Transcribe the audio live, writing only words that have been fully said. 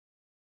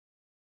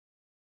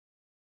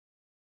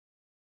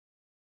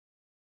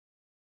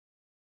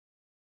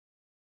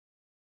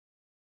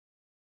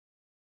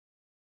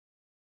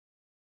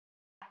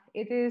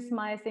It is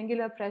my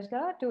singular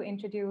pleasure to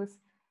introduce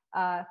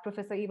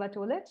Professor Eva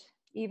Tolić.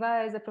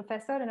 Eva is a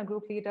professor and a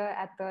group leader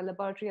at the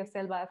Laboratory of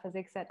Cell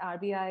Biophysics at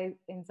RBI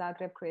in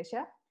Zagreb,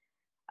 Croatia.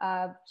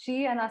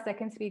 She and our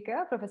second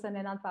speaker, Professor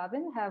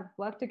Nanjundiah, have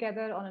worked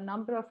together on a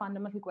number of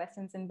fundamental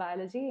questions in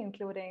biology,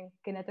 including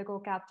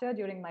kinetico-capture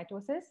during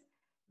mitosis,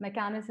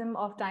 mechanism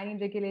of tiny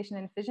regulation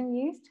in fission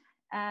yeast,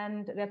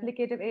 and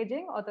replicative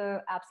aging, or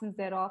the absence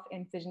thereof,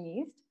 in fission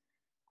yeast.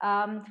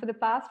 For the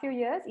past few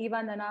years, Eva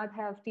and Nanad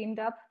have teamed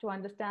up to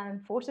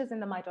understand forces in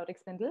the mitotic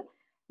spindle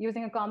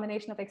using a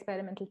combination of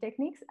experimental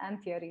techniques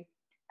and theory.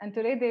 And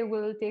today they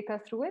will take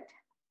us through it.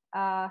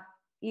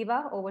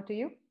 Eva, over to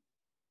you.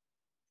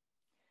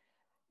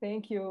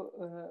 Thank you,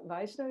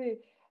 Vaishnavi.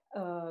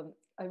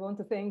 I want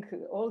to thank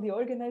all the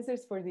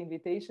organizers for the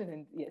invitation,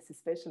 and yes,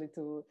 especially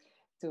to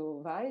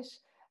Vaish.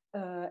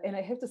 And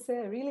I have to say,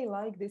 I really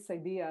like this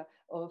idea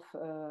of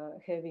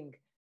having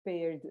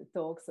paired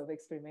talks of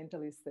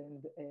experimentalists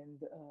and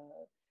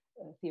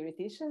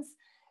theoreticians.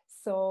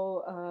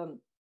 So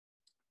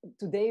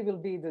today will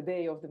be the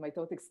day of the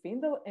mitotic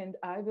spindle, and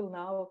I will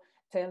now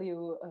tell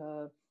you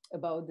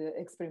about the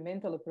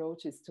experimental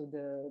approaches to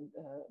the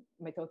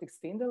mitotic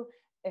spindle,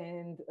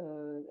 and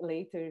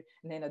later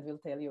Nenad will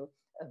tell you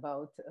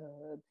about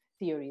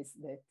theories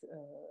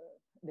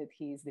that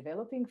he is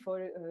developing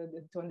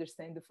to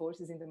understand the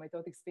forces in the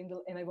mitotic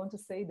spindle. And I want to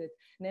say that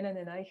Nenad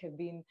and I have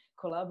been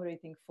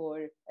collaborating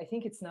for, I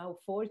think it's now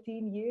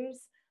 14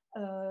 years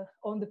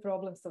on the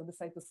problems of the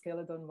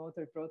cytoskeleton,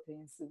 motor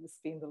proteins, the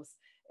spindles,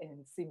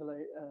 and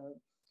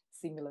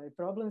similar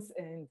problems.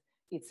 And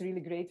it's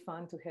really great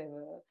fun to have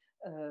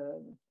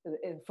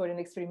for an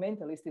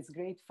experimentalist, it's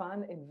great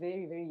fun and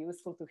very, very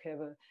useful to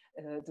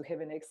have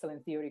an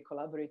excellent theory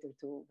collaborator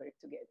to work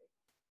together.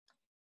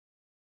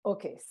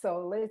 Okay,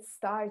 so let's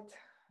start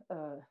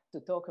to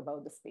talk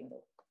about the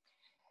spindle.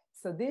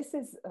 So this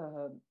is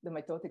the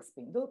mitotic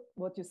spindle.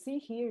 What you see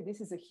here,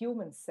 this is a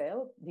human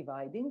cell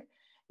dividing.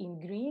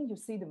 In green, you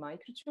see the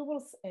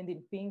microtubules, and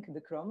in pink,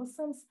 the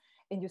chromosomes.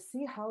 And you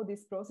see how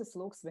this process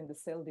looks when the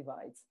cell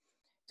divides.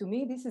 To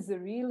me, this is a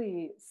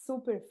really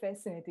super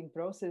fascinating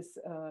process,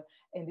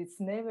 and it's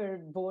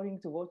never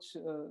boring to watch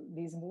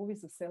these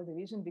movies of cell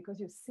division, because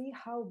you see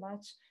how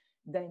much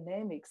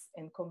dynamics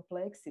and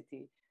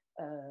complexity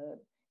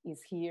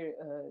is here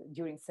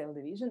during cell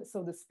division.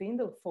 So the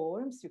spindle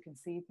forms, you can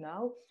see it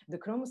now. The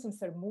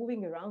chromosomes are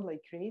moving around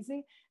like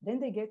crazy. Then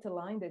they get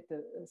aligned at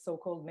the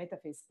so-called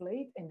metaphase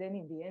plate, and then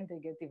in the end, they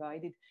get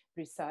divided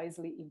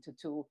precisely into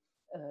two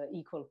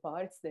equal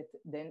parts that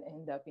then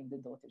end up in the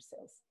daughter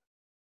cells.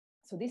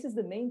 So this is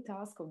the main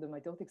task of the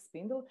mitotic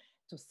spindle,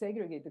 to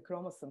segregate the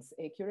chromosomes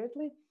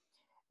accurately.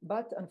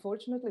 But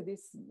unfortunately,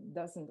 this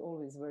doesn't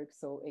always work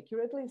so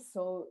accurately.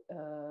 So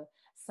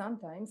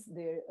sometimes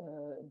there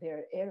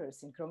are errors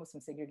in chromosome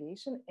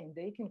segregation, and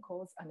they can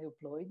cause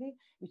aneuploidy,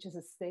 which is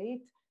a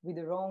state with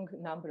the wrong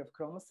number of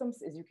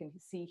chromosomes. As you can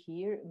see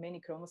here,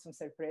 many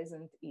chromosomes are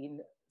present in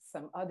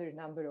some other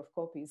number of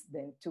copies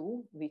than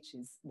 2, which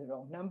is the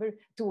wrong number.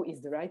 2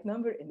 is the right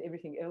number, and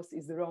everything else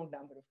is the wrong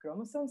number of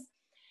chromosomes.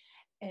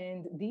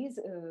 And these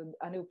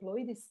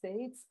aneuploidy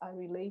states are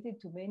related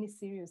to many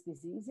serious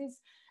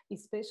diseases,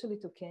 especially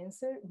to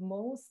cancer.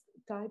 Most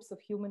types of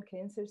human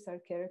cancers are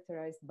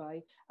characterized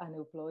by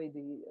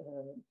aneuploidy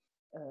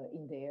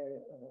in their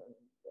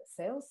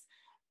cells.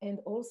 And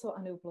also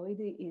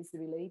aneuploidy is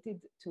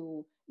related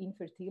to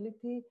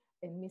infertility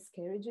and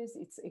miscarriages.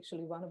 It's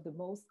actually one of the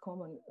most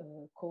common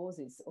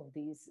causes of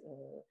these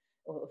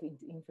of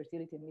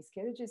infertility and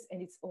miscarriages,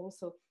 and it's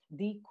also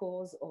the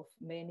cause of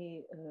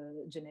many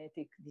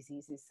genetic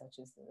diseases such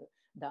as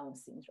Down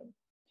syndrome.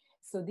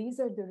 So these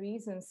are the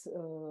reasons,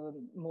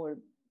 more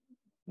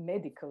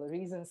medical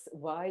reasons,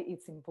 why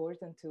it's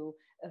important to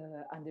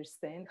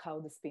understand how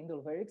the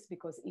spindle works,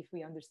 because if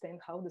we understand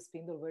how the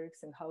spindle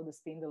works and how the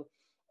spindle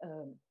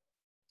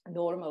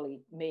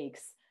normally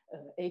makes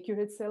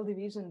accurate cell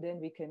division, then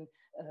we can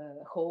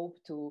hope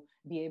to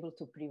be able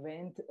to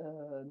prevent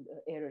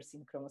errors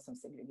in chromosome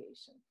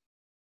segregation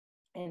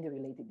and the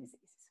related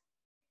diseases.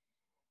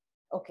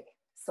 Okay,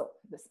 so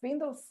the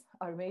spindles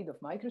are made of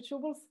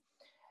microtubules,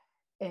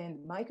 and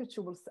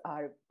microtubules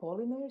are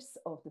polymers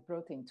of the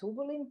protein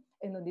tubulin.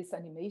 And on this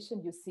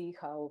animation, you see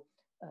how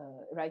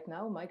right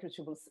now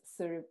microtubules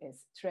serve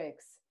as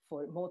tracks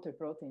for motor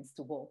proteins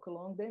to walk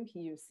along them.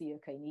 Here you see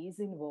a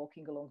kinesin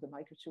walking along the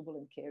microtubule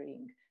and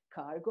carrying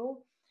cargo.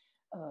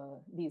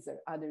 These are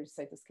other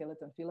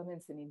cytoskeleton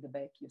filaments, and in the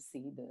back you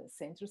see the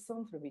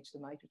centrosome from which the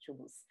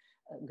microtubules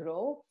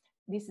grow.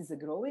 This is a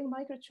growing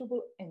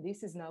microtubule, and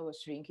this is now a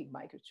shrinking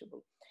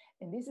microtubule.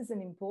 And this is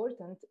an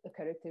important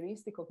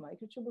characteristic of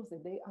microtubules,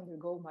 that they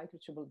undergo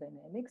microtubule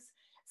dynamics.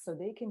 So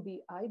they can be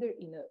either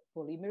in a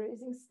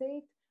polymerizing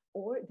state,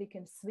 or they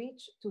can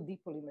switch to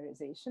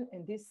depolymerization.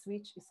 And this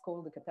switch is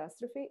called the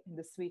catastrophe, and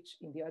the switch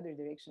in the other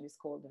direction is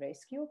called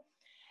rescue.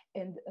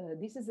 And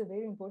this is a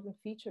very important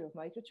feature of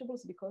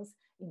microtubules, because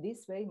in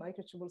this way,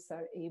 microtubules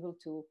are able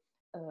to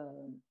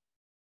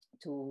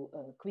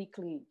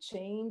quickly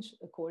change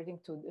according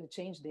to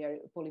change their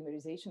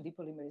polymerization,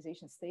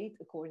 depolymerization state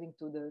according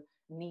to the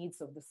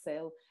needs of the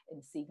cell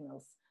and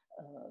signals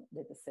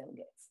that the cell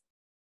gets.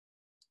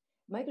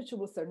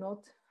 Microtubules are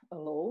not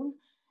alone.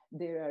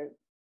 There are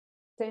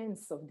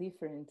tens of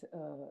different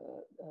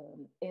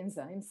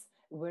enzymes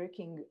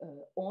working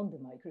on the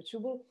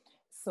microtubule.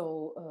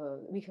 So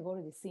we have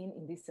already seen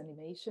in this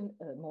animation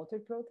motor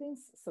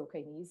proteins, so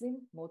kinesin,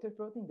 motor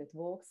protein that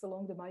walks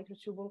along the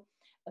microtubule.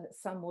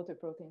 Some motor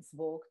proteins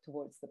walk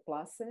towards the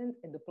plus end,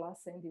 and the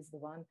plus end is the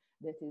one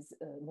that is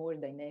more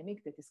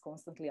dynamic, that is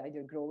constantly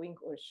either growing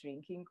or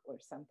shrinking, or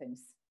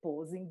sometimes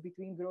pausing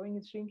between growing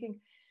and shrinking.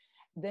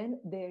 Then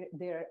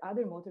there are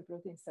other motor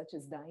proteins such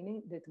as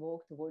dynein that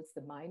walk towards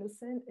the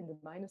minus end, and the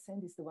minus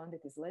end is the one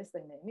that is less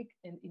dynamic,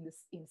 and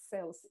in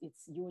cells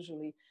it's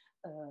usually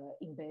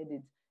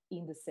embedded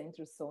in the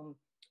centrosome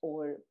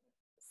or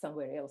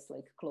somewhere else,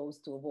 like close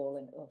to a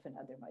wall of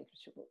another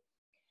microtubule.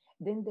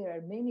 Then there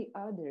are many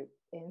other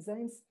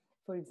enzymes.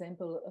 For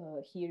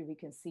example, here we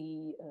can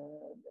see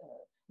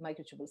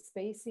microtubule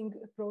spacing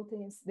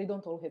proteins. They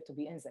don't all have to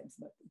be enzymes,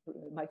 but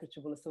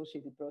microtubule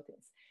associated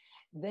proteins.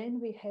 Then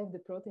we have the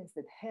proteins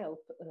that help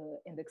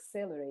and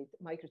accelerate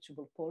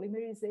microtubule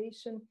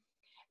polymerization.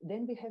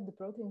 Then we have the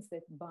proteins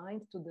that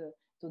bind to the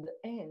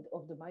end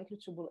of the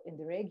microtubule and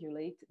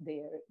regulate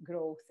their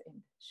growth and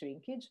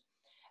shrinkage.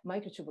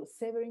 Microtubule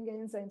severing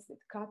enzymes that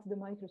cut the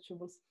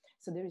microtubules.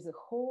 So there is a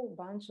whole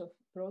bunch of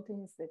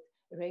proteins that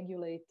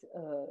regulate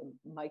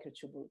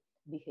microtubule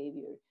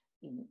behavior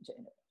in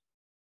general.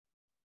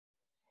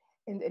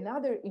 And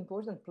another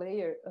important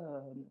player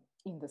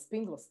in the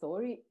spindle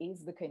story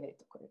is the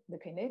kinetochore. The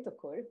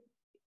kinetochore,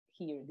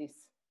 here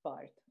this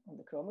part on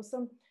the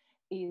chromosome,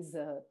 is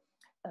a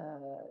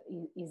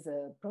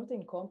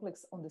protein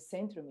complex on the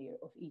centromere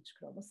of each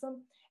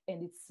chromosome,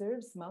 and it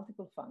serves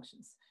multiple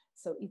functions.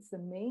 So it's the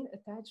main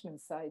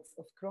attachment sites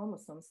of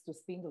chromosomes to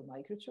spindle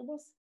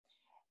microtubules,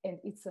 and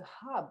it's a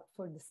hub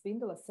for the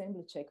spindle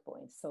assembly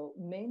checkpoint. So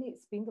many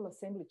spindle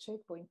assembly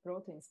checkpoint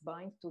proteins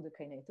bind to the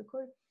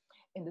kinetochore,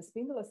 and the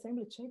spindle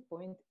assembly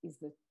checkpoint is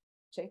the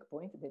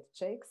checkpoint that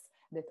checks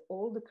that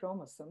all the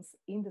chromosomes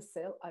in the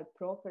cell are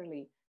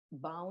properly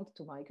bound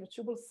to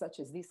microtubules, such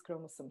as this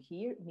chromosome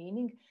here,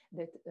 meaning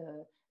that,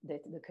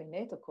 that the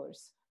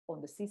kinetochores on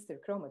the sister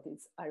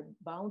chromatids are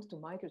bound to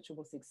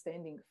microtubules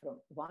extending from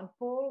one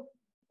pole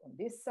on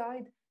this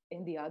side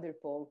and the other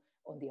pole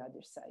on the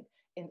other side.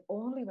 And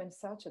only when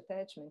such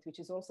attachment, which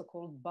is also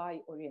called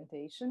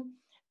bi-orientation,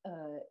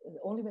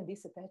 only when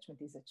this attachment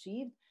is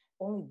achieved,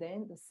 only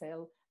then the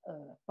cell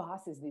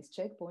passes this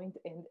checkpoint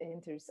and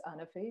enters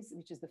anaphase,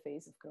 which is the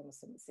phase of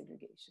chromosome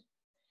segregation.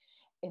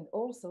 And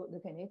also the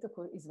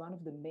kinetochore is one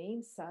of the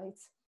main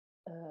sites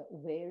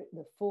where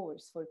the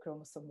force for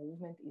chromosome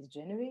movement is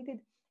generated.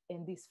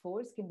 And this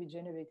force can be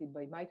generated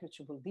by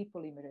microtubule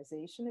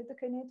depolymerization at the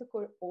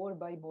kinetochore or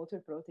by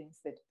motor proteins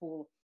that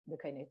pull the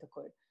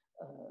kinetochore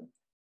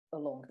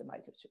along the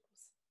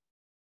microtubules.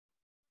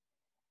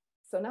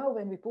 So now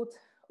when we put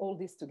all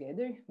this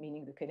together,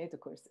 meaning the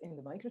kinetochores and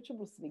the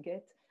microtubules, we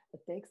get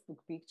a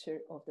textbook picture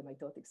of the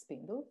mitotic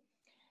spindle.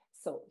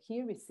 So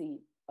here we see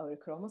our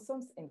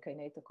chromosomes and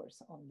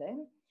kinetochores on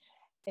them.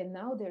 And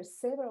now there are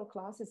several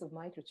classes of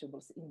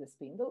microtubules in the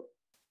spindle.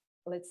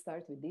 Let's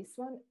start with this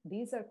one.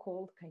 These are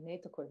called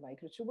kinetochore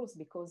microtubules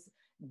because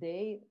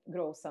they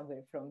grow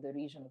somewhere from the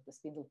region of the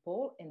spindle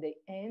pole and they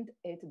end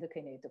at the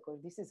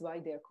kinetochore. This is why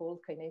they are called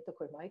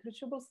kinetochore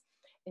microtubules.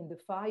 And the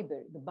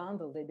fiber, the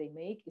bundle that they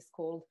make is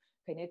called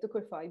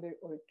kinetochore fiber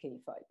or K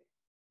fiber.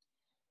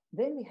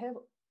 Then we have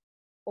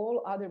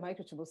all other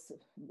microtubules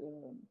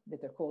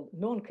that are called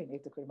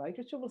non-kinetochore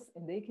microtubules,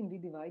 and they can be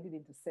divided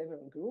into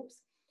several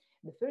groups.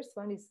 The first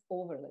one is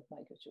overlap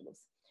microtubules.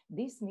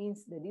 This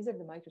means that these are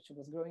the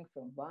microtubules growing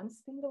from one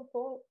spindle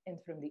pole and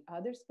from the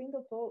other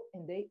spindle pole,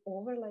 and they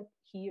overlap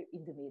here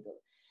in the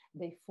middle.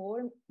 They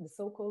form the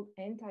so-called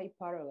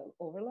anti-parallel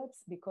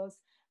overlaps because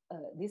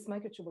this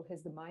microtubule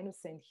has the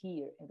minus end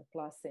here and the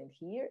plus end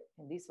here,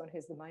 and this one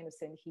has the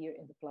minus end here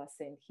and the plus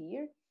end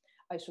here.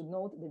 I should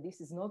note that this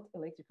is not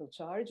electrical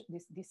charge.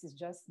 This is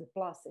just the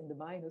plus and the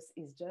minus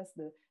is just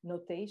the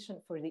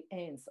notation for the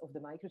ends of the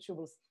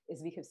microtubules.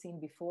 As we have seen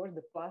before,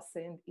 the plus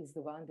end is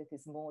the one that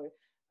is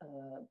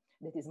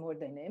more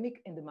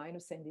dynamic, and the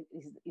minus end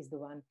is the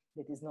one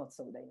that is not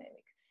so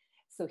dynamic.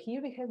 So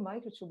here we have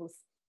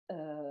microtubules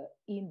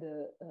in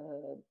the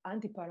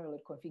antiparallel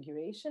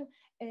configuration,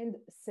 and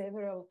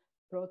several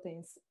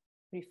proteins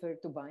prefer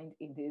to bind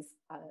in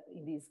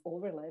these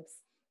overlaps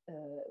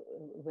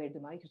where the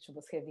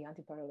microtubules have the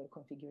antiparallel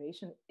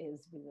configuration,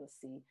 as we will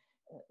see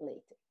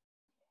later.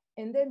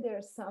 And then there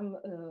are some,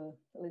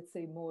 let's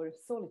say, more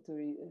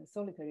solitary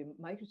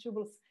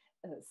microtubules.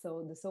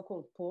 So the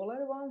so-called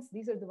polar ones,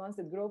 these are the ones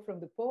that grow from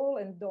the pole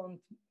and don't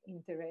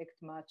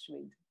interact much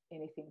with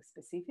anything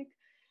specific.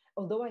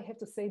 Although I have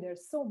to say there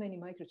are so many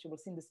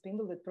microtubules in the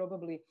spindle that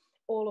probably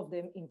all of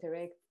them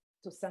interact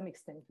to some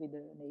extent with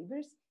the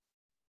neighbors.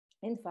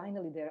 And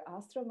finally, there are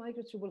astral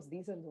microtubules.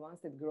 These are the ones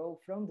that grow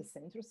from the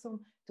centrosome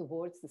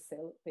towards the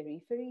cell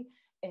periphery,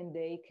 and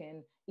they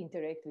can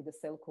interact with the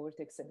cell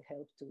cortex and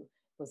help to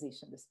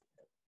position the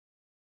spindle.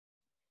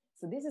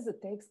 So this is a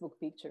textbook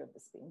picture of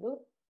the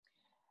spindle.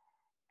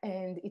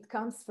 And it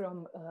comes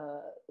from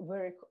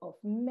work of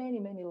many,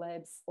 many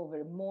labs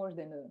over more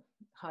than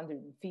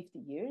 150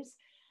 years.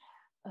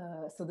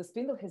 So the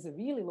spindle has a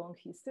really long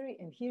history.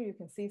 And here you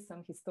can see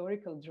some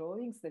historical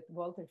drawings that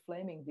Walter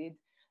Fleming did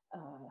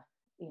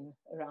in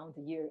around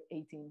the year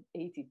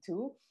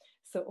 1882.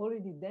 So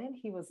already then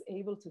he was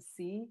able to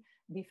see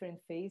different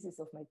phases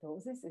of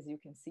mitosis, as you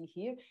can see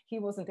here. He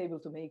wasn't able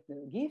to make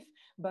the GIF,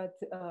 but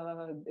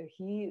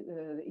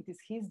it is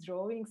his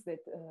drawings that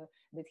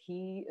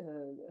he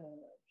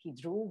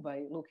drew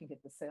by looking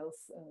at the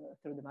cells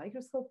through the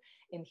microscope.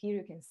 And here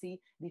you can see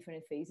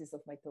different phases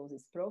of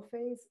mitosis: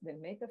 prophase,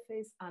 then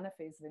metaphase,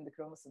 anaphase, when the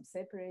chromosomes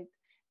separate,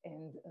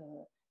 and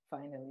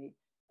finally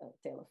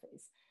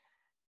telophase.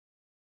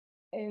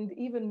 And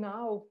even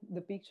now,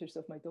 the pictures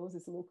of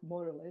mitosis look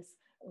more or less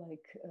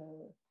like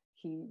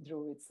he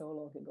drew it so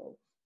long ago.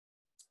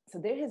 So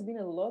there has been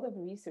a lot of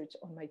research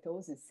on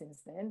mitosis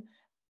since then,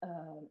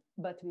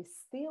 but we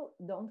still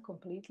don't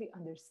completely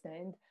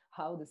understand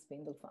how the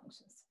spindle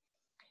functions.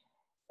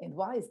 And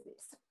why is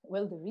this?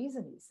 Well, the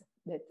reason is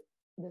that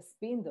the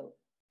spindle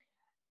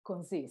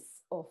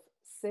consists of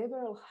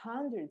several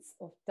hundreds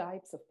of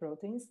types of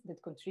proteins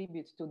that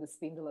contribute to the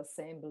spindle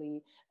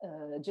assembly,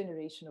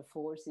 generation of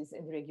forces,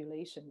 and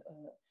regulation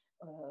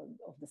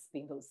of the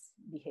spindle's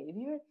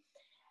behavior.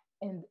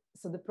 And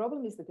so the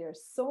problem is that there are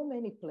so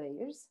many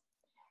players.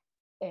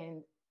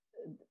 And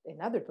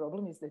another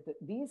problem is that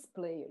these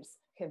players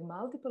have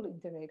multiple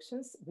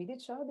interactions with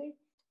each other,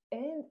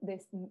 and they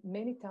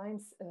many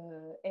times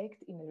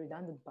act in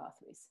redundant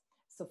pathways.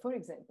 So for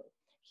example,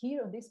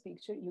 here on this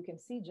picture, you can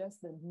see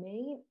just the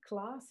main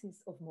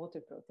classes of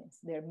motor proteins.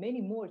 There are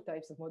many more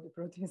types of motor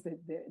proteins that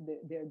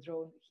they're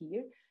drawn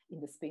here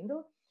in the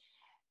spindle.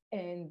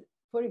 And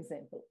for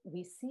example,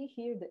 we see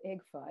here the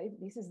EG5.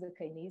 This is the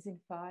kinesin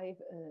 5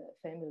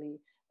 family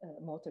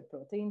motor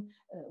protein,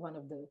 one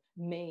of the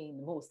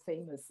main, most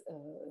famous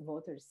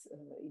motors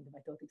in the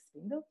mitotic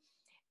spindle.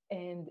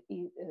 And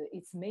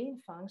its main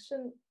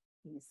function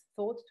is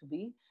thought to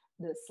be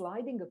the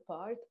sliding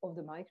apart of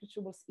the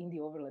microtubules in the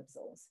overlap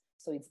zones.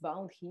 So it's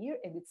bound here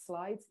and it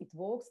slides, it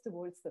walks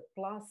towards the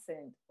plus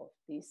end of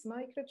this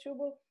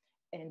microtubule,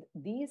 and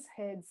these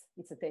heads,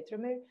 it's a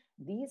tetramer,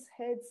 these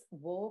heads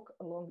walk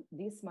along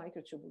this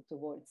microtubule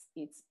towards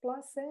its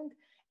plus end,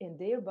 and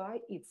thereby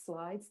it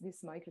slides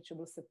these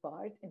microtubules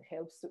apart and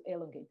helps to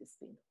elongate the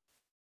spindle.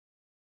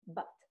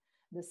 But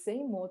the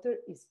same motor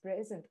is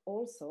present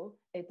also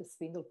at the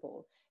spindle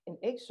pole. And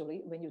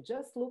actually, when you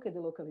just look at the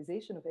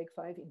localization of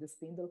EG5 in the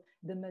spindle,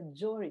 the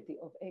majority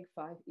of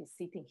EG5 is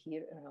sitting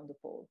here around the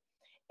pole.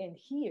 And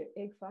here,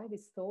 EG5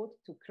 is thought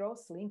to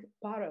cross-link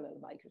parallel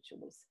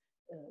microtubules,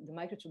 the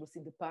microtubules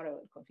in the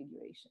parallel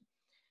configuration.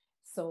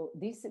 So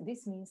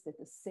this means that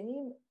the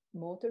same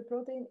motor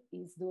protein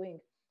is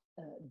doing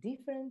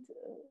different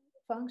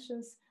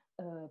functions,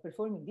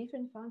 performing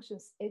different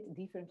functions at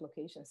different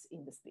locations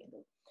in the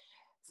spindle.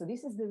 So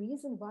this is the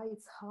reason why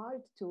it's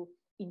hard to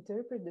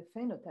interpret the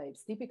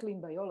phenotypes. Typically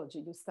in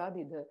biology, you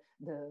study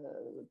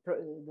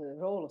the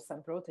role of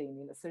some protein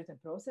in a certain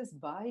process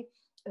by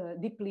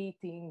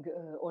depleting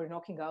or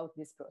knocking out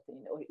this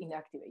protein or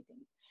inactivating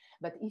it.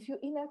 But if you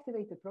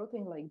inactivate a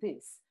protein like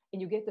this,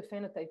 and you get the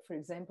phenotype, for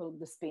example,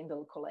 the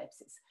spindle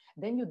collapses,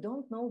 then you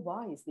don't know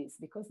why is this,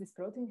 because this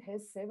protein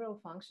has several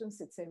functions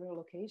at several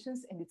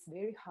locations, and it's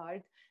very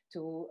hard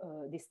to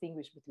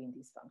distinguish between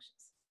these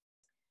functions.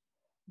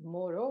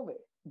 Moreover,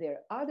 there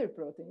are other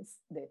proteins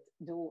that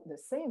do the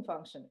same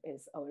function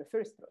as our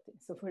first protein.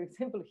 So for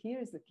example, here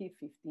is the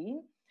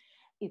KIF15.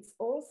 It's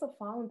also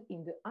found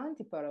in the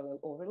antiparallel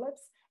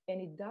overlaps,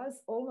 and it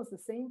does almost the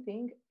same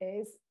thing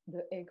as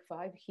the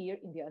EG5 here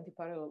in the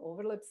antiparallel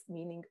overlaps,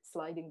 meaning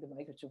sliding the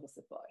microtubules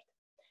apart.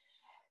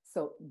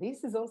 So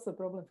this is also a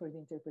problem for the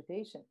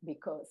interpretation,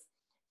 because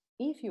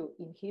if you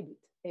inhibit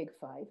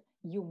EG5,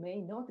 you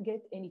may not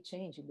get any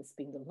change in the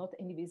spindle, not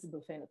any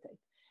visible phenotype.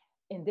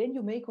 And then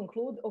you may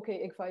conclude,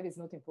 okay, EG5 is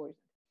not important.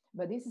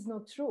 But this is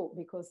not true,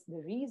 because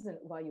the reason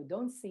why you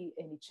don't see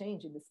any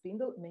change in the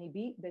spindle may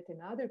be that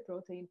another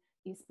protein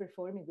is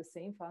performing the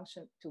same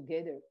function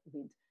together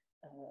with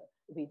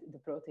the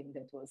protein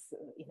that was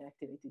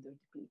inactivated or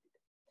depleted.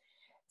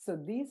 So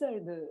these are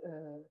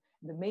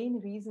the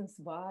main reasons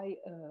why,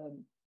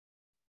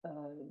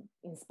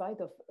 in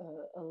spite of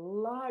a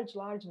large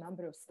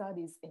number of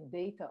studies and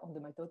data on the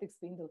mitotic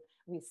spindle,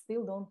 we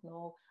still don't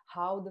know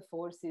how the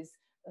forces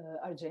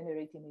are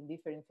generated in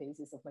different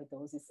phases of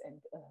mitosis and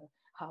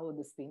how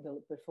the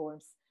spindle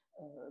performs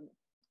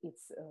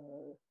its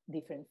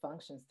different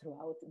functions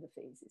throughout the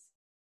phases.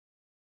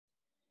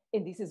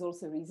 And this is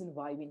also a reason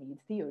why we need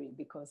theory,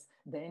 because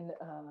then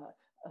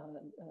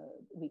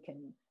we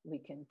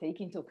can take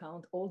into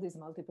account all these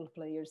multiple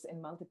players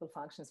and multiple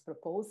functions,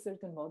 propose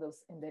certain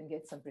models, and then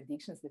get some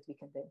predictions that we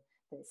can then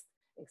test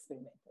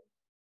experimentally.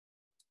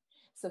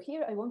 So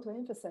here I want to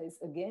emphasize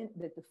again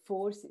that the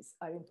forces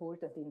are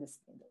important in the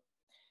spindle.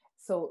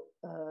 So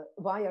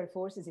why are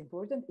forces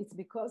important? It's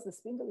because the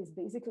spindle is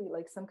basically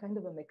like some kind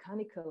of a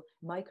mechanical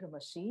micro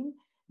machine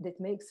that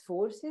makes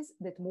forces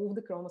that move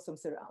the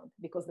chromosomes around,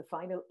 because the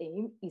final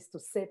aim is to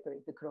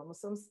separate the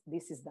chromosomes.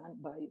 This is done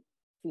by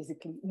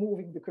physically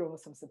moving the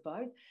chromosomes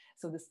apart.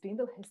 So the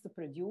spindle has to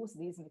produce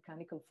these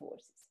mechanical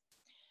forces.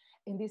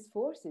 And these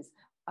forces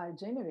are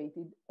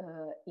generated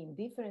in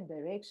different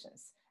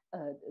directions.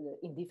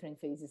 In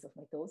different phases of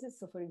mitosis.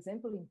 So for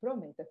example, in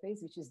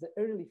prometaphase, which is the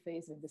early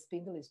phase when the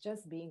spindle is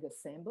just being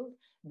assembled,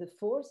 the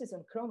forces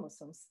on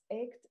chromosomes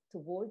act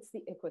towards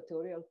the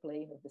equatorial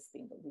plane of the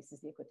spindle. This is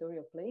the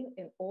equatorial plane,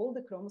 and all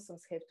the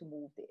chromosomes have to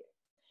move there.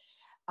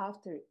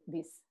 After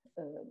this,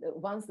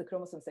 once the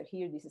chromosomes are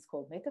here, this is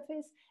called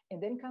metaphase,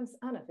 and then comes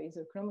anaphase,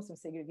 or chromosome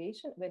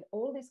segregation, when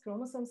all these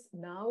chromosomes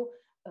now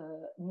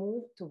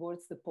move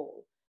towards the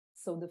pole.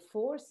 So the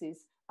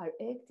forces are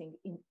acting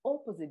in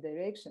opposite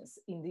directions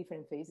in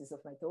different phases of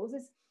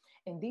mitosis.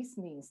 And this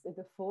means that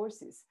the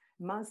forces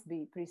must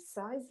be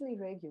precisely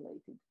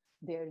regulated.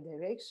 Their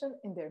direction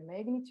and their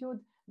magnitude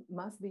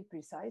must be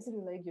precisely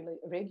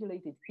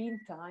regulated in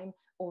time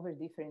over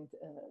different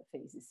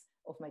phases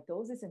of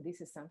mitosis. And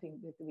this is something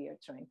that we are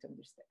trying to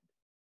understand.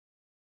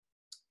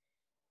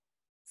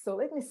 So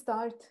let me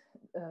start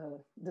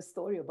the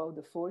story about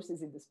the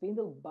forces in the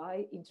spindle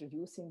by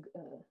introducing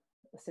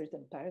a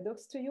certain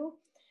paradox to you.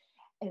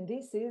 And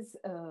this is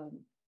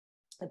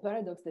a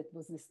paradox that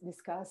was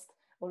discussed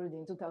already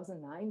in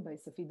 2009 by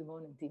Sophie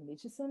Dumont and Tim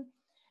Mitchison.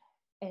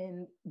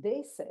 And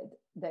they said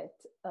that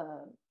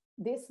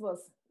this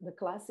was the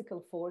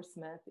classical force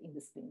map in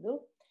the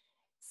spindle.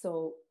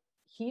 So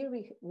here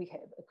we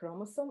have a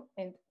chromosome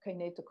and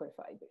kinetochore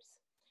fibers.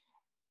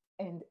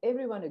 And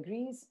everyone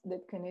agrees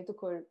that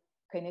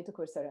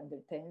kinetochores are under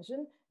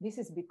tension. This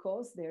is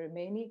because there are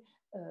many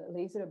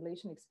laser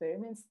ablation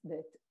experiments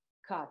that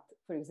cut,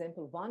 for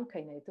example, one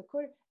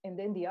kinetochore, and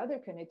then the other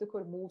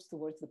kinetochore moves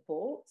towards the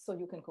pole. So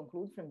you can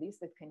conclude from this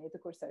that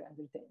kinetochores are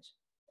under tension.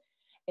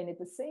 And at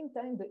the same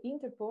time, the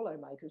interpolar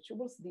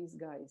microtubules, these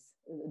guys,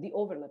 the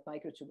overlap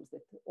microtubules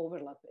that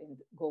overlap and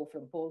go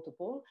from pole to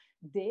pole,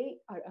 they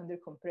are under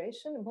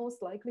compression,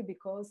 most likely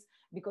because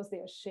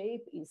their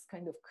shape is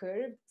kind of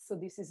curved. So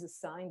this is a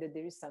sign that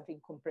there is something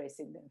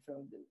compressing them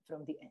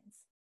from the ends.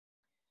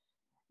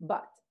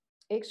 But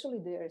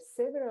actually, there are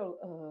several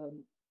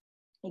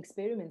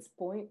experiments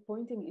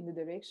pointing in the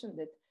direction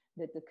that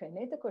the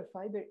kinetochore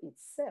fiber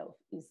itself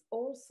is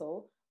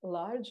also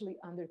largely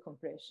under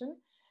compression.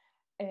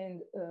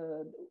 And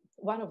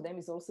one of them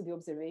is also the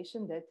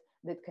observation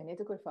that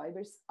kinetochore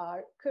fibers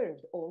are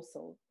curved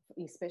also,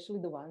 especially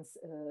the ones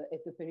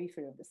at the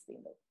periphery of the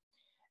spindle.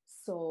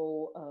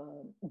 So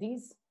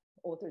these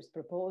authors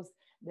proposed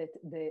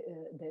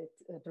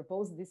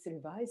proposed this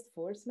revised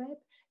force map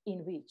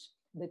in which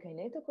the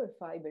kinetochore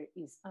fiber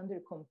is under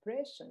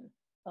compression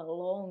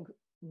along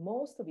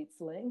most of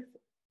its length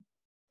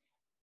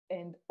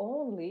and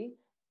only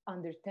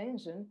under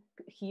tension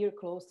here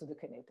close to the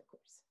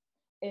kinetochores.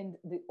 And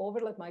the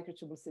overlap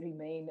microtubules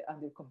remain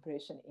under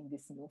compression in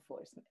this new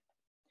force map.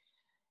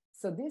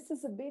 So this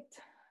is a bit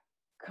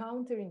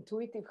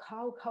counterintuitive.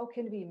 How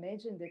can we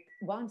imagine that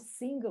one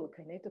single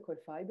kinetochore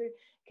fiber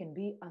can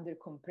be under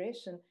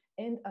compression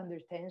and under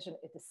tension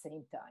at the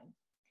same time?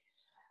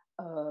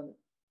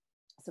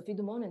 Sophie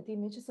Dumont and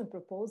Tim Mitchison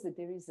proposed that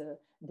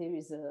there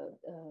is a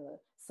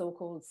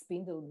so-called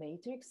spindle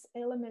matrix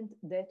element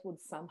that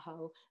would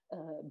somehow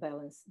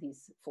balance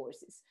these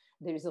forces.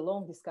 There is a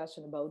long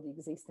discussion about the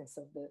existence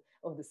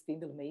of the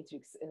spindle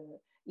matrix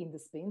in the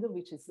spindle,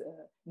 which is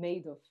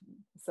made of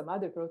some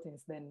other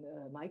proteins than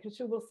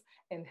microtubules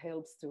and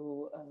helps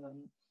to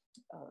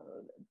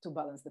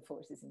balance the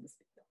forces in the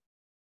spindle.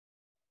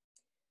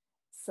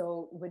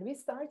 So when we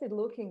started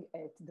looking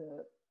at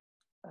the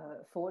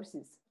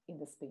forces in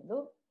the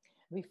spindle,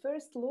 we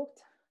first looked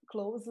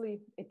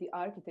closely at the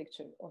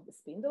architecture of the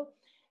spindle.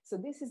 So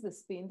this is the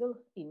spindle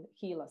in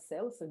HeLa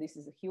cell. So this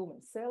is a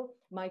human cell,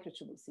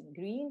 microtubules in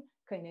green,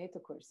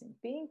 kinetochores in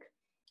pink.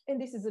 And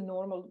this is a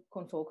normal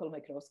confocal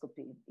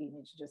microscopy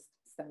image, just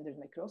standard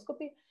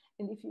microscopy.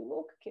 And if you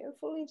look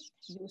carefully,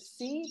 you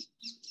see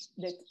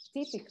that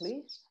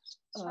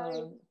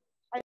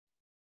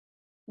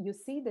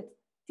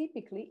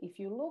typically, if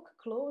you look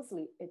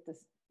closely at the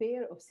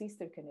pair of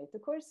sister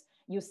kinetochores,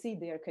 you see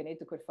their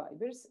kinetochore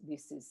fibers.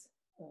 This is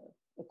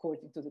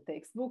according to the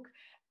textbook.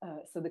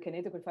 So the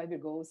kinetochore fiber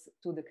goes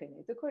to the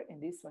kinetochore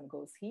and this one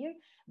goes here.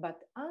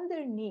 But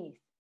underneath,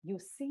 you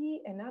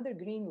see another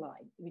green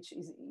line, which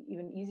is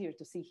even easier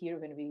to see here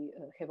when we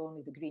have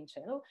only the green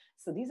channel.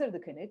 So these are the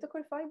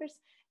kinetochore fibers.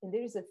 And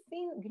there is a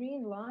thin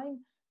green line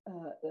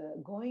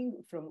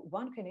going from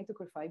one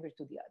kinetochore fiber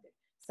to the other.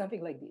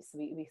 Something like this.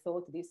 We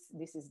thought this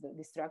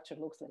structure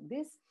looks like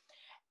this.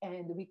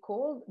 And we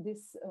call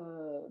this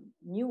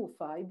new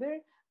fiber,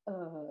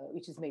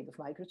 which is made of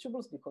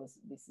microtubules, because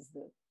this is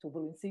the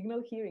tubulin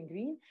signal here in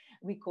green.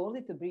 We call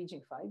it a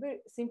bridging fiber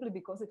simply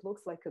because it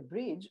looks like a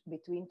bridge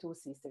between two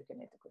sister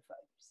kinetochore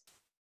fibers.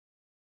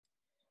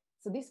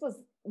 So this was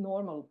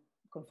normal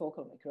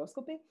confocal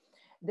microscopy.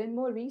 Then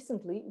more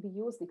recently, we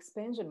used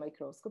expansion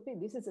microscopy.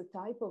 This is a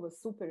type of a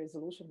super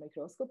resolution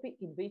microscopy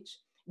in which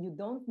you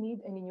don't need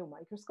any new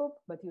microscope,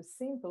 but you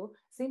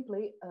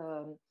simply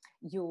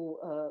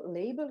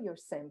label your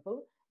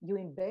sample, you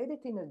embed it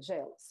in a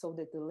gel so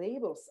that the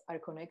labels are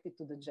connected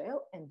to the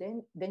gel, and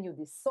then you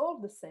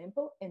dissolve the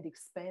sample and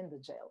expand the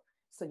gel.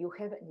 So you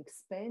have an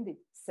expanded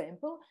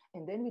sample,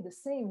 and then with the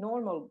same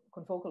normal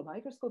confocal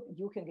microscope,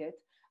 you can get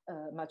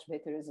much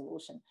better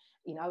resolution.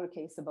 In our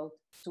case, about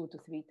 2 to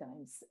 3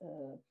 times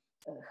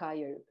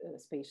higher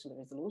spatial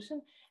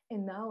resolution.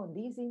 And now on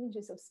these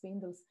images of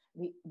spindles,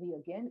 we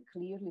again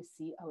clearly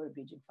see our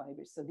bridging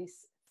fibers. So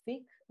this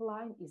thick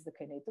line is the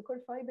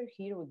kinetochore fiber.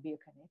 Here would be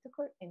a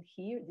kinetochore. And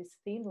here, this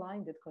thin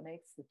line that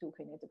connects the 2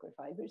 kinetochore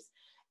fibers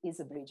is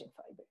a bridging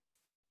fiber.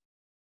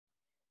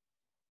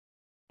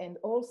 And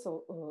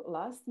also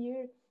last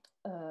year,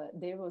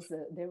 there was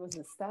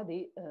a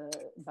study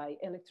by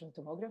electron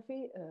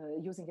tomography,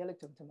 using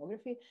electron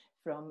tomography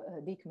from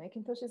Dick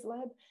McIntosh's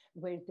lab,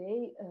 where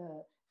they,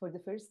 for the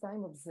first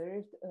time,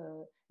 observed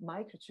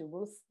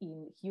microtubules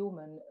in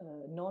human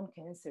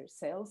non-cancer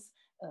cells,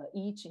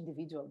 each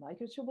individual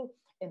microtubule.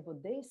 And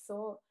what they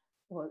saw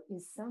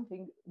is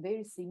something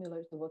very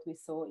similar to what we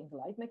saw in the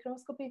light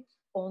microscopy,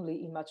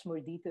 only in much more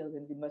detail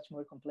and with much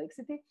more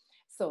complexity.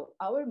 So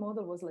our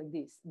model was like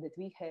this, that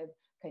we have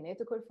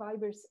kinetochore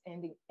fibers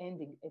ending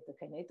at the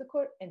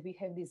kinetochore, and we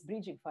have these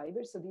bridging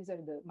fibers. So these are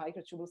the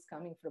microtubules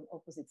coming from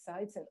opposite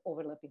sides and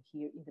overlapping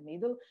here in the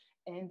middle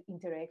and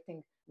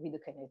interacting with the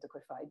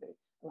kinetochore fiber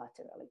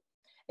laterally.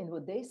 And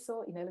what they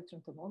saw in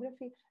electron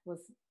tomography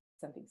was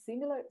something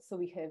similar. So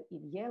we have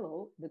in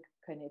yellow the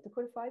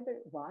kinetochore fiber.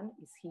 One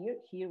is here.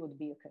 Here would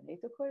be a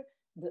kinetochore.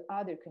 The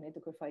other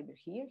kinetochore fiber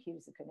here. Here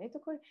is a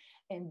kinetochore.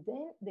 And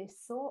then they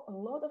saw a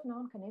lot of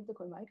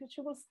non-kinetochore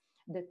microtubules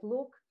that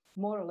look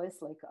more or less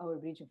like our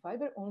bridging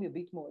fiber, only a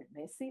bit more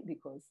messy,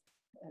 because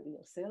a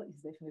real cell is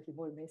definitely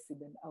more messy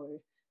than our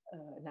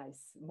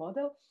nice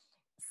model.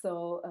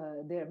 So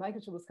there are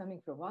microtubules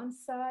coming from one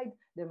side,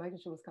 there are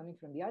microtubules coming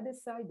from the other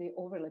side, they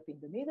overlap in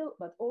the middle,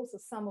 but also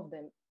some of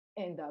them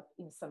end up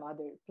in some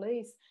other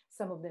place.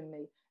 Some of them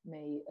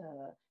may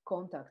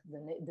contact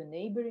the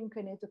neighboring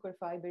kinetochore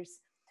fibers.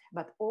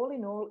 But all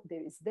in all,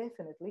 there is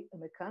definitely a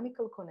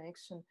mechanical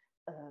connection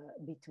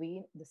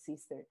between the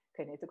sister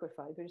kinetochore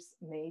fibers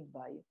made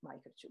by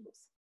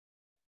microtubules.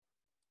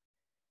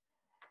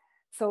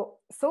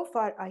 So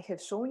far, I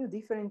have shown you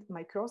different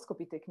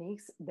microscopy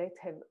techniques that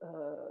have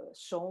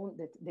shown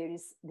that there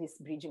is this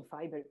bridging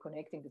fiber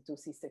connecting the 2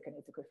 sister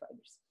kinetochore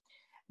fibers.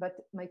 But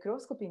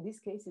microscopy in this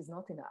case is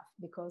not enough,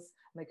 because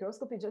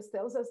microscopy just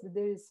tells us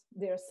that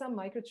there are some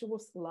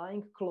microtubules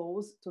lying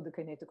close to the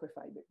kinetochore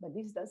fiber, but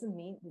this doesn't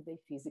mean that they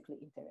physically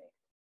interact.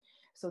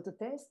 So to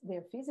test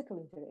their physical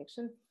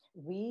interaction,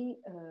 we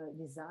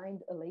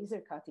designed a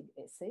laser cutting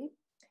assay,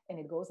 and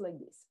it goes like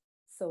this.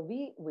 So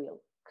we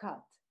will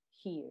cut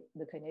here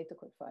the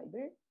kinetochore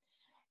fiber,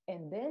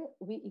 and then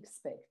we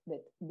expect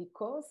that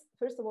because,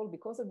 first of all,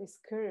 because of this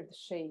curved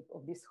shape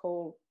of this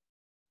whole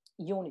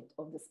unit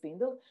of the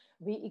spindle,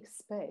 we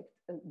expect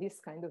this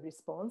kind of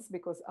response,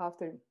 because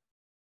after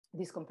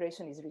this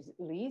compression is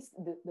released,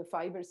 the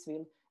fibers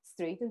will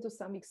straighten to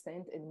some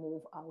extent and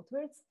move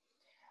outwards.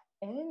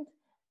 And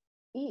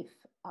if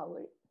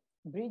our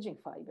bridging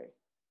fiber,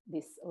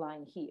 this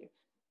line here,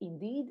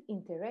 indeed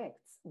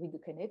interacts with the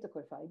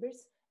kinetochore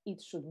fibers,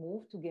 it should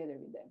move together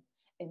with them.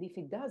 And if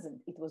it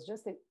doesn't, if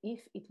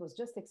it was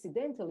just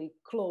accidentally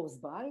close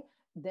by,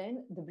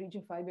 then the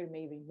bridging fiber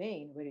may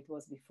remain where it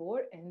was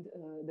before, and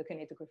the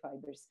kinetochore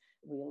fibers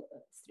will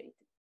straighten.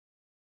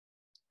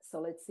 So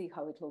let's see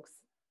how it looks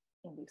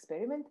in the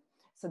experiment.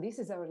 So this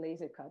is our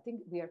laser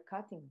cutting. We are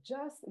cutting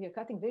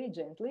very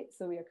gently.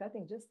 So we are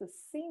cutting just a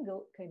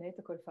single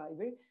kinetochore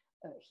fiber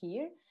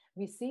here.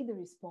 We see the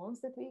response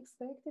that we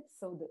expected.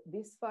 So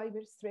this fiber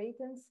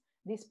straightens,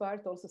 this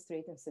part also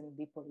straightens and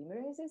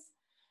depolymerizes.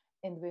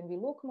 And when we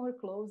look more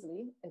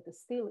closely at the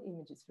still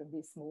images from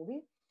this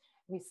movie,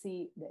 we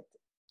see that,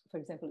 for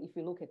example, if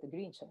we look at the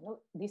green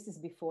channel, this is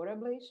before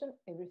ablation.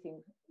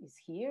 Everything is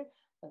here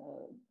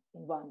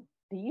in one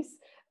piece.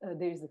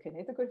 There is the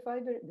kinetochore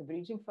fiber, the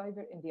bridging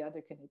fiber, and the other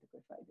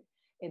kinetochore fiber.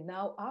 And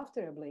now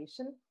after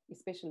ablation,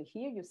 especially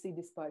here, you see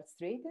this part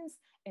straightens,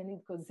 and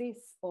it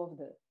consists of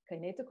the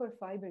kinetochore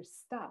fiber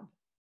stub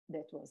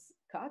that was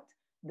cut.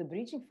 The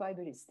bridging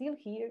fiber is still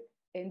here,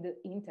 and the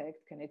intact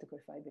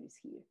kinetochore fiber is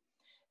here.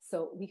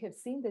 So we have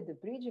seen that the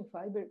bridging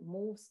fiber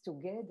moves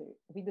together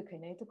with the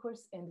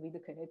kinetochores and with the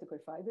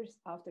kinetochore fibers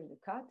after the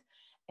cut.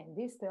 And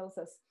this tells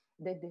us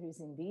that there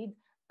is indeed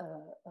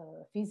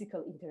a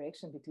physical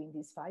interaction between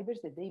these fibers,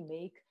 that they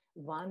make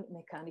one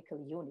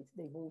mechanical unit,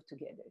 they move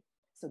together.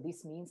 So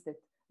this means that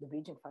the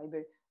bridging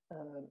fiber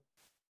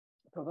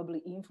probably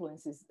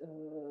influences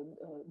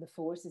the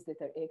forces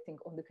that are acting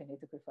on the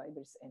kinetochore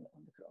fibers and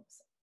on the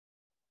chromosome.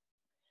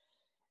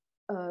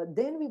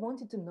 Then we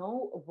wanted to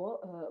know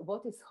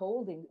what is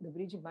holding the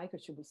bridging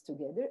microtubules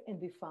together, and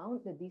we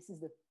found that this is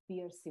the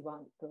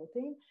PRC1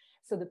 protein.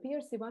 So the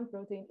PRC1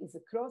 protein is a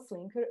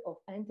cross-linker of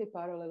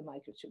antiparallel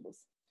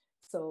microtubules.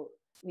 So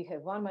we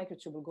have one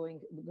microtubule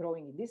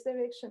growing in this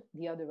direction,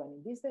 the other one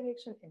in this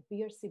direction, and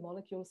PRC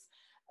molecules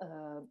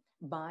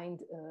bind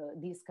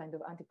these kind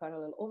of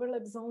antiparallel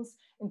overlap zones.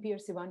 And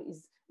PRC1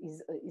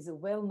 is a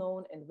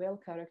well-known and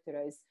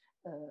well-characterized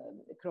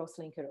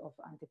cross-linker of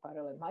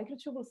antiparallel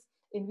microtubules.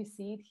 And we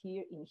see it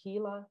here in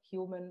HeLa,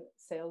 human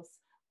cells,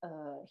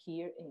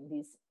 here in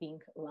these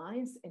pink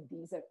lines, and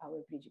these are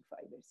our bridging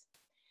fibers.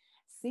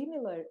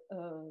 Similar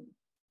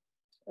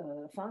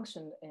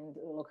function and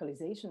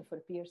localization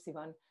for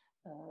PRC1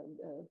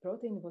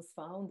 protein was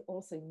found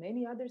also in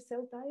many other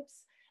cell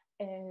types.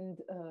 And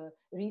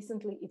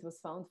recently it was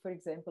found, for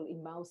example,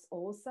 in mouse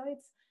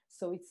oocytes.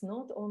 So it's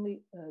not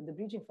only, the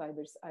bridging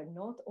fibers are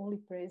not only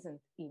present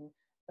in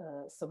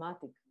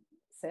somatic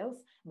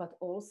cells, but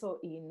also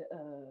in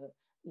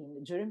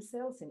germ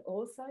cells, in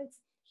oocytes.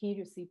 Here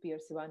you see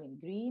PRC1 in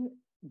green,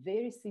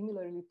 very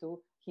similarly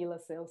to HeLa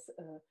cells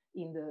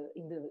in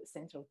the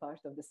central part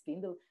of the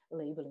spindle,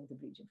 labeling the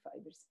bridging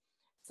fibers.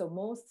 So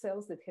most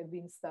cells that have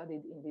been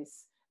studied in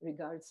this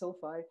regard so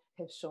far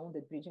have shown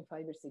that bridging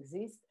fibers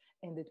exist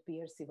and that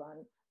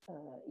PRC1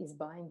 is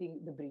binding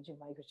the bridging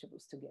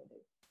microtubules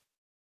together.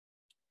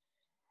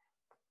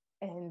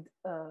 And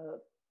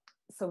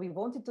so we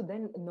wanted to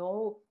then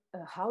know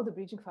how the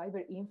bridging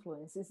fiber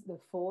influences the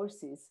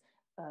forces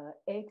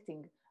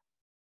acting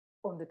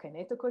on the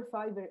kinetochore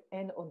fiber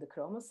and on the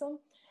chromosome.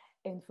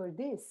 And for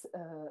this,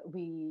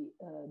 we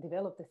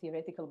developed a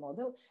theoretical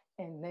model,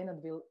 and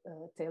Nenad will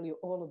tell you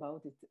all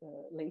about it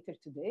later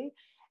today.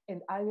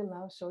 And I will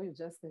now show you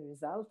just the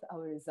result,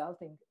 our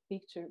resulting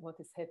picture, what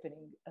is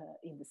happening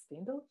in the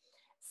spindle.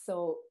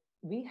 So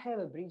we have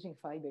a bridging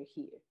fiber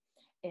here.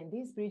 And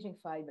this bridging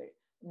fiber,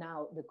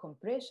 now the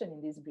compression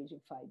in this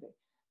bridging fiber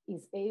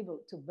is able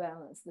to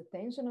balance the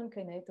tension on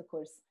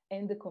kinetochores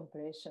and the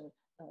compression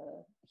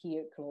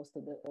here close to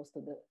the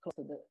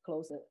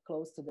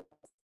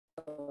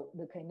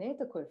the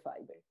kinetochore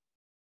fiber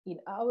in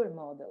our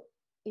model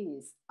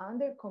is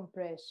under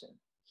compression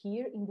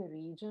here in the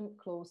region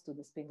close to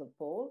the spindle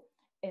pole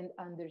and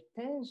under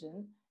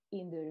tension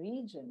in the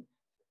region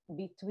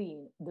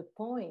between the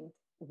point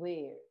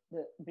where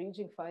the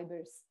bridging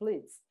fiber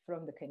splits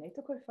from the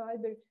kinetochore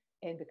fiber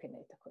and the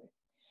kinetochore.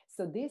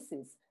 So this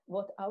is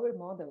what our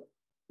model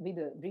with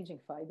the bridging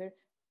fiber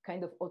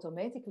kind of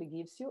automatically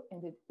gives you,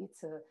 and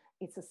it's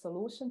a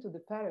solution to the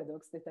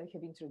paradox that I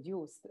have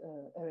introduced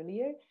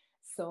earlier.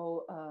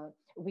 So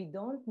we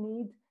don't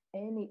need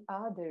any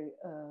other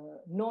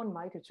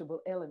non-microtubule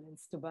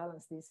elements to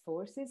balance these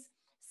forces.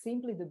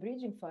 Simply the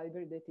bridging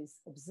fiber that is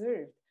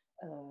observed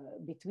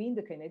between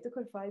the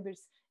kinetochore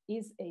fibers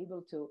is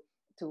able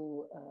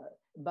to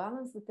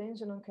balance the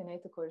tension on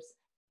kinetochores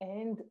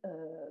and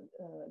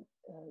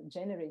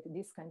generate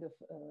this kind of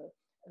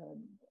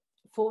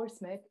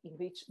force map in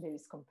which there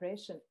is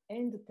compression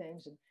and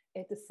tension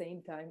at the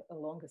same time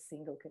along a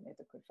single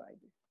kinetochore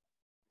fiber.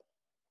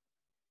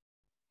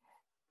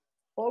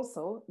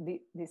 Also,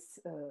 this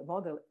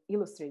model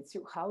illustrates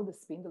you how the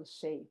spindle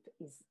shape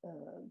is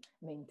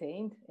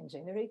maintained and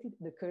generated,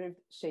 the curved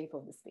shape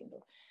of the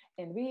spindle.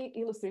 And we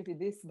illustrated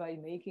this by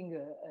making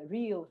a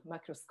real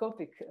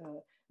macroscopic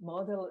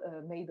model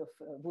made of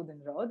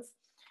wooden rods.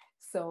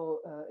 So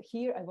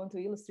here I want to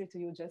illustrate to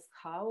you just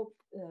how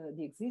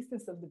the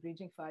existence of the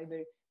bridging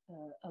fiber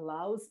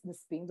allows the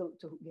spindle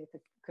to get a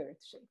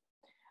curved shape.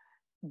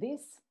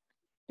 This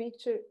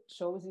picture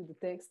shows you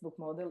the textbook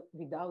model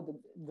without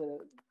the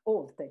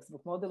old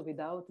textbook model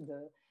without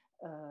the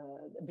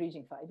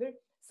bridging fiber.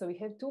 So we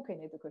have two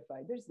kinetochore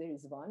fibers. There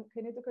is one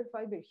kinetochore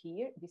fiber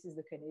here. This is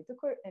the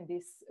kinetochore, and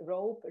this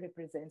rope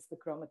represents the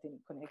chromatin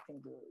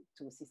connecting the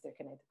two sister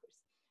kinetochores.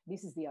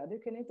 This is the other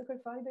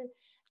kinetochore fiber.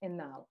 And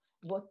now,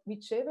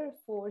 whichever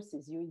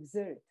forces you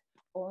exert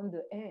on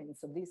the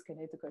ends of these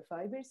kinetochore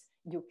fibers,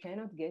 you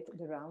cannot get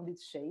the rounded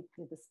shape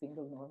that the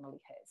spindle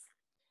normally has.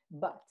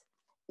 But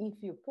if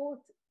you put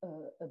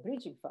a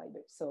bridging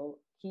fiber, so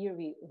here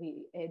we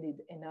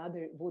added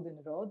another wooden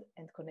rod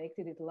and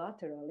connected it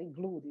laterally,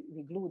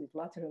 we glued it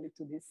laterally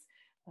to this.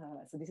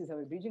 So this is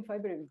our bridging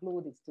fiber. We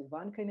glued it to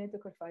one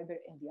kinetochore fiber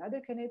and the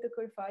other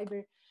kinetochore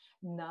fiber.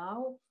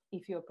 Now,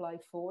 if you apply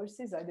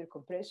forces, either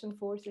compression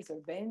forces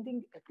or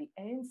bending at the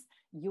ends,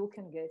 you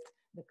can get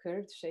the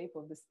curved shape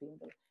of the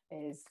spindle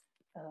as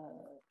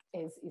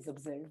is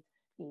observed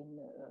in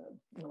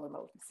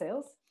normal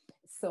cells.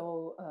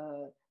 So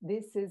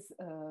this is,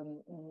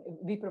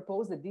 we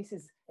propose that this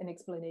is an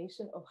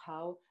explanation of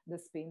how the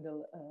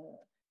spindle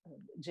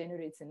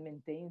generates and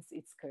maintains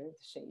its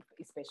curved shape,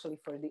 especially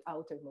for the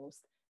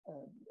outermost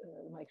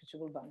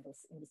microtubule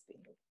bundles in the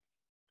spindle.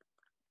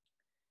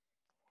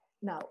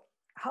 Now,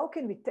 how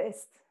can we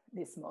test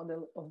this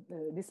model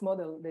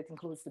that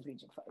includes the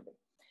bridging fiber?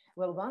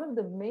 Well, one of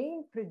the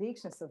main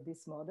predictions of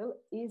this model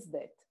is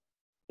that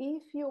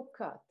if you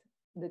cut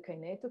the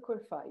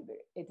kinetochore fiber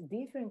at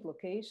different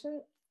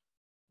locations,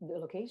 the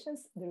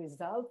locations, the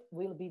result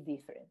will be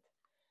different.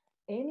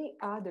 Any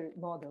other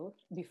model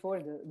before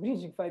the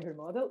bridging fiber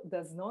model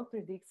does not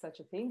predict such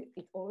a thing.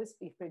 It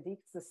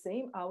predicts the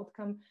same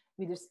outcome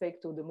with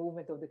respect to the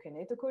movement of the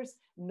kinetochores,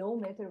 no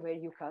matter where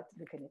you cut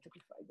the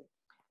kinetochore fiber.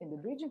 And the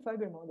bridging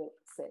fiber model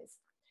says,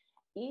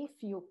 if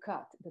you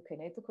cut the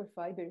kinetochore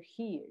fiber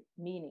here,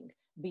 meaning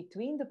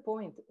between the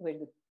point where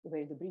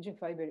the bridging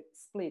fiber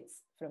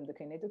splits from the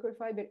kinetochore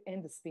fiber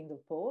and the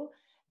spindle pole,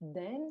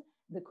 then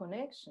the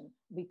connection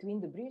between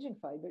the bridging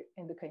fiber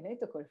and the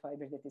kinetochore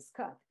fiber that is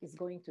cut is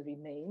going to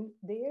remain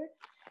there.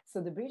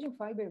 So the bridging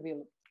fiber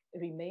will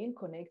remain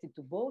connected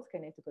to both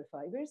kinetochore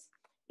fibers.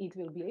 It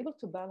will be able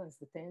to balance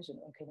the tension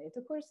on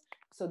kinetochores.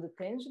 So the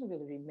tension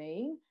will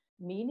remain,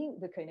 meaning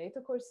the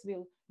kinetochores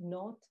will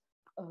not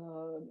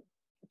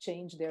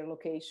change their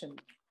location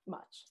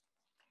much.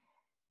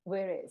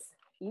 Whereas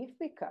if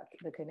we cut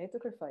the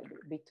kinetochore fiber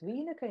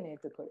between a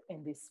kinetochore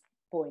and this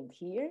point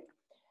here,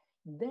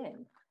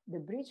 then the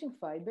bridging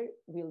fiber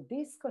will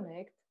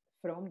disconnect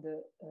from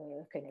the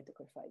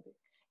kinetochore fiber.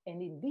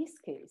 And in this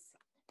case,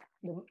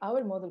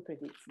 our model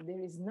predicts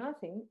there is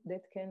nothing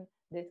that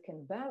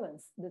can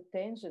balance the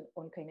tension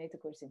on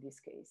kinetochores in this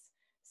case.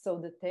 So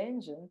the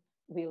tension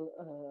will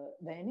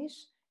vanish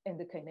and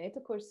the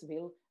kinetochores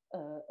will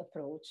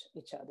approach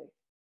each other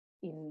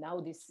in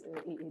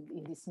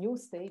this new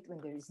state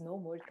when there is no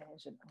more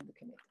tension on the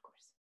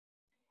kinetochores.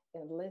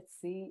 And let's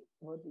see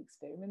what the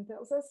experiment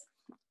tells us.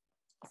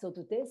 So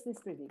to test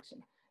this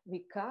prediction,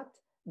 we cut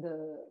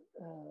the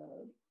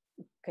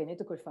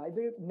kinetochore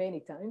fiber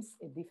many times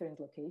at different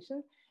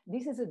locations.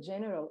 This is a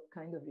general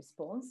kind of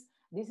response.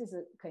 This is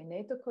a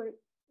kinetochore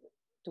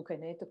to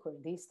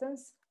kinetochore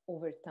distance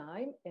over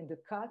time, and the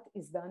cut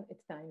is done at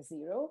time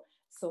 0.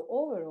 So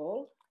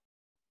overall,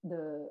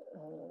 the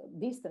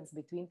distance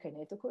between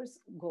kinetochores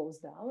goes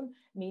down,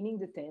 meaning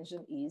the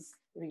tension is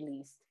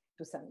released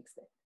to some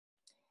extent.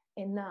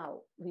 And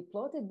now we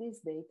plotted this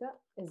data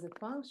as a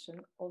function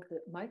of the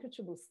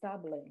microtubule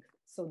stub length.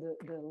 So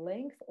the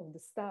length of the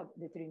stub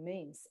that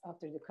remains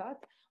after the cut,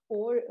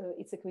 or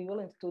it's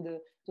equivalent to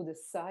the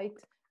site,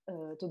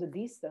 to the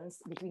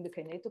distance between the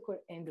kinetochore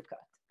and the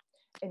cut.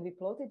 And we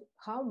plotted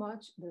how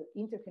much the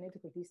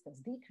interkinetochore distance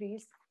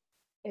decreased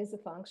as a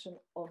function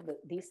of the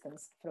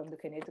distance from the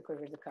kinetochore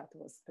where the cut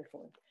was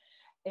performed.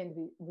 And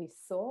we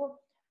saw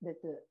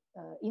that the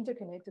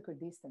interkinetochore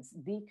distance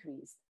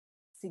decreased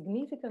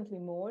significantly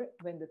more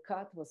when the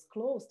cut was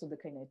close to the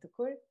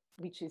kinetochore,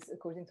 which is,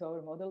 according to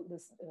our model,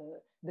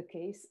 the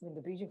case when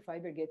the bridging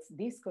fiber gets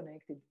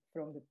disconnected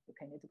from the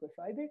kinetochore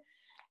fiber.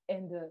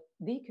 And the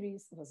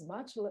decrease was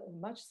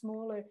much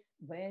smaller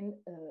when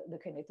the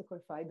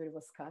kinetochore fiber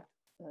was cut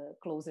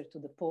closer to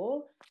the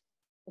pole.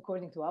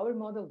 According to our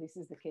model, this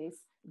is the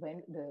case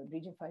when the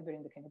bridging fiber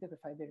and the kinetochore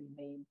fiber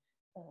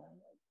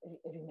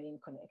remain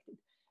connected.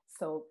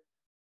 So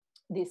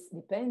this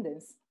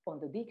dependence on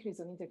the decrease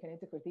of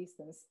interkinetochore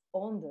distance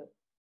on the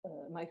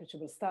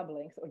microtubule stub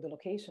length or the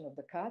location of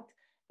the cut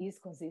is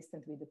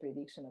consistent with the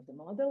prediction of the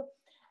model.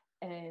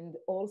 And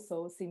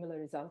also similar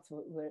results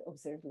were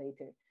observed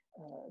later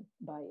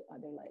by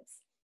other labs.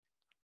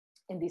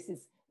 And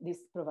this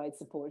provides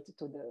support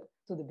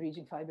to the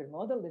bridging fiber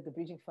model, that the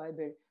bridging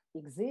fiber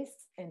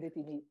exists and that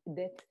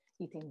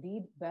it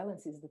indeed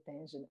balances the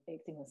tension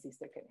acting on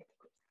sister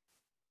kinetochores.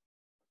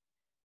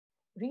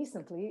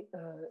 Recently,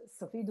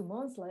 Sophie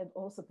Dumont's lab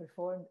also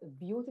performed a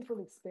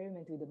beautiful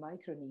experiment with a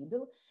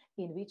microneedle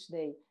in which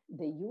they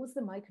used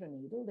the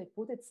microneedle, they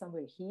put it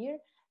somewhere here,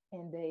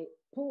 and they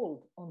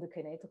pulled on the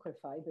kinetochore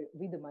fiber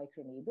with the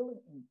microneedle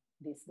in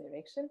this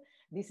direction.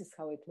 This is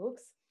how it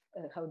looks,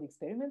 how the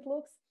experiment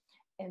looks.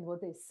 And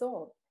what they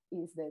saw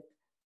is that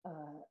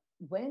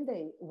when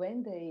they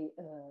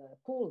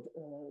pulled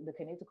the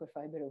kinetochore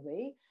fiber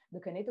away, the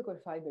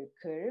kinetochore fiber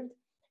curved.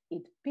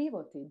 It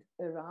pivoted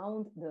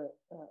around the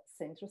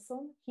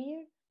centrosome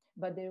here,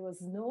 but there was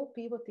no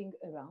pivoting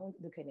around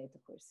the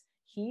kinetochores.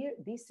 Here,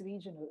 this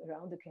region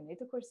around the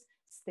kinetochores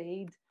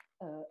stayed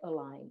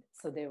aligned.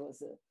 So there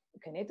was a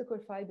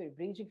kinetochore fiber,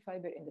 bridging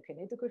fiber, and the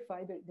kinetochore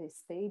fiber, they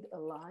stayed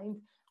aligned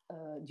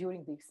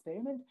during the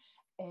experiment.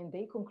 And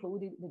they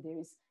concluded that there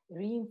is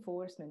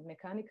reinforcement,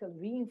 mechanical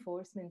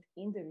reinforcement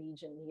in the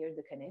region near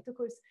the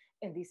kinetochores,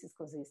 and this is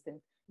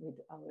consistent with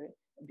our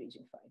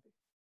bridging fiber.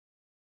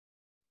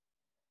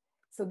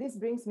 So this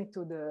brings me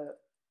to the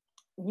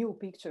new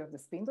picture of the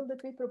spindle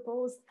that we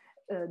proposed.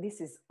 This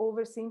is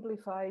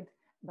oversimplified,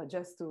 but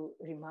just to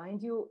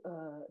remind you,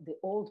 the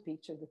old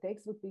picture, the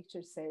textbook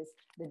picture says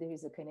that there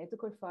is a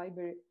kinetochore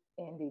fiber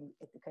ending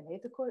at the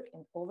kinetochore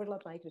and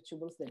overlap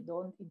microtubules that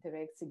don't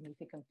interact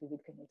significantly with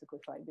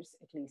kinetochore fibers,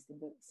 at least in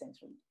the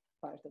central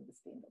part of the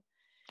spindle.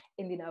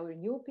 And in our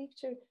new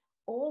picture,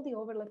 all the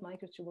overlap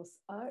microtubules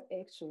are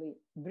actually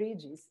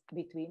bridges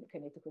between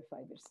kinetochore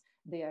fibers.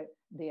 They are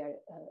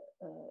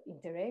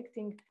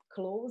interacting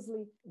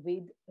closely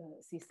with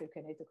sister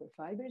kinetochore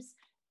fibers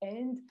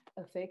and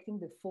affecting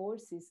the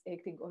forces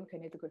acting on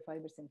kinetochore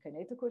fibers and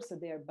kinetochores. So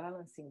they are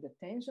balancing the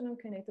tension on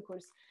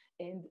kinetochores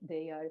and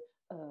they are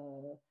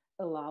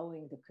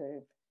allowing the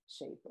curved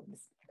shape of the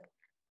spindle.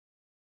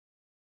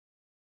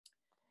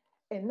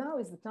 And now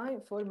is the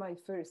time for my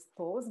first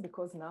pause,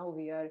 because now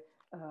we are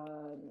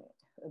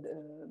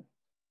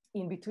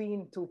in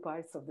between two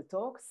parts of the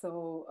talk.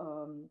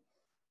 So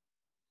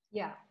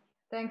yeah,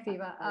 thanks,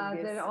 Eva.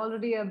 guess... There are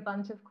already a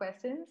bunch of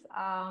questions.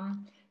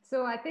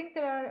 So I think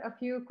there are a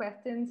few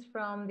questions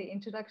from the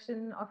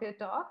introduction of your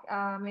talk.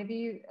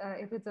 Maybe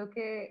if it's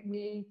okay,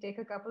 we take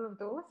a couple of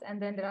those.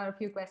 And then there are a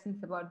few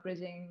questions about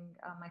bridging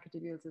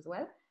microtubules as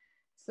well.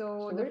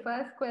 So Sure. The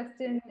first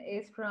question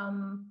is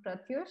from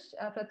Pratyush.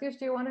 Pratyush,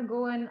 do you want to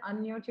go and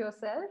unmute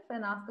yourself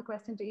and ask the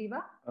question to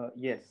Eva?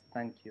 Yes,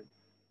 thank you.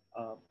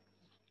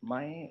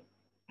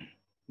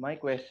 My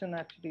question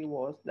actually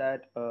was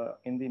that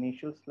in the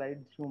initial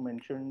slides, you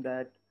mentioned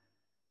that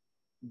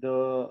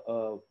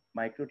the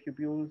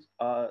microtubules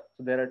are,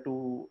 so there are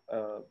two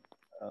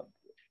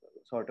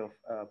sort of,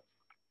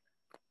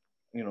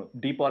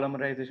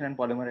 depolymerization and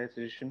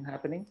polymerization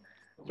happening.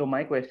 So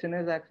my question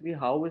is actually,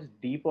 how is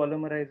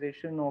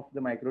depolymerization of the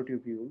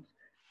microtubules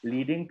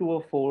leading to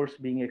a force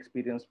being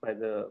experienced by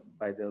the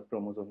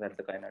chromosomes at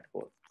the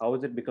kinetochore? How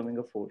is it becoming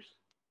a force?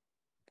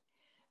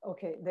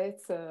 Okay,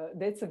 that's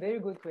a very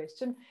good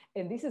question.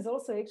 And this is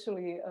also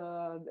actually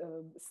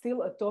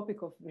still a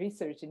topic of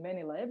research in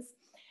many labs.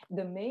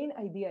 The main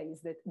idea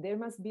is that there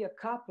must be a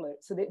coupler.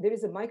 So there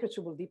is a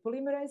microtubule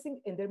depolymerizing,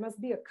 and there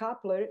must be a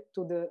coupler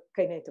to the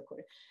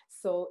kinetochore.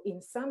 So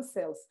in some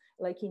cells,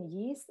 like in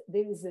yeast,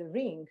 there is a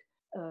ring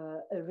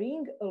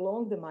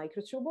along the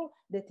microtubule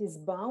that is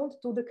bound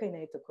to the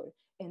kinetochore.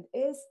 And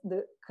as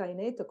the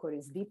kinetochore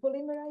is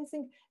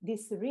depolymerizing,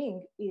 this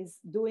ring is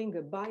doing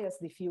a bias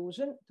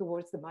diffusion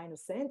towards the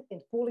minus end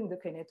and pulling the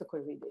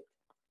kinetochore with it.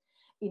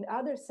 In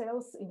other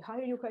cells, in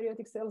higher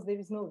eukaryotic cells, there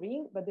is no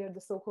ring, but they're the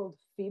so-called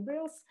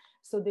fibrils.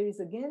 So there is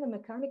again a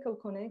mechanical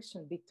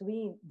connection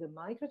between the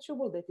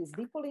microtubule that is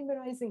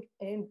depolymerizing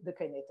and the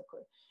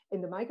kinetochore.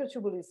 And the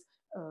microtubule is,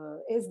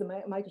 as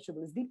the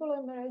microtubule is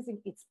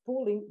depolymerizing, it's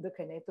pulling the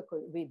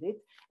kinetochore with it.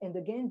 And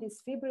again,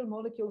 these fibril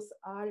molecules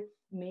are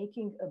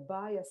making a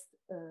biased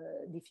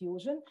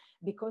diffusion,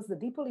 because the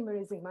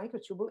depolymerizing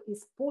microtubule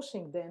is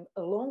pushing them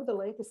along the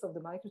lattice of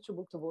the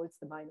microtubule towards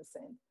the minus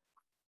end.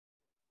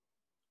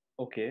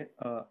 Okay,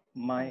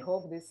 I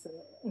hope this.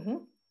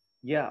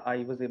 Yeah,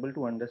 I was able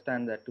to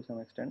understand that to some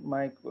extent.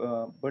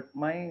 But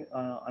my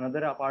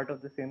another part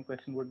of the same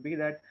question would be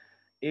that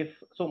if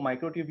so,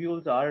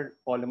 microtubules are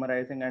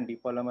polymerizing and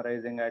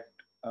depolymerizing at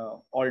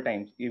all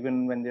times,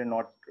 even when they're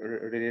not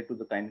related to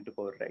the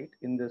kinetochore, right,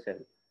 in the cell.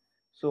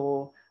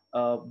 So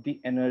the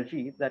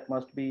energy that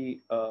must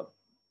be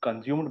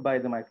consumed by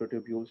the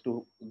microtubules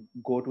to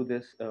go to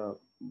this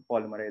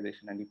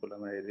polymerization and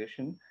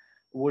depolymerization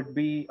would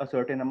be a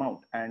certain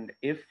amount. And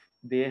if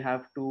they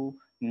have to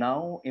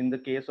now, in the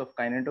case of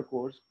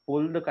kinetochores,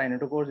 pull the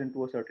kinetochores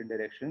into a certain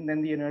direction,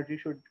 then the energy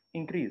should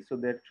increase. So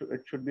that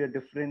it should be a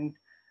different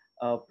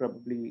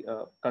probably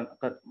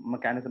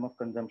mechanism of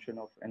consumption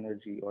of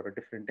energy, or a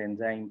different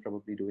enzyme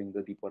probably doing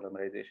the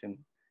depolymerization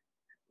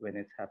when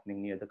it's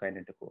happening near the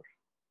kinetochore.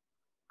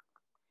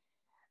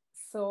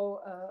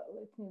 So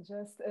let me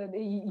just,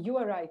 you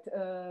are right.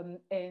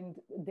 And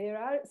there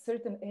are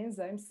certain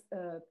enzymes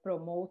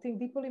promoting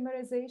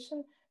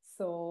depolymerization.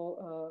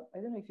 So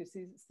I don't know if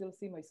you still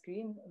see my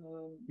screen.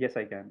 Yes,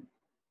 I can.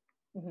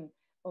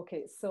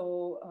 Okay,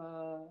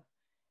 so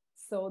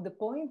so the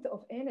point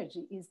of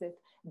energy is that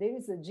there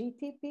is a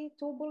GTP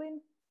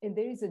tubulin and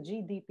there is a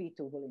GDP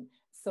tubulin.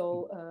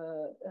 So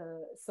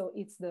so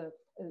it's the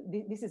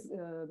this is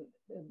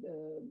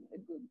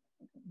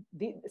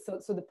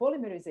so the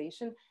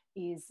polymerization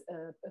is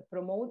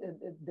promoted.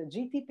 The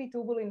GTP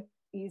tubulin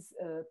is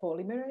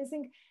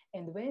polymerizing,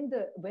 and when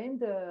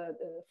the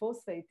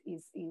phosphate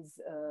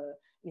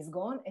is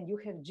gone and you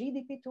have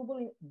GDP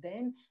tubulin,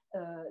 then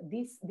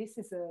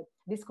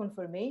this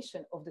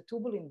conformation of the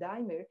tubulin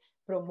dimer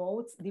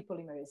promotes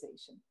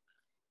depolymerization.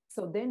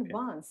 So then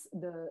once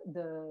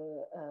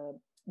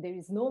there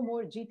is no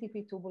more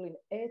GTP tubulin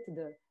at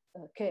the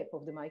cap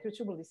of the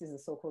microtubule, this is a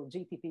so-called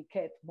GTP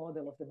cap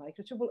model of the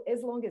microtubule.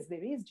 As long as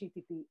there is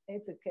GTP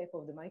at the cap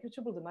of the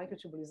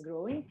microtubule is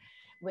growing.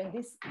 When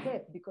this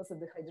cap, because of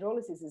the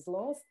hydrolysis, is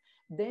lost,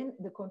 then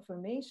the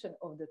conformation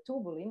of the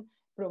tubulin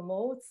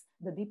promotes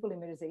the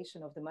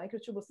depolymerization of the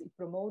microtubules. It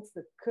promotes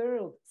the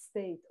curled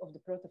state of the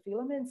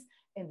protofilaments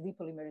and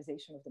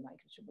depolymerization of the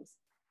microtubules.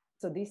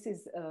 So this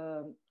is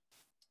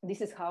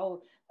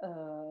how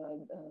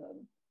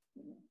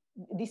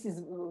this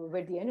is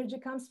where the energy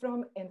comes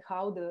from, and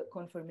how the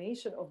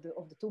conformation of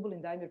the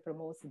tubulin dimer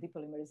promotes the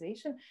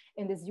depolymerization.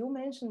 And as you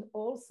mentioned,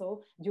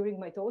 also during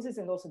mitosis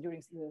and also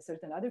during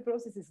certain other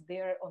processes,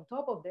 there are on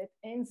top of that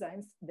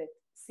enzymes that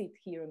sit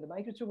here on the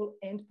microtubule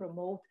and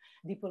promote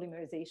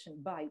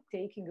depolymerization by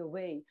taking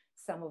away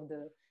some of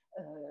the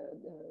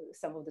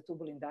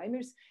tubulin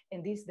dimers,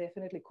 and this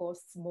definitely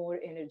costs more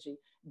energy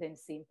than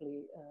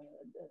simply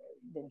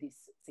than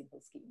this simple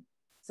scheme.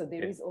 So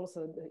there is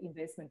also the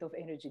investment of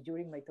energy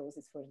during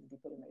mitosis for the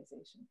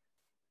depolymerization.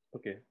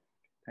 Okay,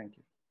 thank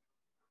you.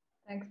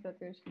 Thanks,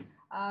 Pratyush.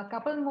 A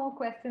couple more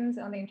questions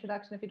on the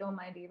introduction, if you don't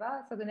mind,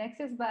 Eva. So the next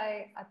is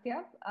by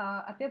Atyab.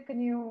 Atyab,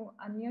 can you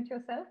unmute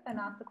yourself and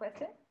ask the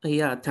question?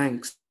 Yeah,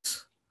 thanks.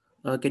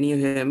 Can you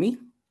hear me?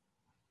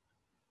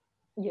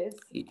 Yes.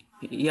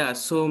 Yeah,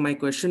 so my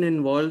question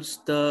involves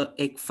the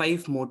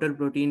EC5 motor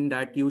protein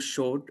that you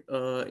showed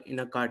in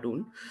a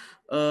cartoon,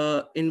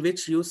 in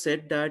which you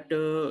said that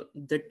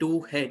the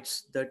two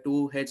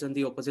heads on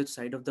the opposite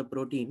side of the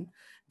protein,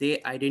 they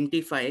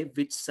identify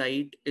which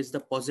side is the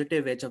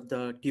positive edge of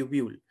the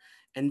tubule,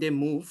 and they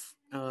move.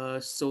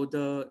 So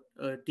the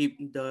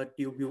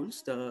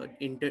tubules,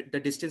 the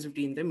distance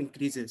between them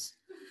increases.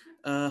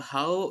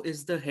 How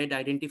is the head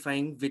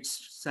identifying which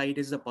side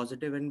is the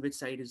positive and which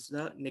side is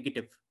the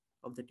negative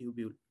of the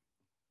tubule?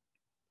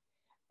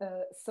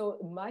 So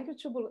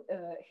microtubule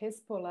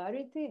has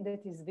polarity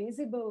that is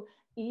visible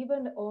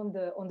even on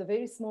the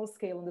very small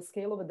scale, on the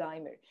scale of a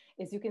dimer.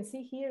 As you can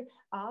see here,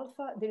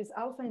 alpha, there is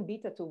alpha and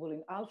beta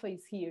tubulin. Alpha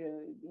is here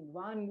in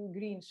one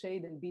green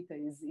shade and beta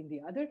is in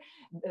the other.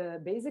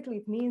 Basically,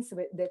 it means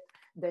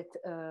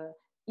that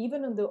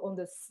even on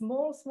the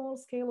small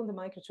scale on the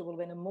microtubule,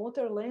 when a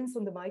motor lands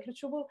on the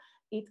microtubule,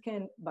 it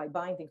can, by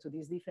binding to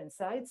these different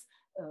sites,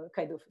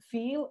 kind of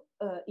feel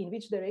in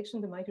which direction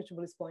the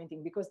microtubule is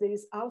pointing, because there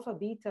is alpha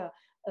beta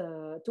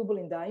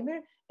tubulin dimer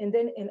and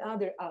then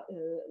another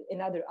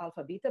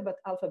alpha beta, but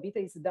alpha beta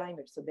is a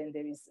dimer, so then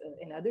there is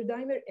another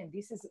dimer, and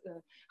this is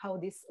how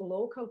this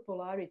local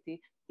polarity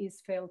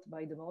is felt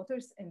by the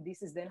motors, and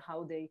this is then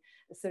how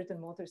certain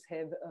motors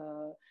have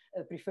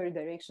a preferred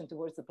direction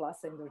towards the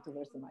plus end or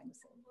towards the minus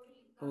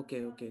end.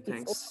 Okay,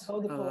 thanks. It's all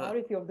about the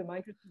polarity of the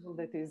microtubule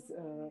that is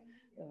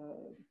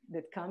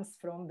that comes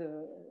from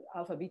the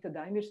alpha beta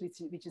dimers,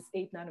 which is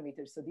 8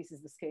 nanometers. So this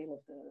is the scale of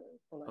the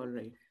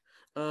polarity.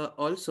 All right.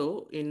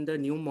 Also, in the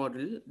new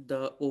model,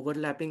 the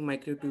overlapping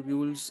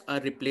microtubules are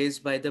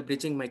replaced by the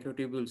bridging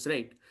microtubules,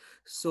 right?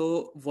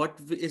 So what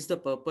is the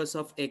purpose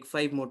of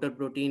EC5 motor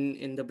protein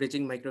in the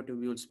bridging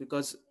microtubules?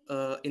 Because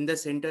in the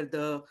center,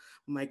 the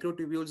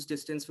microtubules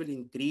distance will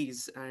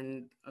increase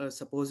and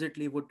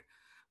supposedly would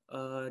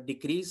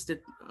decrease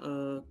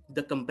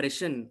the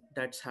compression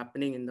that's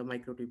happening in the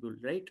microtubule,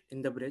 right?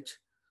 In the bridge.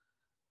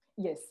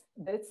 Yes,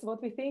 that's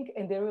what we think.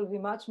 And there will be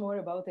much more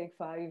about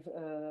EC5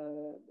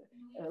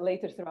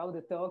 later throughout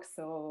the talk.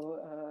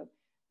 So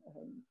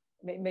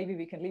maybe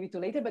we can leave it to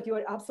later, but you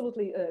are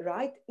absolutely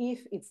right.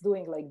 If it's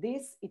doing like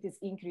this, it is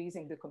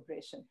increasing the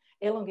compression,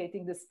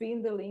 elongating the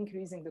spindle,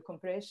 increasing the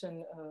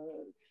compression,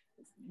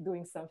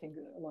 doing something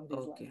along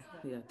these lines.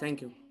 Yeah,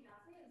 thank you.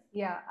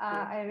 Yeah,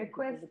 I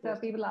request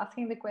people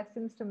asking the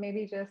questions to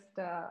maybe just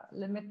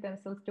limit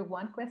themselves to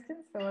one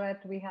question so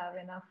that we have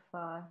enough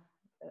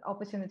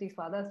opportunities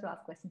for others to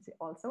ask questions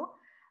also.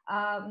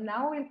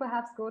 Now we'll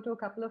perhaps go to a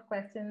couple of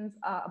questions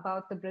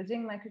about the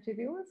bridging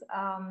microtubules.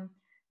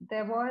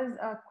 There was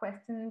a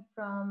question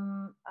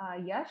from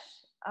Yash.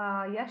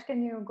 Yash,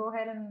 can you go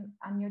ahead and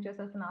unmute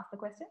yourself and ask the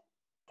question?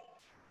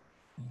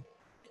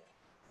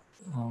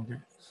 Okay,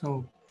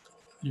 so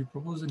you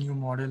propose a new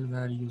model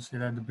where you say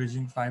that the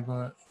bridging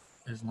fiber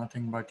is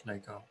nothing but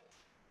like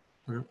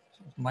a...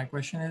 My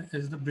question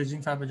is the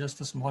bridging fiber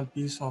just a small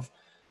piece of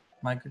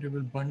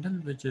microtubule bundle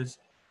which is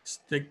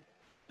stick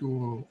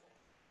to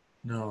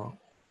the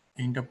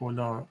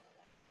interpolar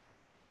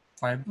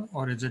fiber,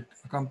 or is it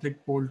a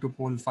complete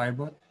pole-to-pole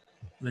fiber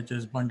which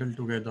is bundled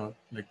together,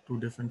 like two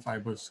different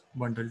fibers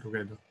bundled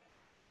together?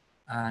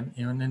 And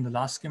even in the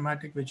last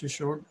schematic which you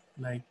showed,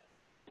 like,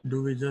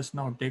 do we just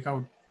now take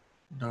out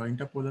the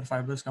interpolar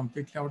fibers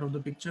completely out of the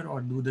picture,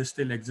 or do they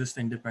still exist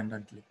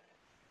independently?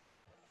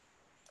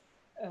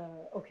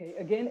 Okay,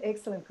 again,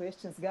 excellent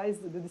questions, guys.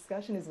 The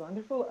discussion is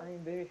wonderful. I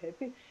am very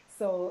happy.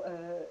 So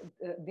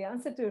the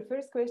answer to your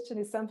first question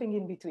is something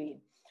in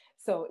between.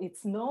 So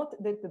it's not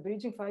that the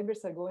bridging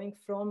fibers are going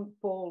from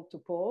pole to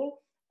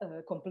pole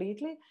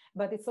completely,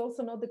 but it's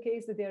also not the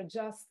case that they are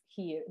just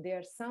here. They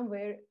are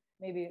somewhere,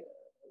 maybe,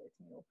 let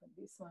me open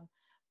this one.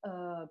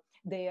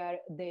 They are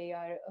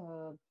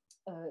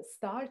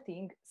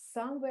starting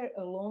somewhere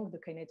along the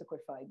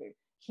kinetochore fiber.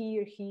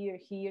 Here.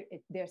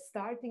 They're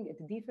starting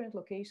at different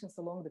locations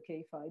along the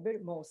K fiber,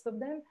 most of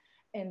them,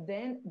 and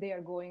then they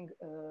are going,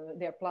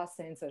 their plus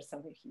ends are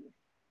somewhere here.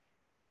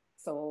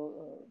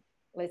 So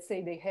let's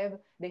say they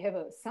have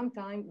some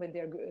time when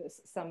they're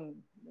some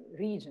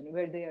region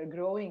where they are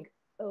growing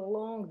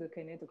along the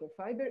kinetochore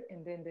fiber,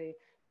 and then they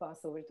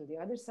pass over to the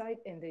other side,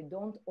 and they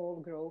don't all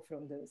grow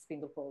from the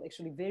spindle pole.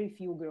 Actually, very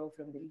few grow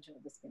from the region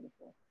of the spindle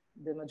pole.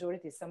 The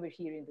majority is somewhere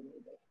here in the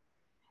middle.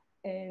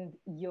 And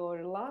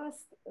your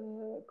last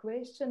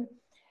question,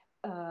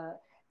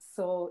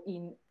 so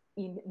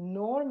in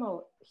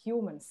normal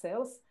human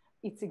cells,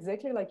 it's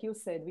exactly like you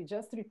said. We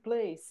just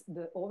replace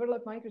the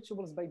overlap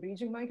microtubules by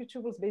bridging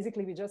microtubules.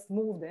 Basically, we just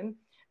move them.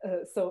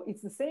 So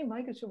it's the same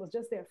microtubules,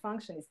 just their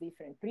function is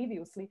different.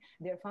 Previously,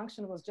 their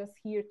function was just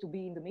here to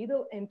be in the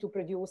middle and to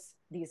produce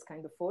these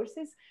kind of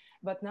forces.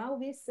 But now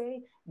we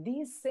say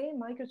these same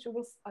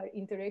microtubules are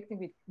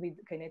interacting with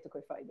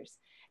kinetochore fibers.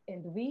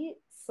 And we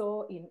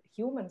saw in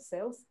human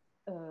cells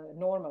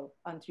normal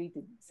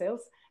untreated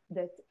cells,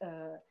 that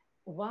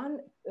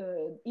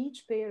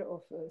each pair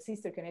of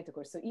sister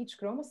kinetochores, so each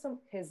chromosome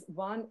has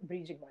one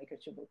bridging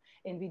microtubule.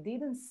 And we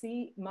didn't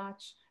see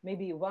much,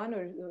 maybe 1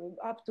 or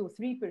up to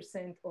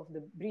 3% of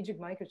the bridging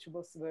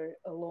microtubules were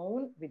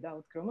alone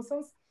without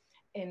chromosomes.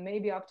 And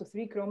maybe up to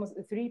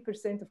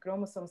 3% of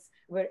chromosomes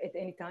were at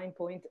any time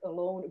point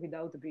alone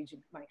without the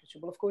bridging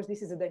microtubule. Of course,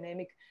 this is a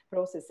dynamic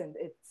process, and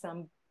at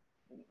some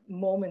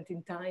moment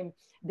in time,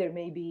 there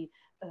may be,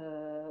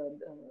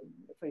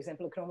 for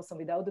example, a chromosome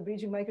without the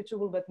bridging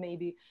microtubule, but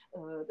maybe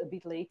a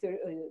bit later,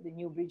 the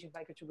new bridging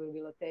microtubule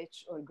will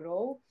attach or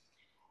grow.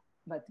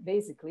 But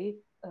basically,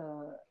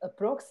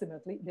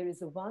 approximately, there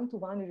is a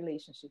one-to-one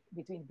relationship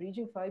between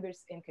bridging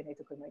fibers and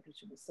kinetochore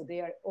microtubules. So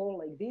they are all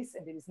like this,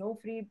 and there is no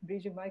free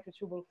bridging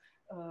microtubule,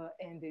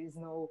 and there is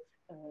no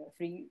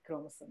free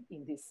chromosome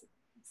in this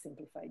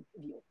simplified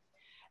view.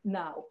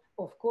 Now,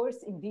 of course,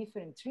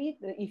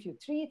 if you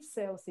treat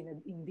cells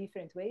in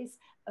different ways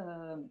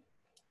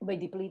by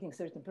depleting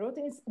certain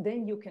proteins,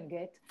 then you can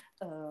get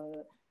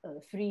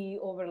free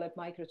overlap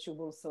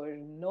microtubules or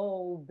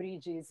no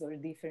bridges or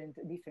different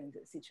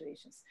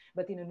situations.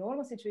 But in a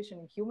normal situation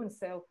in human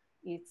cell,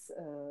 it's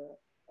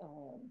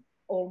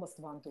almost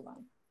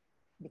one-to-one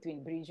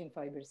between bridging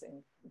fibers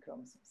and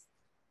chromosomes.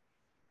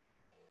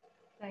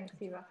 Thanks,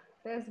 Eva.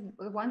 There's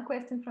one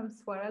question from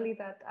Swarali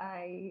that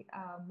I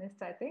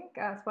missed, I think.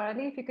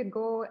 Swarali, if you could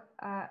go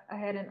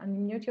ahead and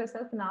unmute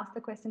yourself and ask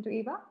the question to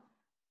Eva.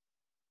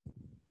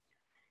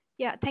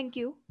 Yeah, thank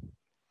you.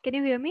 Can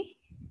you hear me?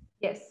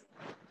 Yes.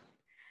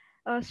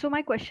 So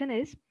my question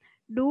is,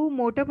 do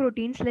motor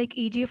proteins like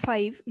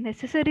EG5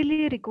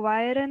 necessarily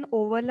require an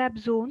overlap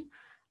zone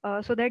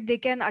so that they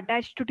can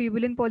attach to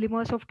tubulin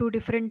polymers of two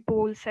different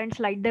poles and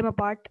slide them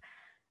apart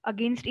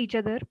against each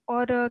other?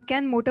 Or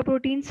can motor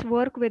proteins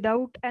work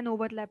without an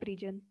overlap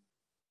region?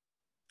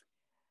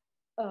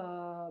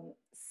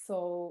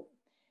 So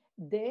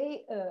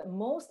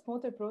most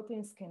motor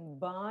proteins can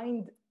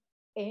bind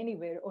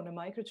anywhere on a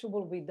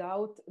microtubule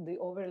without the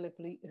overlap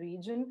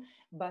region,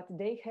 but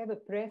they have a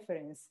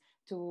preference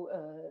to,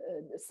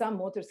 some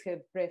motors have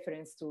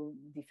preference to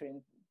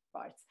different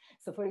parts.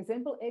 So for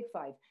example,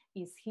 EG5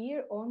 is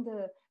here in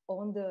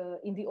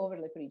the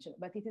overlap region,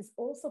 but it is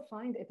also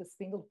found at a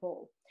spindle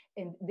pole.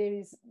 And there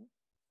is,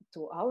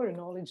 to our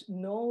knowledge,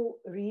 no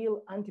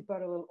real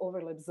antiparallel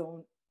overlap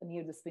zone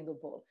near the spindle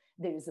pole.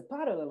 There is a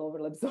parallel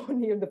overlap zone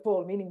near the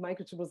pole, meaning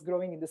microtubules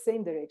growing in the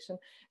same direction.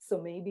 So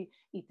maybe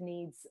it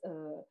needs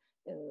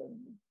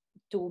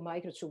two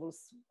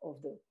microtubules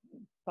of the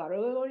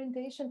parallel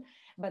orientation.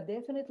 But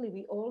definitely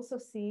we also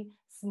see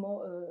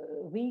small,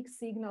 weak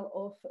signal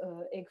of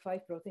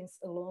EG5 proteins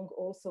along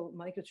also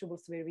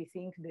microtubules where we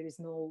think there is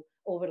no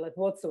overlap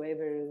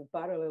whatsoever,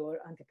 parallel or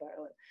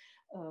antiparallel.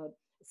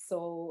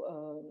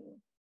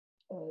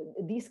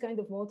 These kind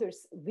of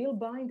motors will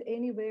bind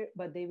anywhere,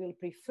 but they will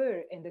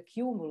prefer and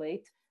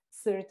accumulate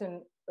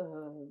certain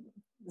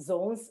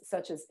zones,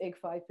 such as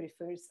EG5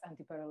 prefers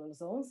antiparallel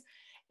zones.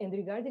 And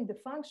regarding the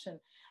function,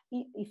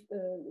 if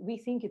we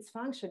think its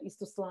function is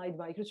to slide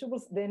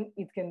microtubules, then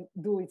it can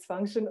do its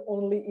function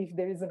only if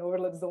there is an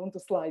overlap zone to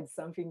slide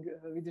something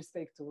with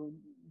respect to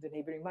the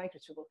neighboring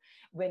microtubule.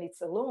 When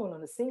it's alone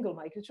on a single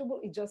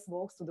microtubule, it just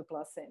walks to the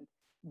plus end.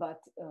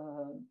 But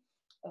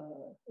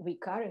we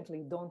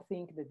currently don't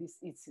think that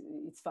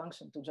it's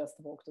function to just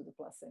walk to the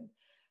plus end.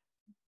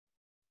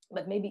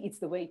 But maybe it's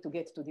the way to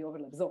get to the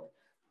overlap zone.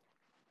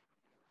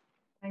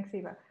 Thanks,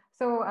 Eva.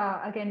 So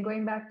again,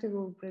 going back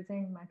to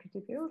bridging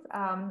microtubules,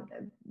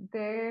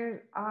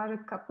 there are a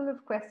couple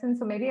of questions.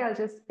 So maybe I'll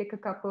just pick a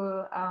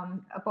couple.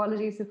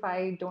 Apologies if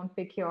I don't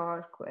pick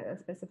your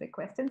specific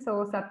question.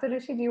 So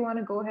Saptarishi, do you want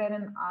to go ahead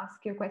and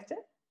ask your question?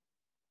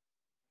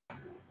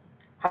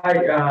 Hi.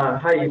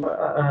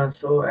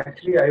 So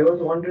actually, I was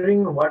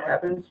wondering what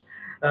happens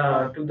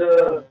to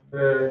the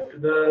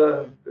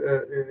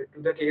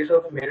case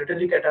of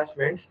Mitotic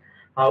attachments.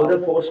 How the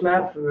force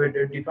map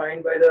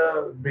defined by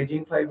the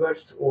bridging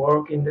fibers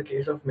work in the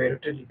case of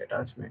Mitotic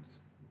attachments?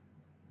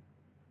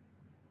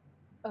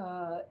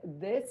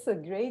 That's a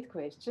great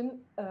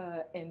question,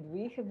 and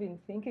we have been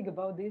thinking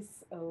about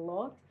this a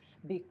lot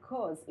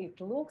because it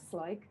looks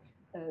like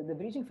the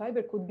bridging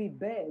fiber could be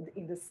bad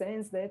in the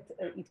sense that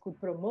it could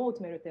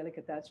promote merotelic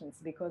attachments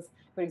because,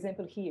 for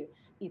example, here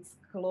it's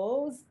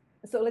close.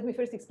 So let me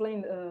first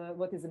explain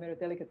what is a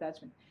merotelic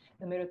attachment.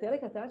 A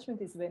merotelic attachment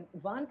is when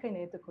one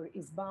kinetochore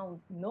is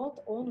bound not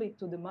only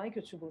to the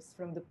microtubules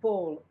from the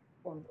pole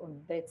on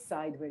that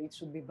side where it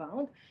should be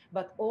bound,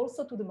 but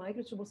also to the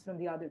microtubules from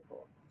the other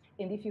pole.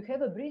 And if you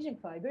have a bridging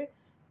fiber,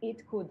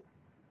 it could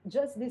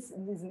just these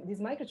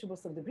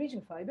microtubules of the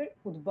bridging fiber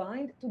would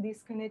bind to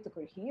this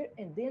kinetochore here,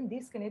 and then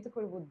this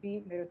kinetochore would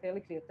be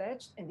merotelically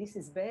attached, and this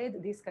is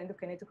bad. These kind of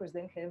kinetochores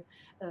then have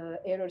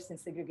errors in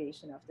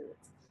segregation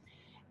afterwards.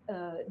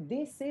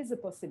 This is a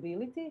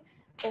possibility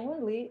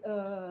only,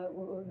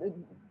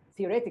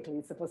 theoretically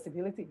it's a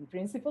possibility in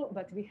principle,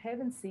 but we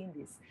haven't seen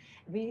this.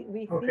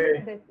 We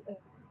think that,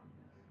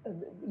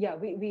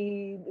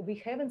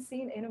 we haven't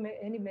seen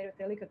any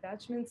merotelic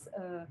attachments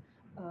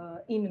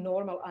in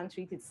normal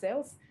untreated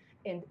cells.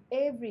 And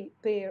every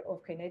pair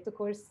of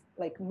kinetochores,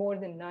 like more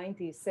than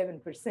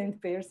 97%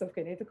 pairs of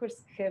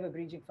kinetochores, have a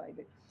bridging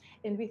fiber.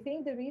 And we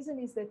think the reason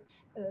is that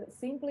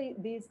simply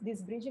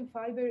this bridging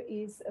fiber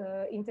is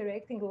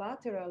interacting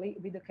laterally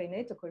with the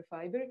kinetochore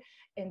fiber,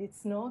 and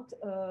it's not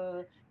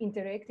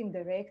interacting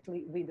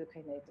directly with the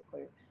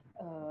kinetochore.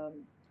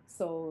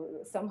 So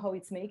somehow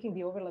it's making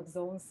the overlap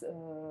zones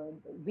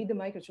with the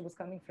microtubules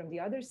coming from the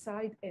other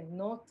side and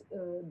not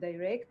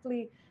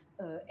directly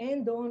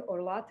end-on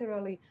or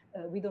laterally.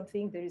 We don't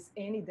think there is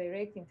any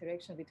direct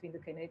interaction between the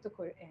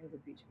kinetochore and the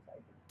bridging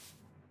fiber.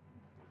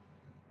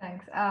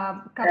 Thanks.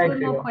 Couple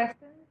more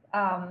questions,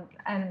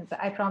 and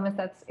I promise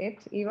that's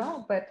it,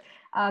 Eva. But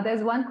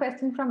there's one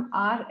question from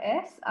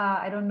RS.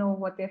 I don't know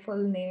what their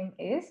full name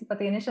is, but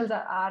the initials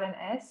are R and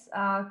S.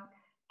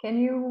 Can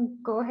you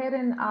go ahead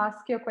and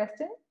ask your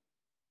question?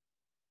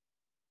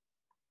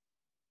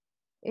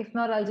 If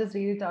not, I'll just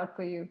read it out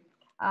for you.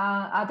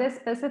 Are there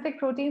specific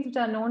proteins which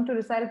are known to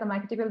reside at the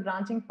microtubule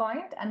branching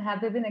point, and have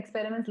there been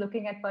experiments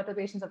looking at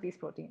perturbations of these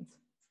proteins?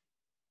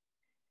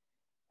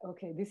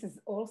 Okay, this is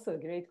also a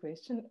great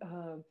question.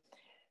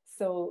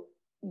 So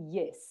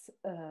yes,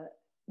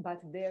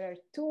 but there are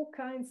two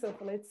kinds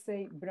of, let's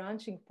say,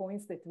 branching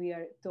points that we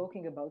are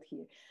talking about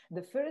here.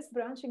 The first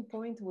branching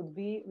point would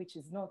be, which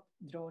is not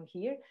drawn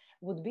here,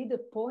 would be the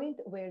point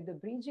where the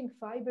bridging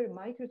fiber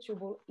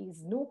microtubule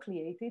is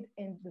nucleated,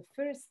 and the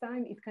first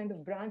time it kind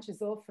of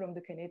branches off from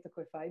the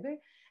kinetochore fiber.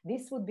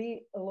 This would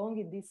be along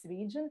in this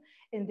region,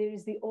 and there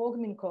is the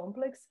augmin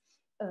complex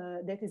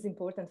that is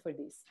important for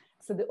this.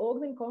 So the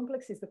augmin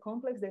complex is the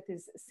complex that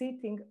is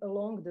sitting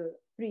along the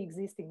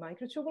pre-existing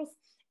microtubules,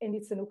 and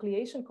it's a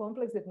nucleation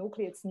complex that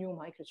nucleates new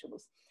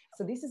microtubules.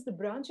 So this is the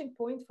branching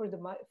point for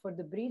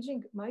the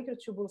bridging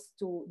microtubules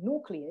to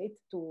nucleate,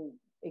 to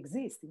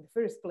exist in the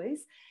first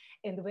place.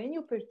 And when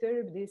you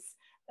perturb this,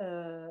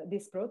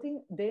 this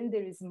protein, then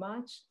there is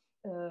much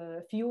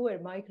fewer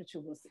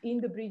microtubules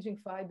in the bridging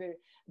fiber.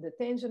 The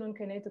tension on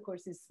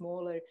kinetochores is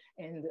smaller,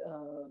 and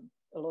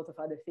a lot of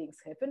other things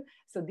happen.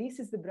 So this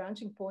is the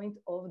branching point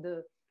of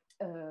the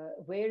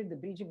where the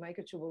bridging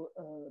microtubule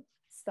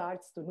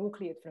starts to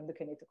nucleate from the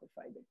kinetochore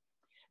fiber.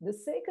 The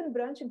second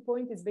branching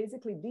point is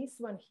basically this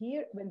one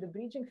here, when the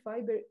bridging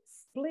fiber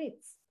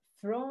splits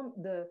from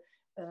the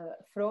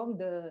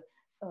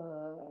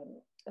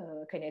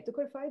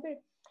kinetochore fiber.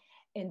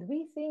 And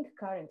we think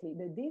currently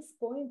that this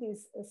point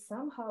is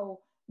somehow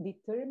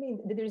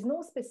determined, that there is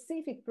no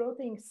specific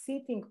protein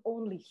sitting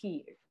only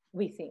here,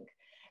 we think.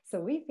 So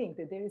we think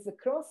that there is a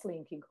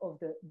cross-linking of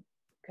the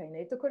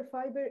kinetochore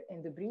fiber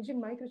and the bridging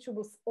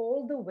microtubules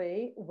all the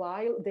way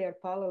while they are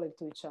parallel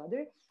to each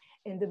other.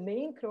 And the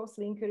main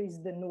cross-linker is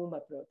the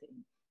NUMA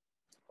protein.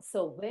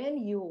 So when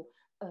you,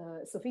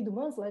 Sophie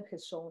Dumont's lab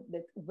has shown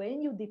that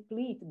when you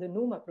deplete the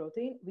NUMA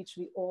protein, which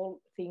we all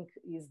think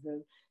is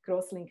the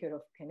cross-linker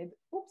of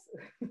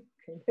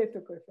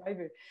kinetochore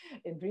fiber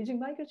and bridging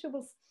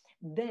microtubules,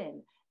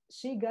 then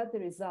she got the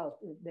result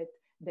that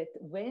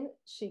when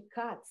she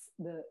cuts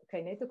the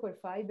kinetochore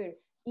fiber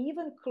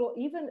even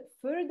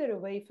further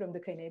away from the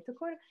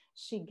kinetochore,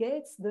 she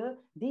gets the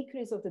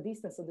decrease of the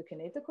distance of the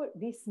kinetochore.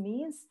 This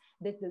means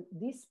that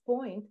this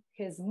point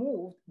has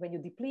moved, when you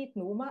deplete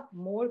NUMA,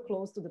 more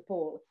close to the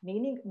pole,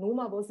 meaning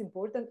NUMA was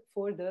important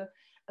for the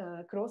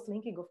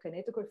cross-linking of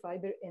kinetochore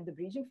fiber and the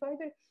bridging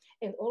fiber.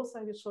 And also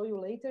I will show you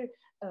later,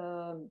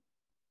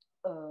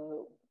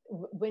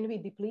 when we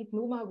deplete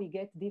NUMA, we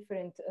get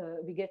different,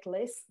 we get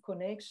less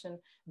connection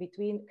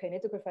between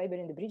kinetochore fiber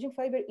and the bridging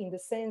fiber, in the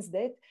sense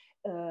that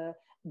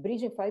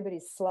bridging fiber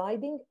is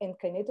sliding and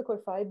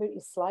kinetochore fiber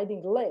is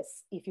sliding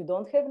less if you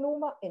don't have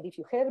NUMA, and if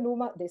you have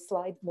NUMA, they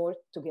slide more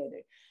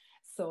together.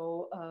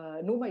 So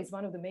NUMA is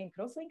one of the main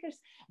cross-linkers,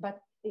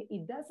 but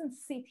it doesn't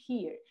sit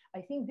here.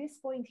 I think this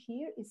point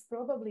here is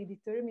probably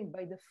determined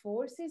by the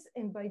forces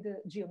and by the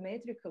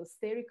geometrical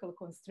spherical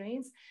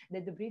constraints,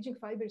 that the bridging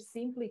fiber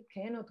simply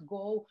cannot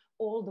go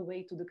all the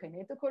way to the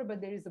kinetochore,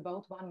 but there is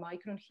about 1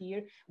 micron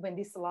here when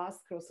this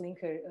last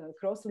cross-linker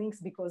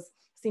cross-links, because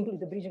simply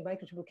the bridging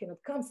microtubule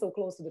cannot come so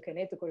close to the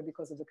kinetochore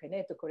because of the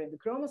kinetochore and the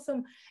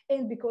chromosome,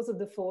 and because of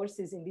the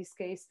forces. In this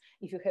case,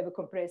 if you have a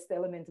compressed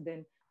element,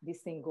 then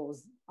this thing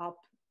goes up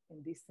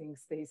and this thing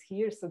stays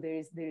here. So there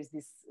is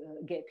this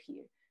gap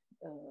here.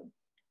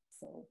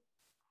 So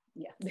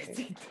yeah, that's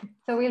it.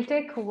 So we'll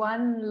take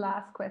one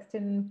last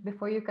question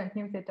before you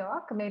continue the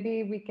talk.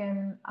 Maybe we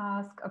can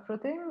ask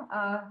Apratim.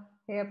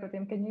 Hey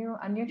Apratim, can you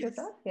unmute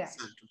yourself? Yeah.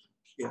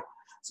 Yeah.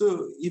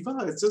 So Eva,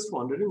 I was just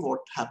wondering what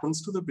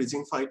happens to the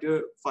bridging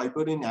fiber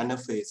in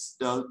anaphase.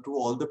 Do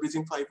all the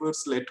bridging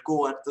fibers let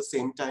go at the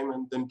same time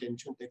and then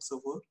tension takes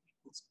over?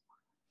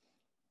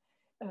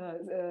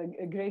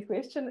 A great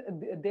question.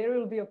 There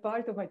will be a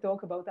part of my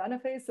talk about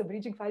anaphase. So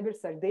bridging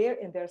fibers are there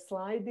and they're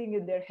sliding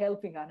and they're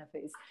helping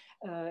anaphase.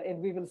 And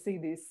we will see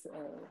this.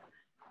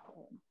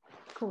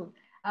 Cool.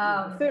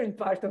 The third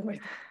part of my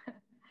talk.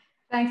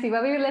 Thanks,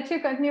 Eva. We will let you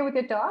continue with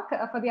your talk.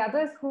 For the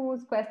others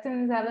whose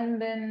questions haven't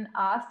been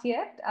asked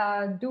yet,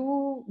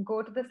 do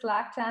go to the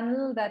Slack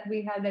channel that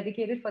we have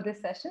dedicated for this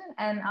session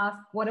and ask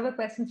whatever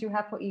questions you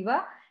have for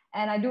Eva.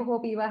 And I do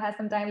hope Eva has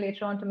some time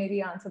later on to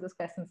maybe answer those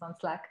questions on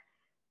Slack.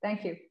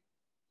 Thank you.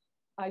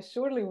 I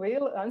surely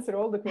will answer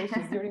all the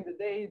questions during the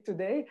day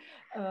today.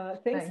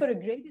 Thanks for a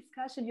great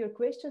discussion. Your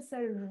questions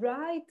are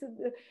right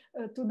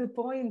to the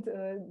point.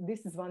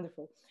 This is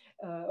wonderful.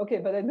 Okay,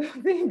 but I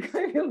don't think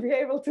I will be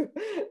able to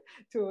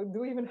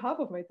do even half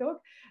of my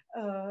talk.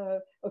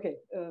 Okay,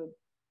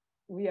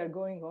 we are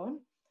going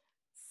on.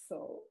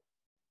 So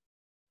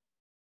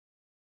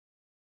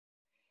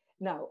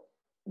now,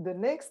 the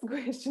next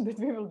question that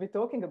we will be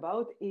talking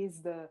about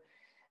is the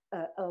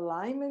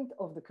alignment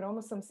of the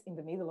chromosomes in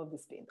the middle of the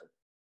spindle.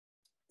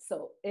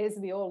 So as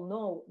we all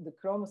know, the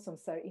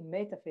chromosomes are in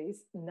metaphase,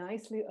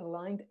 nicely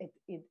aligned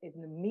in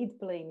the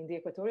mid-plane, in the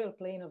equatorial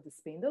plane of the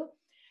spindle.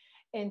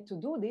 And to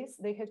do this,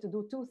 they have to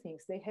do two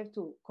things. They have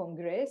to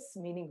congress,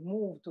 meaning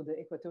move to the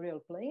equatorial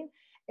plane.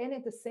 And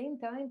at the same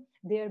time,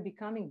 they are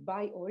becoming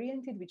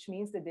bi-oriented, which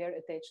means that they are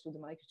attached to the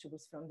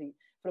microtubules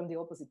from the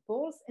opposite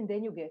poles. And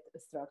then you get a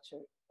structure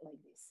like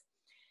this.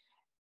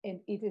 And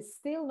it is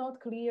still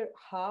not clear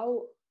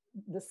how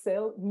the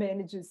cell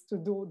manages to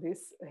do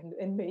this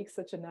and make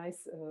such a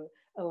nice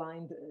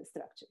aligned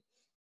structure.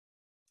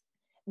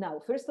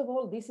 Now, first of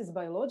all, this is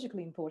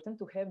biologically important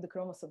to have the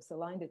chromosomes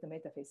aligned at the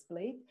metaphase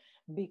plate,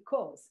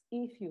 because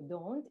if you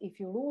don't, if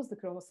you lose the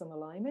chromosome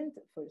alignment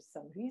for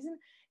some reason,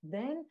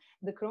 then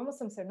the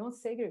chromosomes are not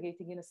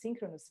segregating in a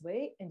synchronous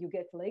way and you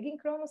get lagging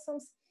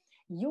chromosomes.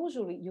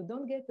 Usually you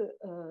don't get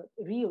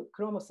real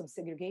chromosome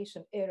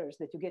segregation errors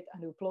that you get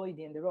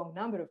aneuploidy and the wrong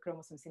number of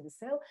chromosomes in the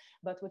cell,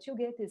 but what you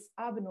get is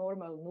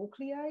abnormal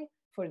nuclei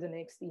for the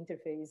next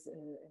interphase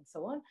and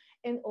so on,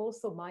 and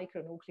also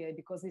micronuclei,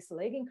 because this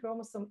lagging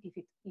chromosome, if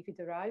it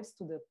arrives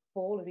to the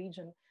pole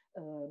region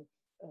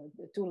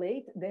too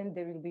late, then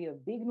there will be a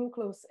big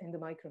nucleus and the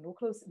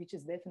micronucleus, which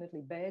is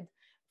definitely bad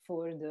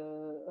for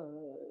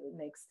the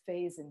next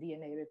phase and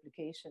DNA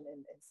replication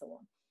and so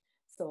on.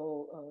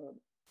 So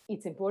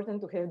it's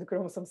important to have the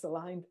chromosomes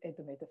aligned at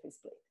the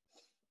metaphase plate.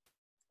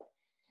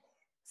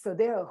 So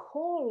there are a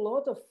whole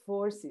lot of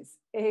forces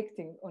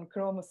acting on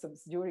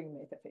chromosomes during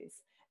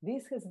metaphase.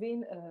 This has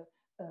been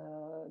a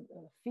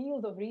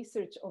field of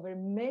research over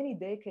many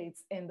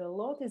decades, and a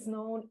lot is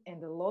known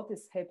and a lot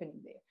is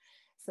happening there.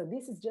 So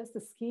this is just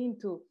a scheme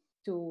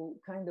to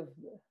kind of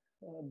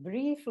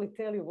briefly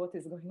tell you what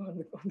is going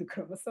on the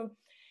chromosome.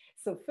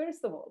 So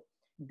first of all,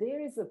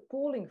 there is a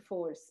pulling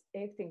force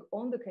acting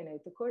on the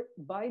kinetochore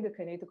by the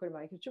kinetochore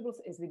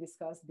microtubules, as we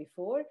discussed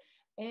before.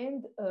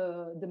 And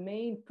the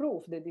main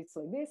proof that it's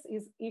like this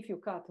is if you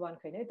cut one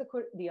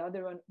kinetochore, the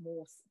other one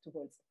moves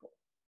towards the pole.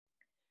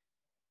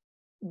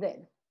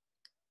 Then,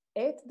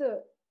 at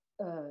the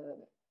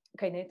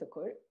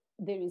kinetochore,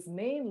 there is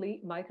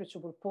mainly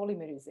microtubule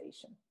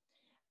polymerization.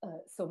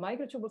 So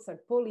microtubules are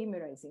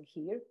polymerizing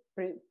here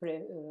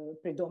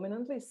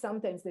predominantly.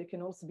 Sometimes there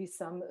can also be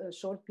some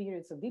short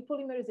periods of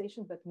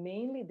depolymerization, but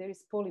mainly there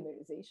is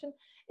polymerization.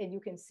 And you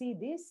can see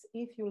this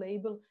if you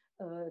label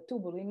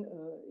tubulin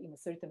in a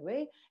certain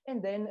way.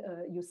 And then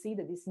you see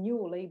that this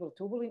new label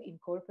tubulin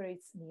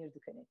incorporates near the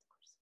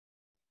kinetochores.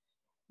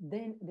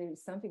 Then there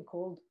is something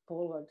called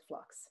poleward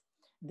flux.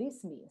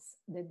 This means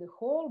that the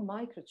whole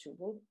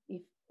microtubule,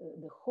 if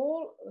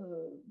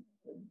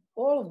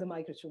all of the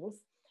microtubules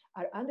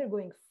are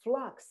undergoing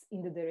flux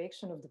in the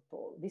direction of the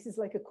pole. This is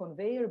like a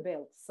conveyor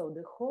belt. So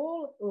the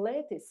whole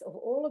lattice of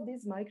all of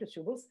these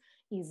microtubules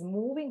is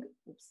moving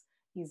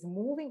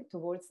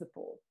towards the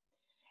pole.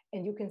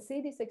 And you can see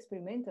this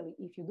experimentally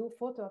if you do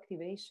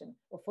photoactivation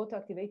or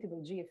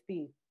photoactivatable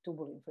GFP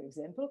tubulin, for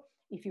example.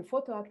 If you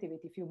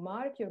photoactivate, if you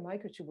mark your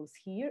microtubules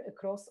here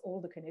across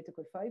all the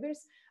kinetochore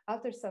fibers,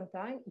 after some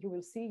time, you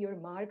will see your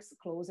marks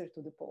closer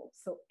to the pole.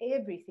 So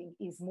everything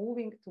is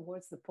moving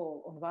towards the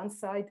pole on one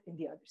side and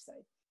the other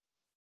side.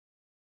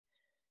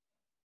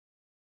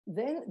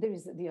 Then there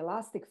is the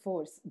elastic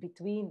force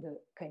between the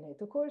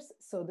kinetochores.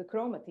 So the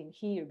chromatin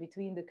here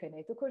between the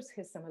kinetochores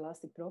has some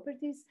elastic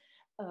properties.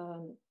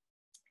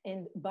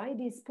 And by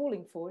these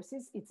pulling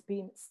forces, it's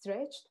been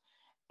stretched.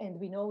 And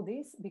we know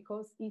this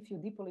because if you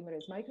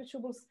depolymerize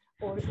microtubules,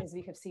 or as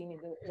we have seen in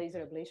the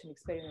laser ablation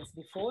experiments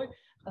before,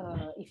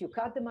 if you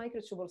cut the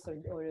microtubules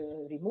or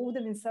remove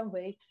them in some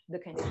way, the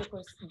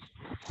kinetochores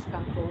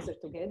come closer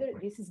together.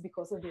 This is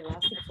because of the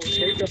elastic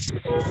forces.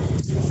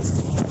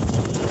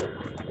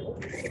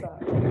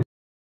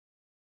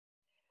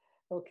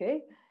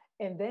 Okay,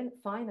 and then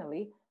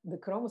finally, the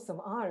chromosome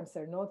arms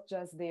are not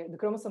just there. The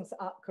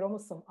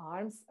chromosome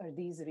arms are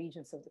these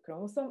regions of the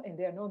chromosome, and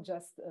they are not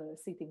just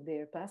sitting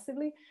there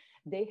passively.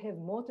 They have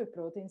motor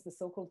proteins, the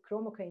so-called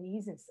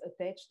chromokinesins,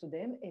 attached to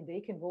them, and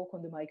they can walk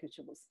on the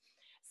microtubules.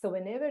 So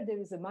whenever there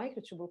is a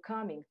microtubule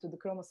coming to the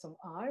chromosome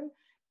arm,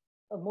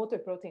 a motor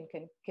protein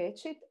can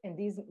catch it, and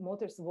these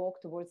motors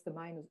walk towards the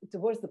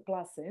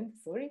plus end,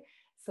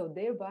 So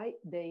thereby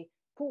they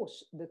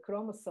push the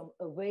chromosome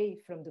away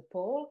from the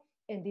pole,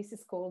 and this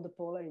is called the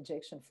polar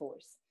ejection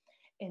force.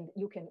 And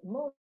you can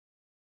most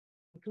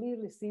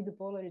clearly see the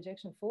polar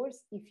ejection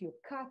force if you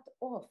cut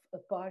off a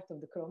part of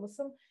the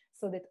chromosome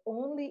so that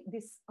only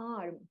this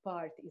arm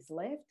part is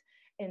left.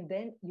 And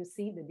then you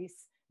see that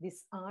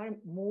this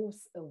arm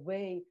moves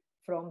away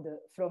from the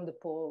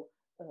pole,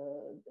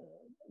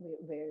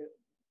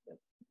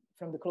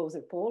 from the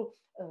closer pole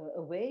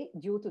away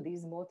due to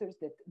these motors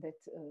that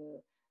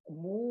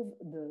move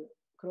the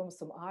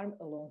chromosome arm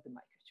along the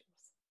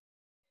microtubules.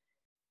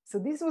 So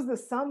this was the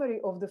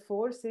summary of the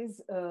forces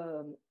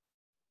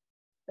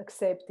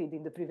accepted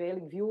in the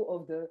prevailing view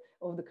of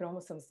the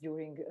chromosomes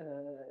during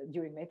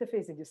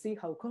metaphase, and you see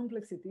how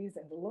complex it is,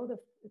 and a lot of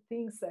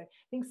things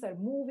are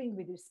moving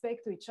with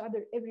respect to each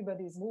other.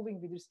 Everybody is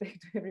moving with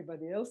respect to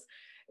everybody else,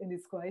 and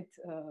it's quite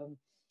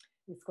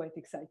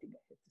exciting,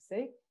 I have to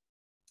say.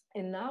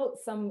 And now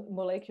some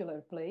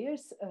molecular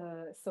players.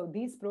 So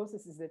these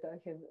processes that I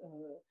have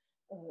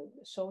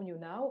shown you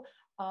now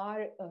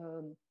are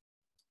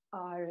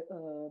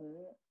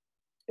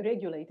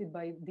regulated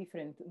by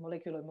different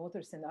molecular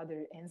motors and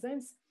other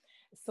enzymes.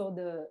 So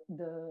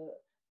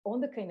on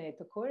the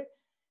kinetochore,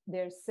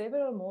 there are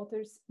several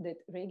motors that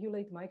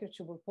regulate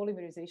microtubule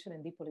polymerization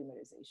and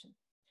depolymerization.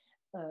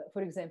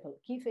 For example,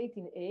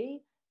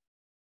 KIF18A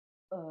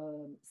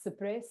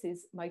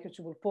suppresses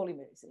microtubule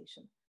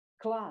polymerization.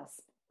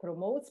 CLASP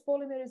promotes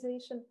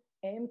polymerization.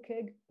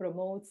 MKEG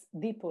promotes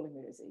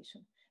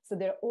depolymerization. So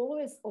they're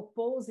always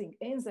opposing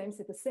enzymes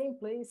at the same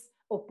place,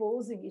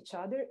 opposing each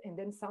other, and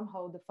then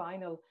somehow the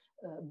final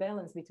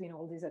balance between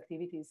all these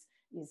activities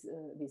is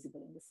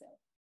visible in the cell.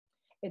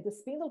 At the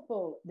spindle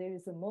pole, there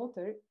is a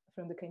motor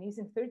from the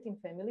kinesin 13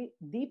 family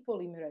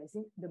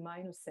depolymerizing the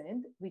minus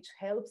end, which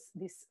helps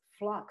this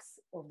flux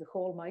of the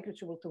whole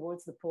microtubule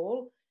towards the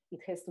pole.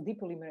 It has to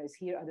depolymerize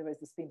here, otherwise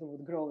the spindle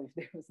would grow if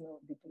there was no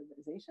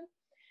depolymerization.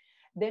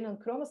 Then on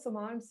chromosome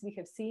arms, we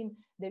have seen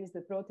there is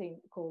the protein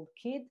called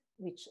KID,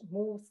 which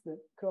moves the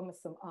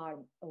chromosome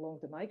arm along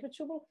the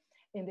microtubule.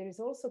 And there is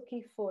also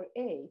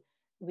KIF4A,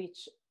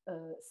 which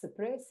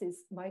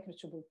suppresses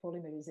microtubule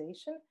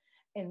polymerization.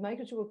 And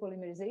microtubule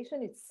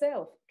polymerization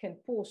itself can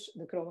push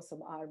the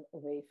chromosome arm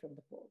away from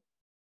the pole.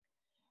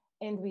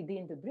 And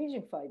within the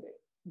bridging fiber,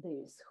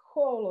 there is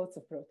whole lots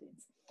of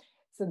proteins.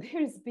 So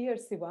there is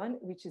BRC1,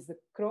 which is the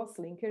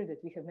cross-linker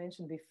that we have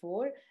mentioned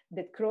before,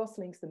 that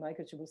cross-links the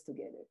microtubules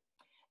together.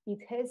 It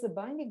has a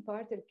binding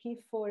partner,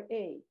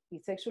 KIF4A.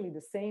 It's actually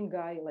the same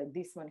guy like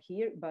this one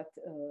here, but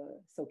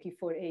so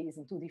KIF4A is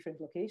in two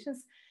different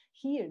locations.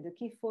 Here, the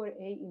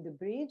KIF4A in the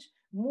bridge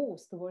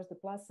moves towards the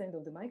plus end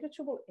of the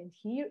microtubule, and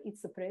here it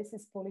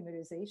suppresses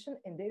polymerization,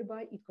 and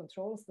thereby it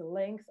controls the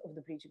length of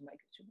the bridging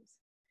microtubules.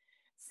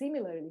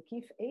 Similarly,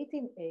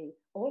 KIF18A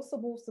also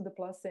moves to the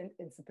plus end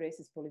and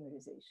suppresses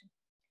polymerization.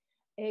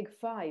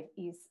 EG5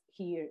 is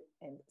here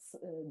and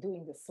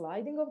doing the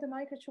sliding of the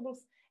microtubules,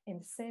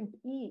 and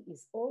SAMP-E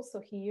is also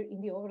here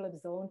in the overlap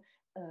zone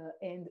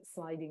and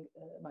sliding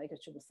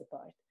microtubules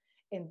apart.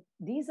 And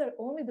these are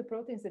only the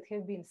proteins that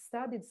have been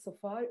studied so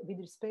far with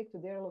respect to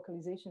their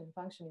localization and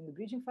function in the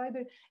bridging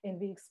fiber, and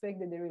we expect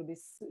that there will be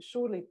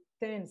surely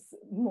tens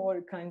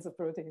more kinds of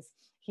proteins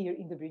here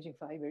in the bridging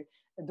fiber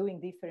doing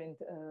different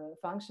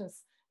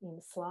functions in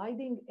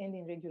sliding and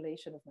in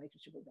regulation of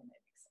microtubule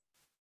dynamics.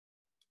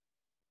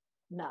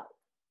 Now,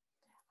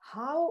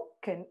 how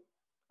can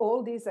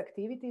all these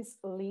activities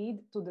lead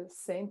to the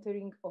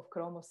centering of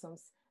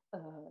chromosomes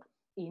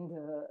in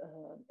the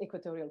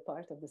equatorial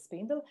part of the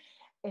spindle?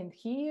 And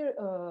here,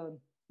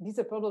 these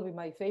are probably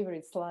my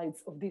favorite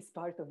slides of this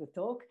part of the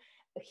talk.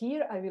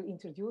 Here, I will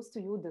introduce to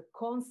you the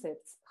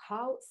concepts,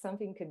 how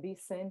something can be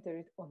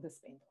centered on the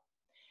spindle.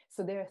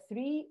 So there are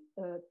three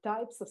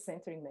types of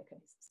centering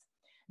mechanisms.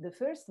 The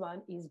first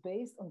one is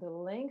based on the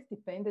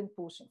length-dependent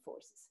pushing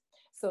forces.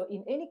 So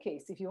in any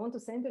case, if you want to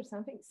center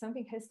something,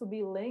 something has to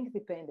be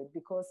length-dependent,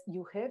 because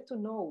you have to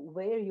know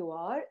where you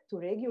are to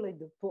regulate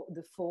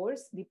the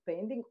force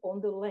depending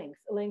on the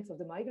length of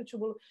the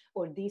microtubule,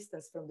 or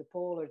distance from the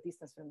pole, or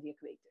distance from the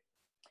equator.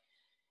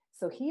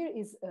 So here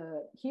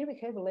we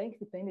have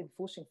length-dependent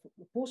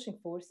pushing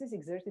forces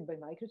exerted by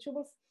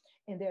microtubules,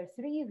 and there are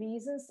three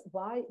reasons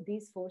why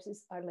these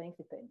forces are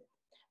length-dependent.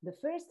 The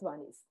first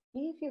one is,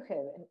 if you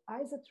have an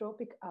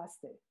isotropic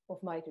aster of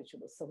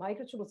microtubules, so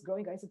microtubules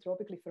growing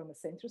isotropically from a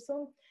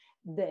centrosome,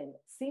 then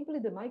simply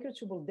the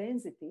microtubule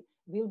density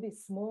will be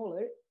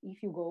smaller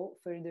if you go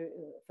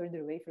further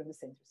away from the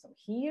centrosome.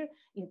 Here,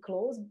 in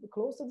close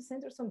to the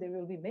centrosome, there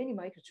will be many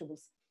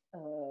microtubules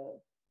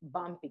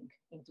bumping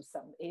into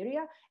some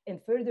area,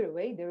 and further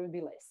away, there will be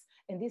less.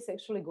 And this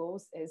actually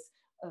goes as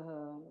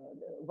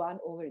 1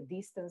 over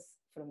distance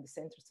from the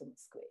centrosome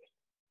squared.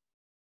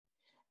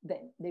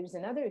 Then there is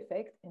another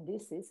effect, and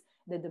this is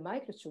that the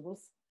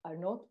microtubules are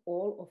not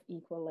all of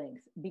equal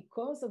length.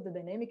 Because of the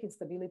dynamic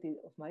instability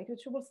of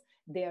microtubules,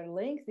 their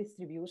length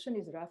distribution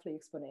is roughly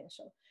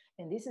exponential.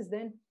 And this is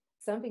then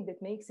something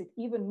that makes it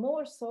even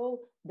more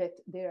so that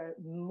there are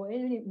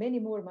many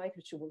more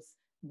microtubules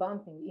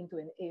bumping into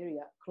an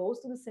area close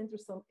to the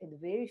centrosome and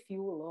very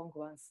few long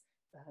ones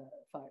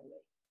far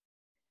away.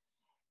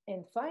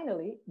 And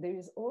finally, there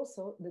is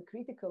also the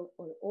critical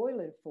or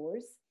Euler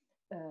force,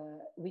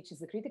 which is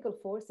the critical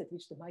force at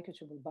which the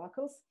microtubule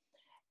buckles.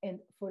 And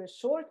for a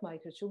short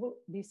microtubule,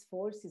 this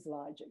force is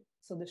larger.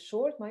 So the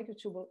short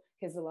microtubule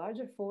has a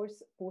larger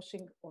force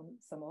pushing on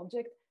some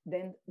object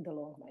than the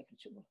long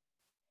microtubule.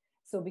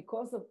 So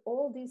because of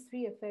all these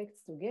three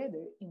effects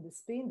together in the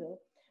spindle,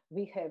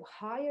 we have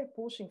higher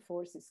pushing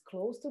forces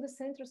close to the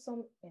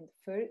centrosome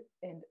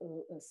and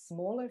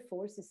smaller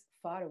forces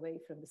far away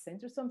from the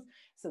centrosomes.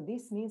 So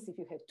this means if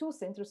you have two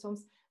centrosomes,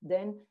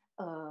 then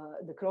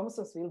the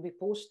chromosomes will be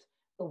pushed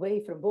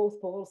away from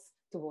both poles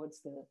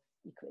towards the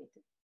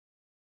equator.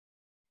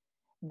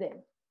 Then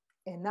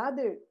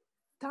another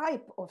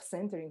type of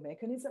centering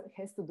mechanism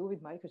has to do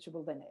with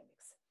microtubule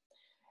dynamics.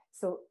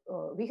 So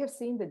we have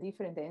seen the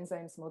different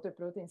enzymes, motor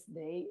proteins,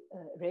 they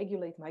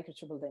regulate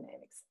microtubule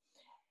dynamics.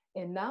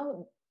 And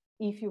now,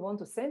 if you want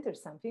to center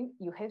something,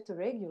 you have to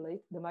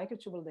regulate the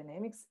microtubule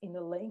dynamics in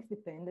a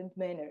length-dependent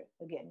manner.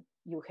 Again,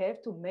 you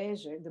have to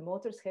measure, the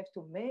motors have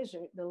to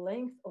measure the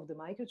length of the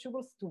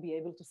microtubules to be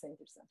able to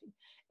center something.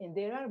 And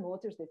there are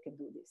motors that can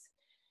do this.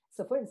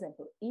 So for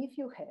example, if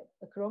you have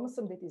a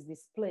chromosome that is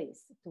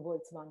displaced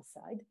towards one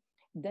side,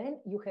 then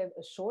you have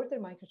a shorter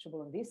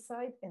microtubule on this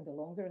side and a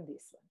longer on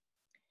this one.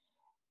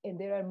 And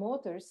there are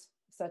motors,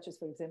 such as,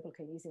 for example,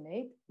 kinesin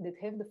 8, that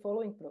have the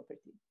following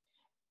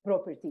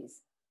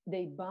properties.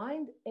 They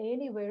bind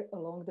anywhere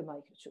along the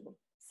microtubule.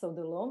 So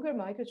the longer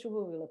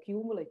microtubule will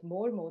accumulate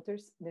more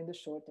motors than the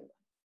shorter one.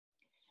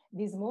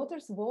 These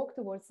motors walk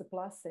towards the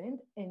plus end,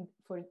 and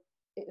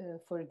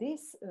for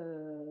this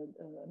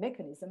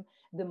mechanism,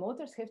 the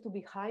motors have to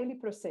be highly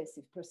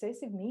processive.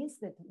 Processive means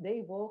that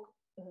they walk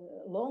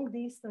long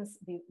distance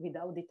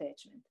without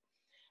detachment.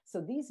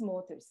 So these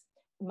motors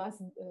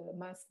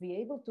must be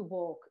able to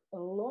walk a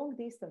long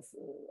distance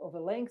of a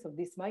length of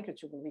this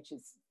microtubule, which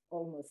is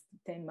almost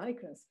 10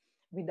 microns,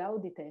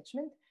 without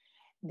detachment.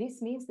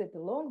 This means that the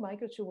long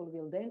microtubule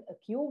will then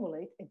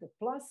accumulate at the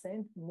plus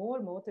end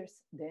more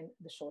motors than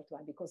the short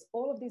one, because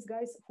all of these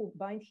guys who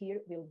bind here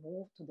will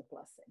move to the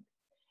plus end.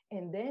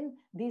 And then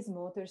these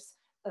motors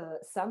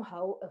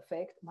somehow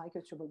affect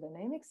microtubule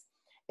dynamics.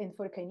 And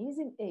for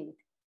kinesin 8,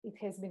 it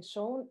has been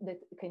shown that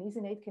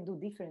kinesin 8 can do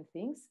different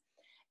things.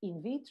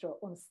 In vitro,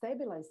 on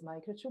stabilized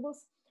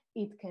microtubules,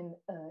 it can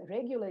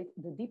regulate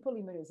the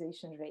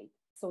depolymerization rate,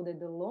 so that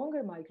the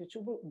longer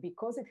microtubule,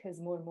 because it has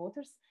more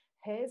motors,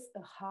 has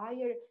a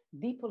higher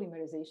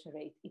depolymerization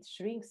rate. It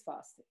shrinks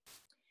faster.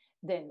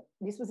 Then,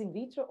 this was in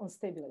vitro on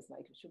stabilized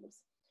microtubules.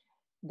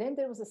 Then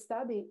there was a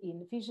study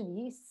in fission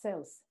yeast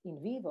cells in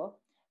vivo,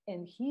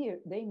 and here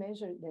they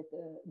measured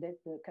that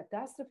the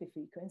catastrophe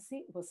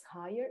frequency was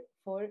higher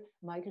for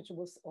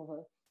microtubules of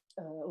a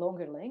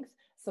longer length.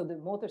 So the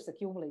motors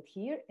accumulate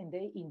here and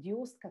they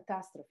induced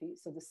catastrophe.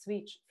 So the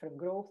switch from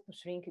growth to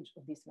shrinkage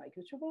of this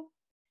microtubule.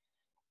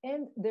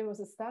 And there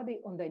was a study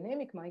on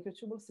dynamic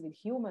microtubules with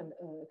human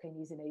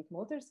kinesin 8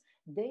 motors.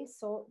 They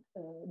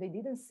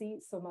didn't see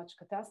so much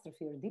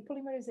catastrophe or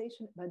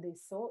depolymerization, but they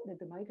saw that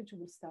the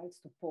microtubule starts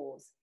to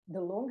pause.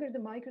 The longer the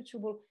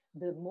microtubule,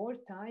 the more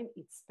time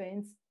it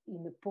spends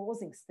in the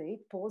pausing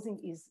state. Pausing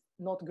is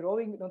not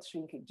growing, not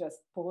shrinking, just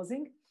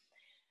pausing.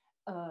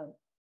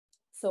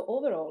 So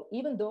overall,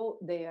 even though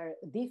there are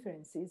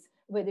differences,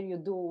 whether you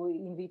do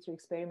in vitro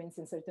experiments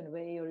in a certain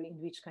way or in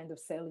which kind of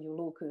cell you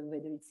look,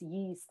 whether it's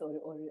yeast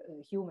or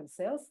human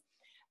cells,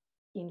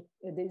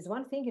 there is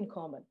one thing in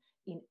common.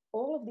 In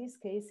all of these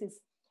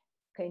cases,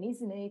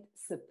 kinesin 8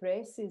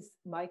 suppresses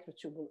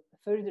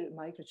further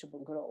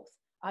microtubule growth,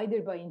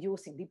 either by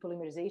inducing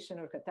depolymerization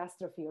or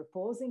catastrophe or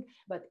pausing,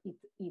 but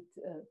it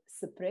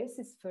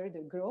suppresses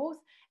further growth.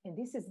 And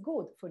this is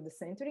good for the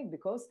centering,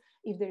 because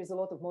if there is a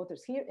lot of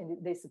motors here and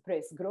they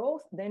suppress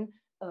growth, then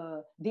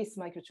this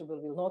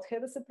microtubule will not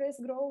have a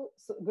suppressed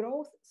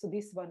growth. So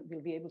this one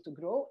will be able to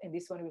grow, and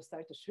this one will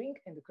start to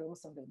shrink, and the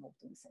chromosome will move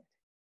to the center.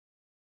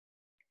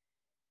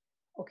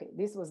 Okay,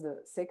 this was the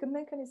second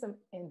mechanism.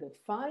 And the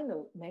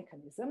final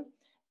mechanism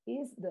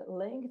is the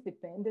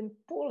length-dependent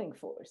pulling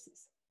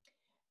forces.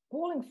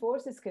 Pulling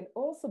forces can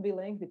also be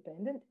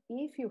length-dependent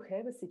if you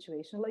have a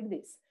situation like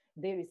this.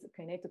 There is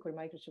a kinetochore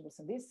microtubules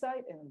on this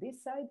side and on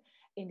this side,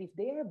 and if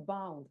they are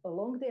bound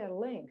along their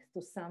length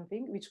to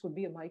something, which could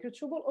be a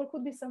microtubule or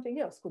could be something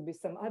else, could be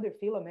some other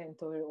filament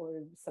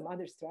or some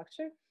other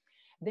structure,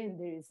 then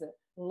there is a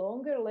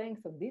longer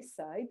length on this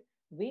side,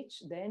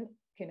 which then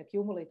can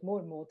accumulate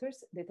more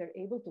motors that are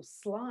able to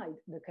slide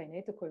the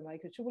kinetochore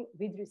microtubule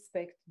with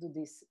respect to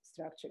this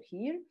structure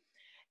here.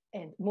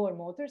 And more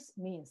motors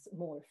means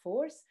more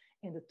force,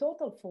 and the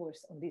total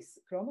force on this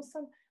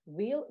chromosome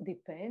will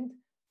depend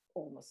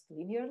almost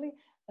linearly,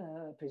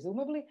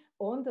 presumably,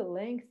 on the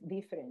length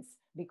difference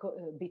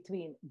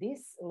between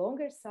this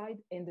longer side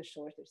and the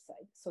shorter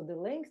side. So the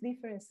length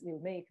difference will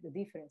make the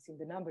difference in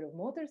the number of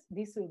motors.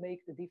 This will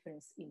make the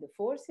difference in the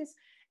forces,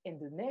 and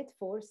the net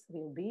force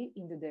will be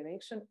in the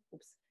direction,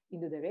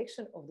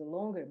 of the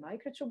longer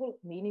microtubule,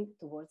 meaning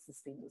towards the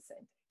spindle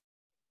center.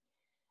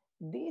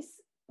 This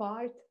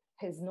part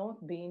has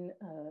not been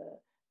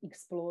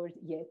explored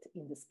yet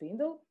in the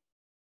spindle.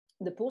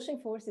 The pushing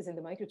forces and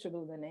the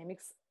microtubule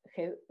dynamics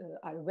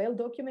are well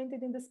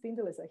documented in the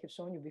spindle, as I have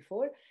shown you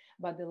before,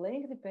 but the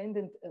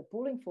length-dependent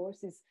pulling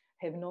forces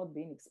have not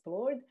been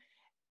explored.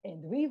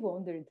 And we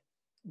wondered,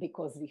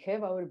 because we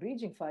have our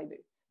bridging fiber,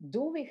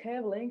 do we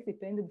have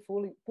length-dependent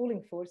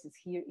pulling forces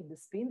here in the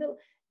spindle?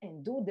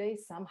 And do they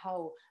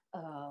somehow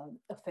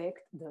affect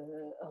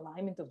the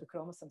alignment of the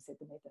chromosomes at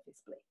the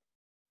metaphase plate?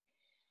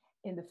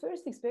 And the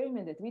first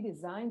experiment that we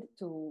designed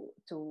to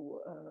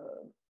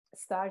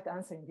start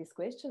answering this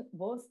question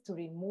was to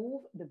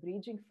remove the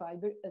bridging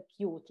fiber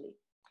acutely.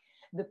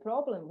 The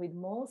problem with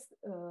most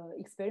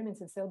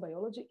experiments in cell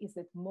biology is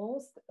that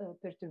most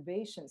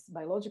perturbations,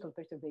 biological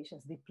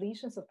perturbations,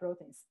 depletions of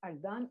proteins are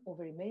done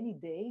over many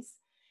days,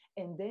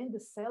 and then the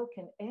cell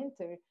can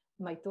enter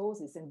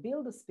mitosis and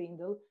build a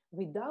spindle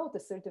without a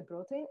certain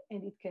protein,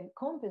 and it can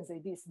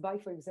compensate this by,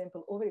 for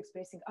example,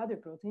 overexpressing other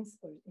proteins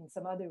or in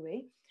some other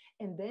way.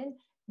 And then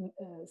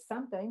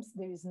sometimes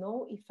there is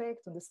no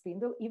effect on the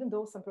spindle, even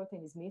though some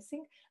protein is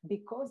missing,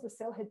 because the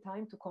cell had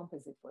time to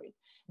compensate for it.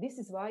 This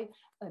is why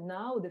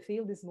now the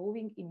field is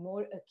moving in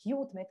more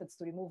acute methods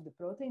to remove the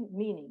protein,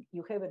 meaning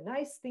you have a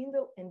nice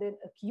spindle and then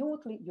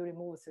acutely you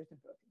remove a certain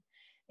protein.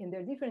 And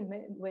there are different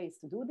ways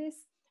to do this.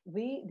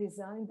 We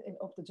designed an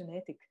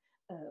optogenetic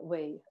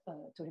way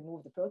to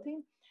remove the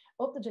protein.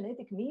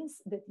 Optogenetic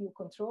means that you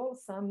control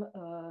some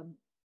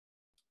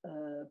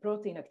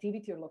protein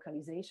activity or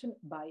localization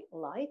by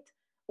light,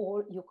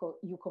 or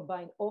you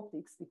combine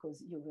optics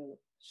because you will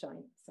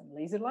shine some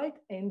laser light,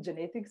 and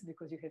genetics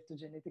because you have to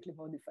genetically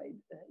modify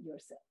your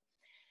cell.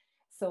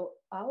 So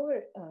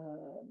our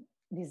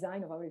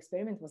design of our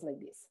experiment was like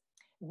this.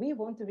 We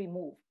want to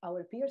remove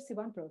our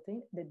PRC1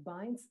 protein that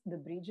binds the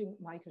bridging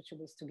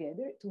microtubules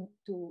together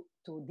to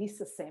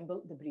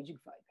disassemble the bridging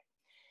fiber.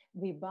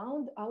 We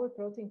bound our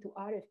protein to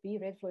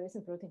RFP, red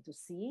fluorescent protein, to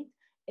see it,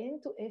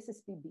 and to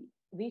SSPB,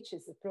 which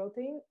is a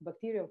protein,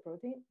 bacterial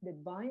protein,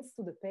 that binds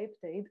to the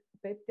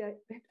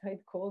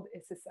peptide called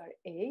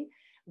SSRA,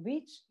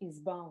 which is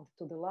bound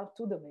to the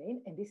LAV2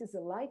 domain, and this is a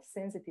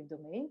light-sensitive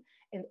domain,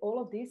 and all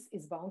of this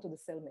is bound to the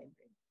cell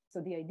membrane.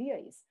 So the idea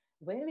is,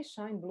 when we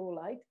shine blue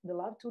light, the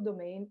LAV2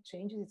 domain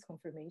changes its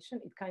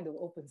conformation, it kind of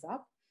opens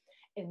up,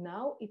 and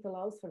now it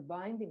allows for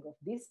binding of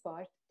this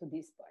part to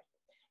this part.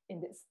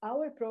 And as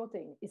our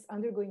protein is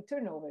undergoing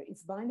turnover,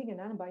 it's binding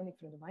and unbinding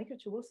from the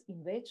microtubules, in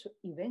which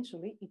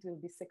eventually it will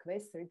be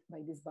sequestered by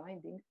this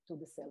binding to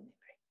the cell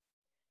membrane.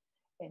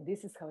 And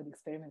this is how the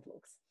experiment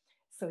looks.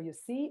 So you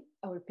see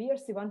our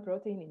PRC1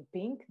 protein in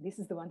pink. This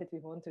is the one that we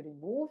want to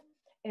remove,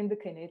 and the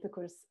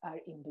kinetochores are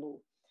in blue.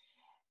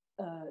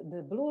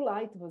 The blue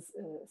light was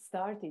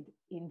started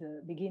in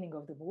the beginning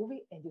of the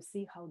movie, and you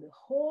see how the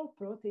whole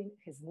protein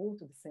has moved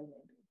to the cell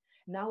membrane.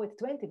 Now at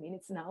 20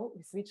 minutes now,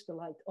 we switch the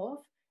light off,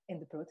 and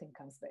the protein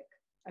comes back.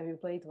 I will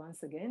play it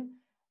once again.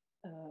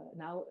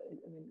 Now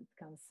when it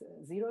comes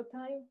 0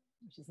 time,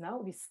 which is now,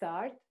 we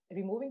start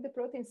removing the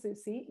protein. So you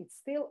see it's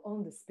still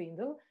on the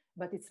spindle,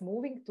 but it's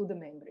moving to the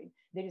membrane.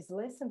 There is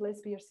less and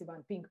less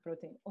PRC1 pink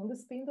protein on the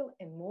spindle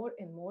and more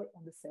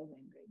on the cell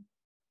membrane.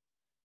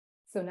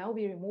 So now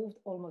we removed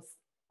almost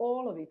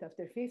all of it.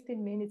 After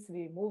 15 minutes,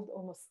 we removed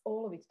almost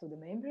all of it to the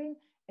membrane.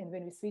 And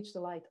when we switch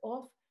the light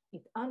off,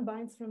 it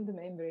unbinds from the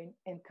membrane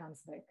and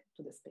comes back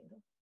to the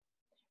spindle.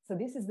 So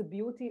this is the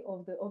beauty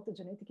of the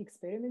optogenetic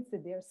experiments,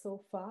 that they are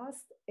so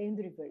fast and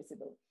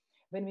reversible.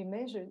 When we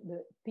measure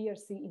the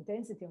PRC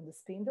intensity on the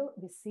spindle,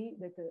 we see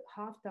that the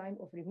half time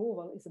of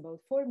removal is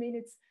about 4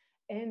 minutes.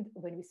 And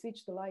when we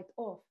switch the light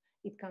off,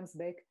 it comes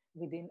back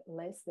within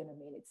less than a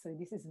minute. So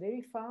this is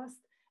very fast,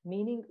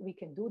 meaning we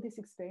can do this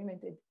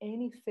experiment at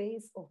any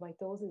phase of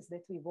mitosis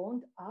that we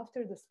want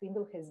after the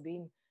spindle has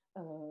been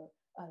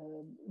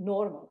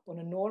normal, on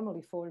a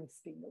normally formed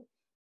spindle.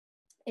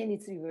 And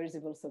it's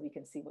reversible, so we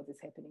can see what is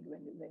happening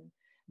when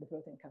the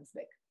protein comes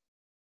back.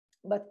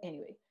 But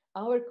anyway,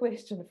 our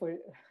question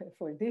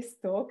for this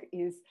talk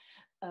is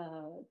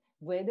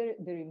whether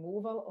the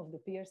removal of the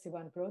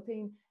PRC1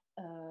 protein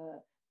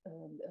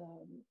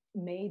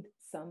made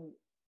some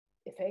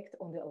effect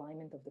on the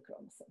alignment of the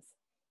chromosomes.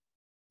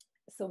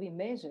 So we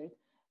measured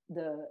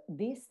the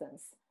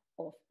distance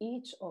of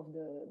each of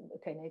the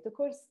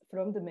kinetochores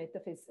from the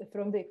metaphase,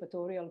 from the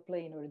equatorial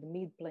plane or the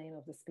mid plane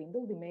of the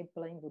spindle. The mid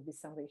plane would be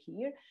somewhere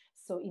here.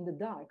 So in the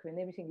dark, when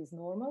everything is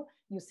normal,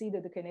 you see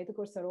that the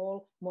kinetochores are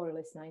all more or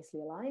less nicely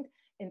aligned.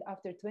 And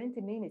after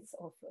 20 minutes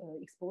of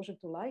exposure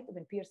to light,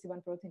 when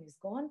PRC1 protein is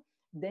gone,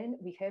 then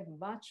we have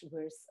much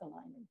worse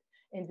alignment.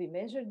 And we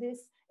measure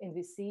this, and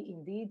we see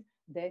indeed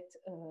that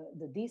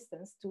the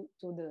distance to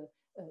the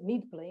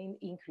mid plane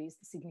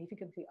increased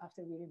significantly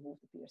after we removed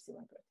the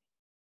PRC1 protein.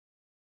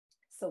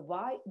 So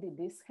why did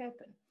this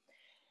happen?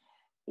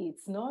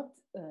 It's not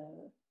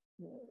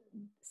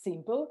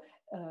simple.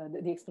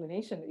 The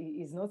explanation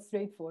is not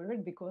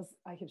straightforward, because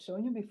I have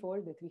shown you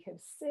before that we have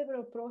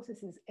several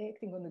processes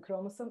acting on the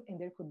chromosome, and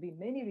there could be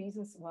many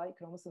reasons why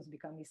chromosomes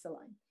become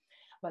misaligned.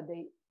 But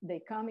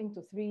they come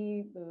into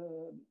 3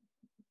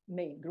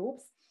 main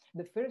groups.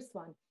 The first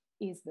one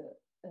is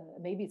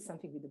maybe it's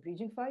something with the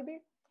bridging fiber.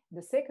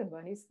 The second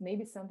one is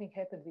maybe something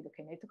happened with the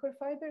kinetochore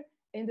fiber.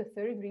 And the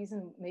third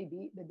reason may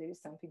be that there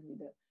is something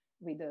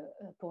with the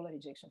polar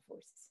ejection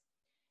forces.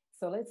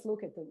 So let's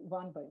look at the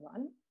one by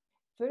one.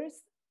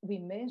 First, we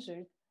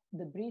measured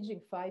the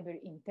bridging fiber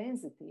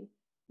intensity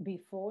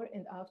before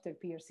and after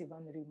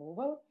PRC1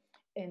 removal.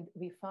 And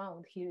we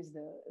found here's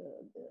the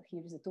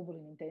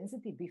tubulin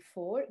intensity.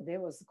 Before, there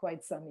was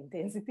quite some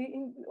intensity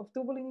of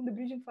tubulin in the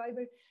bridging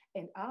fiber.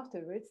 And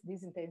afterwards,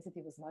 this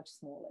intensity was much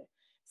smaller.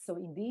 So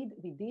indeed,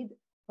 we did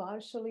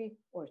partially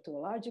or to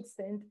a large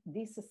extent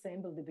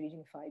disassemble the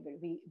bridging fiber.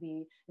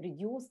 We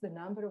reduced the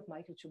number of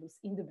microtubules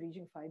in the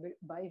bridging fiber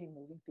by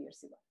removing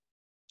PRC1.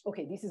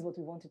 Okay, this is what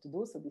we wanted to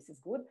do, so this is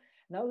good.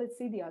 Now let's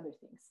see the other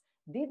things.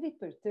 Did we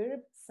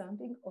perturb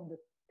something on the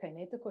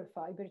kinetochore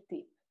fiber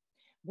tip?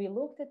 We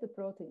looked at the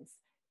proteins,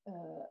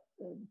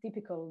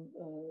 typical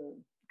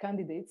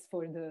candidates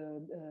for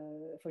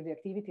the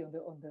activity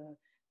on the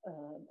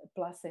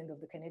plus end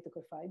of the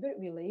kinetochore fiber.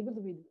 We labeled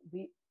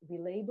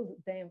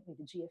them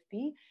with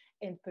GFP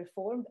and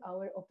performed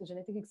our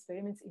optogenetic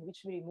experiments in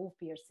which we removed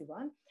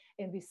PRC1.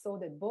 And we saw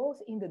that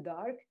both in the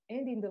dark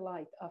and in the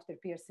light after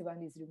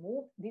PRC1 is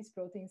removed, these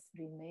proteins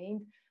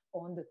remained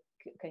on the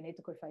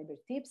kinetochore fiber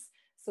tips.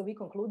 So we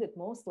concluded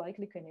most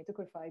likely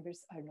kinetochore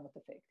fibers are not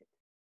affected.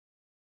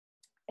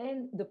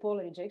 And the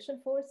polar ejection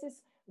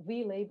forces,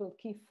 we labeled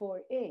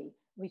Ki4A,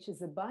 which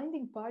is a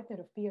binding partner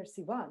of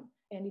PRC1.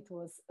 And it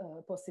was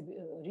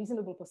a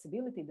reasonable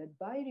possibility that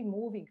by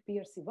removing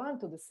PRC1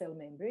 to the cell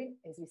membrane,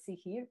 as we see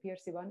here,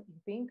 PRC1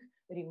 in pink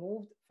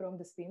removed from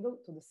the spindle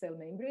to the cell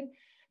membrane,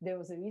 there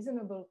was a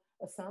reasonable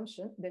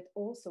assumption that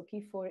also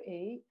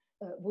Ki4A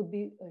would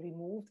be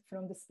removed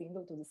from the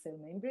spindle to the cell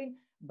membrane.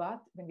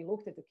 But when we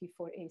looked at the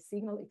Ki4A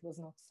signal, it was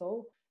not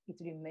so. It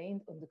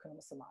remained on the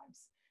chromosome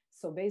arms.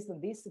 So based on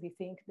this, we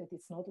think that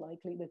it's not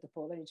likely that the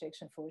polar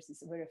ejection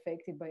forces were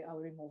affected by our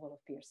removal of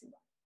PRC1.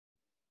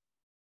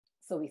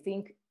 So we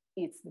think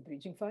it's the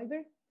bridging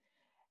fiber.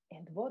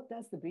 And what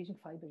does the bridging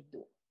fiber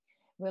do?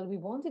 Well, we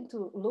wanted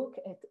to look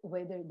at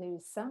whether there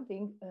is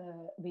something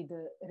with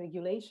the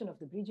regulation of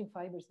the bridging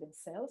fibers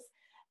themselves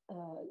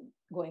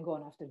going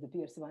on after the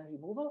PRC1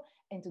 removal.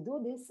 And to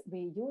do this,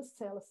 we use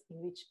cells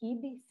in which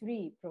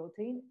EB3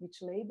 protein,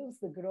 which labels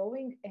the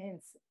growing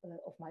ends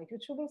of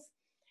microtubules,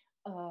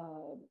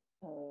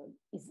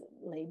 is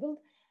labeled.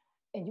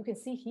 And you can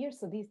see here,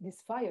 so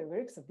these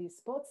fireworks of these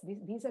spots,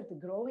 these are the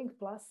growing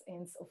plus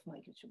ends of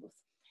microtubules.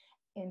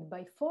 And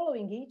by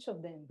following each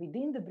of them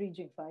within the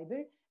bridging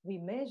fiber, we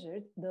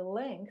measured the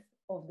length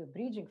of the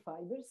bridging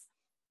fibers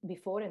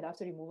before and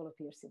after removal of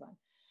PRC1.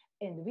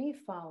 And we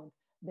found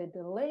that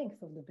the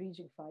length of the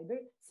bridging fiber,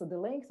 so the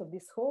length of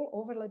this whole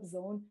overlap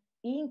zone,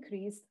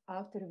 increased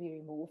after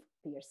we remove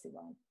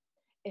PRC1.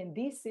 And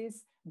this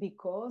is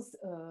because,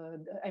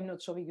 I'm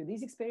not showing you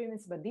these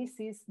experiments, but this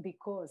is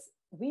because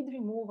with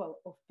removal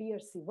of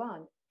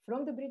PRC1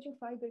 from the bridging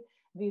fiber,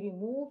 we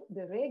remove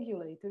the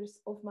regulators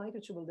of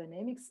microtubule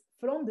dynamics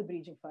from the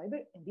bridging fiber,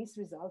 and this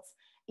results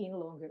in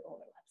longer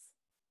overlaps.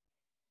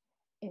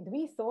 And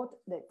we thought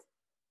that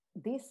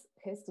this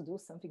has to do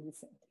something with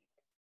centering.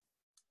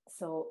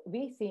 So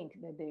we think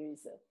that there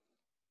is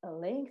a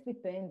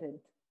length-dependent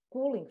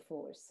pulling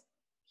force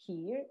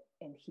here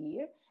and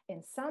here,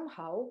 and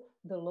somehow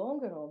the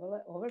longer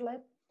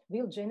overlap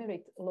will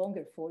generate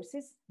longer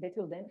forces that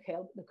will then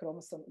help the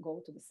chromosome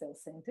go to the cell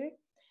center.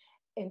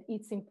 And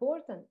it's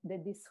important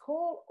that this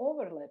whole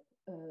overlap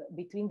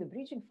between the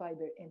bridging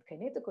fiber and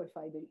kinetochore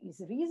fiber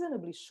is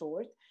reasonably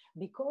short,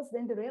 because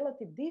then the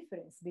relative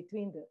difference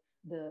between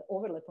the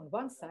overlap on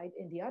one side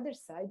and the other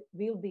side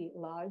will be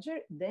larger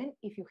than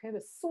if you have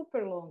a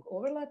super long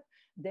overlap,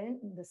 then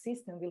the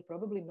system will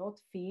probably not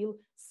feel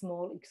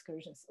small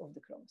excursions of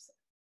the chromosome.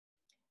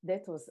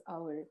 That was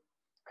our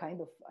kind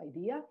of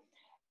idea.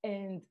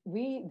 And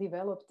we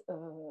developed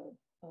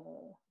a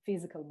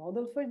physical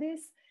model for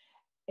this.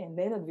 And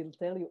Brenner will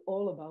tell you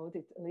all about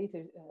it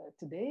later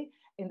today.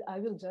 And I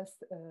will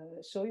just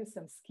show you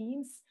some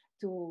schemes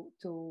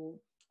to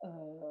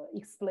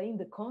explain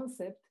the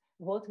concept,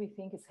 what we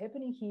think is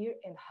happening here,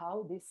 and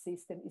how this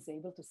system is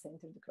able to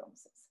center the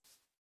chromosomes.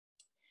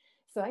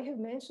 So I have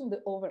mentioned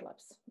the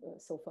overlaps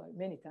so far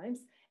many times,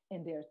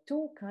 and there are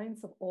two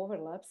kinds of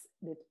overlaps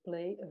that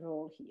play a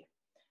role here.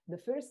 The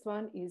first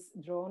one is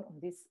drawn on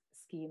this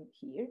scheme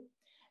here.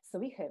 So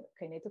we have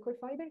kinetochore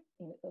fiber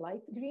in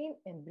light green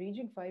and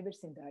bridging fibers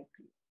in dark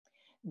green.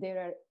 There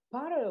are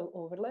parallel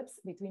overlaps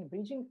between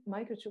bridging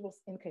microtubules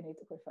and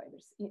kinetochore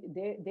fibers.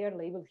 They are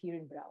labeled here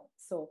in brown.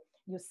 So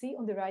you see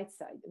on the right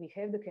side, we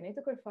have the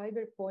kinetochore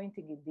fiber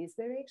pointing in this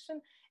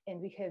direction, and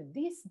we have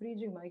this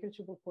bridging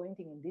microtubule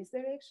pointing in this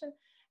direction,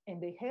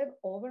 and they have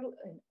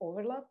an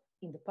overlap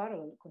in the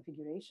parallel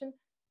configuration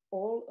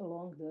all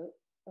along the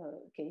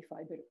K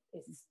fiber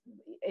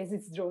as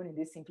it's drawn in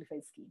this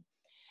simplified scheme.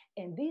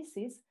 And this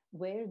is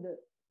where the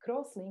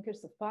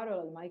cross-linkers of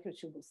parallel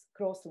microtubules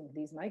cross-link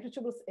these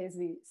microtubules. As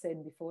we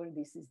said before,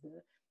 this is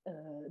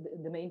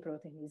the main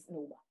protein is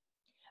NUMA.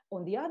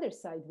 On the other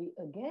side, we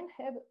again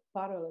have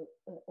parallel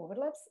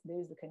overlaps. There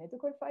is the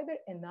kinetochore fiber,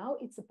 and now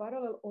it's a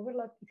parallel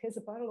overlap. It has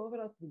a parallel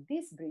overlap with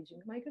this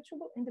bridging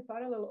microtubule, and the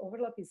parallel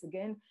overlap is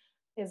again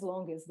as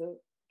long as the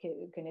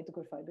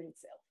kinetochore fiber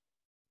itself.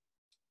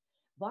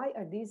 Why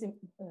are these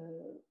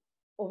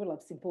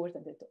overlaps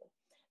important at all?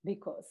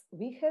 Because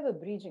we have a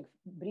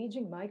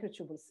bridging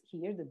microtubules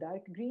here, the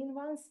dark green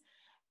ones,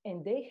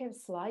 and they have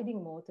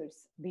sliding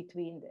motors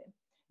between them.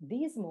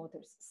 These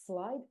motors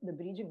slide the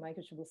bridging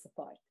microtubules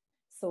apart,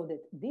 so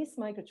that this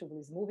microtubule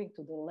is moving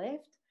to the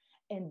left,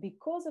 and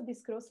because of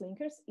these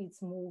cross-linkers,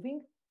 it's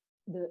moving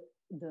the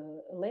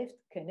left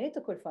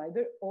kinetochore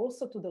fiber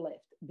also to the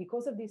left,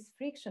 because of this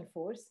friction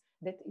force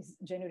that is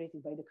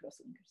generated by the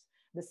cross-linkers.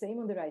 The same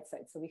on the right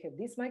side. So we have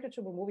this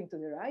microtubule moving to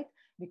the right,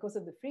 because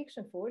of the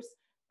friction force,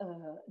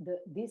 the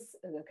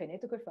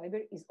kinetochore fiber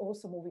is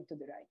also moving to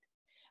the right.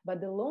 But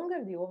the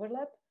longer the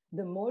overlap,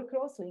 the more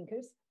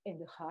cross-linkers and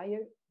the higher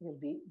will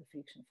be the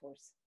friction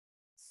force.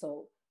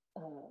 So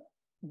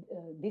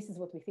this is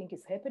what we think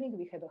is happening.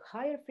 We have a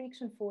higher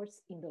friction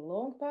force in the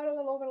long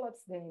parallel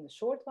overlaps than in the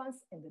short ones,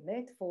 and the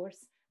net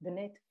force, the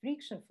net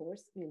friction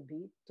force will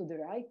be to the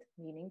right,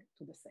 meaning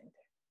to the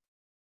center.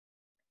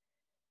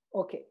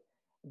 Okay,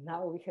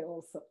 now we have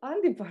also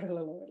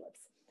antiparallel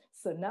overlaps.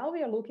 So now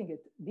we are looking at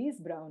these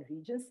brown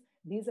regions.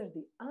 These are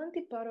the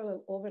antiparallel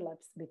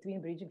overlaps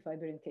between bridging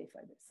fiber and K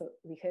fiber. So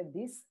we have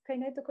this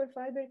kinetochore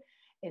fiber,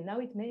 and now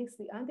it makes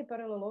the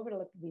antiparallel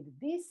overlap with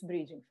this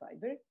bridging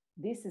fiber.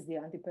 This is the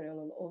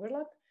antiparallel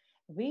overlap,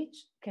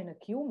 which can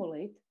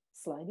accumulate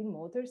sliding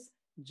motors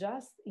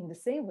just in the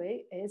same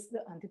way as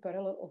the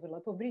antiparallel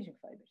overlap of bridging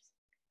fibers.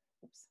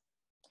 Oops.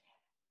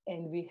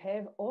 And we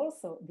have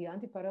also the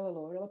antiparallel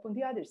overlap on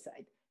the other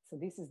side. So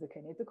this is the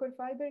kinetochore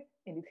fiber,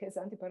 and it has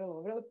antiparallel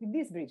overlap with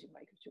this bridging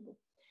microtubule.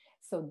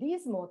 So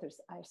these motors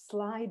are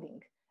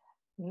sliding,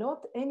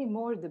 not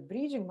anymore the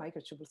bridging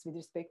microtubules with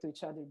respect to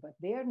each other, but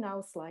they are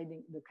now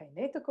sliding the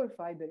kinetochore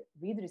fiber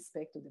with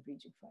respect to the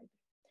bridging fiber.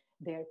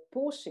 They are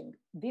pushing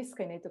this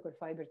kinetochore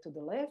fiber to the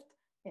left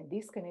and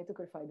this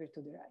kinetochore fiber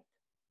to the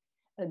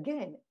right.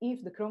 Again,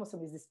 if the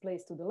chromosome is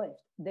displaced to the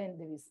left, then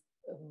there is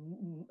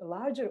a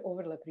larger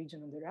overlap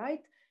region on the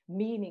right,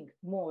 meaning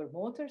more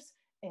motors,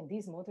 and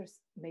these motors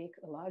make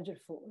a larger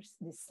force,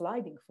 this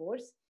sliding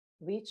force,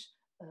 which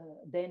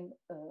then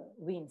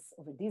wins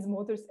over these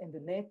motors, and the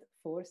net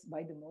force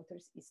by the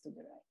motors is to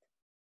the right.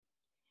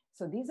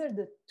 So these are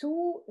the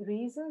two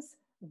reasons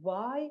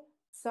why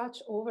such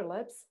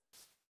overlaps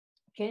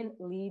can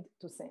lead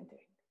to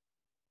centering.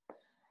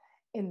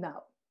 And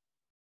now,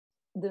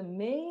 the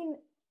main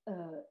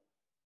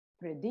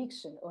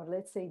prediction, or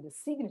let's say the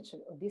signature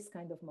of this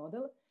kind of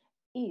model,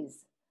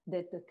 is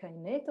that the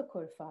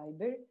kinetochore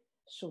fiber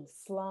should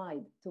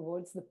slide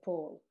towards the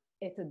pole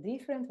at a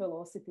different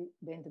velocity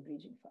than the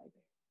bridging fiber.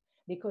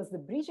 Because the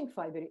bridging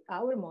fiber,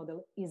 our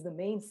model, is the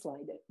main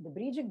slider. The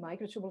bridging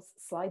microtubules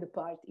slide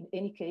apart in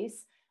any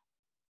case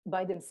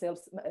by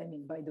themselves, I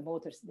mean, by the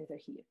motors that are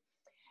here.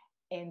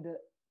 And the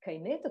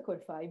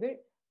kinetochore fiber,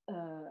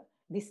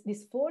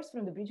 this force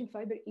from the bridging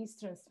fiber is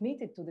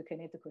transmitted to the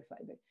kinetochore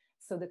fiber.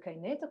 So the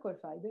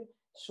kinetochore fiber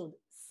should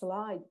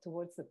slide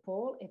towards the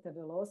pole at a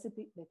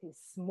velocity that is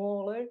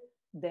smaller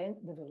than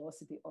the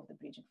velocity of the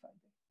bridging fiber.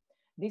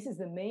 This is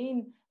the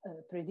main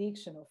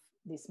prediction of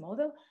this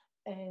model.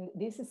 And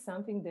this is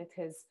something that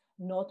has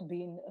not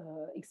been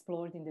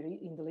explored in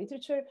the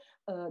literature.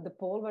 The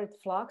poleward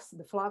flux,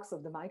 the flux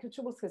of the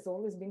microtubules, has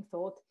always been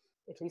thought,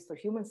 at least for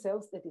human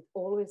cells, that it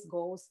always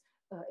goes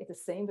at the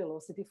same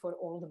velocity for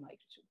all the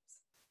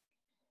microtubules.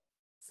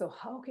 So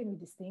how can we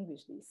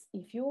distinguish this?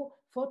 If you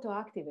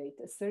photoactivate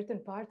a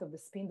certain part of the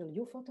spindle,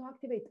 you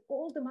photoactivate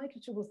all the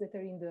microtubules that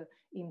are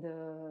in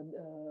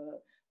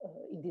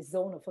this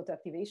zone of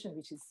photoactivation,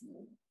 which is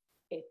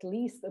at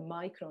least a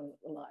micron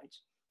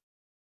large.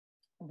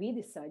 We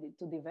decided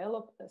to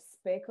develop a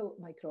speckle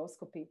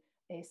microscopy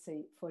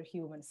assay for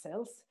human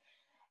cells.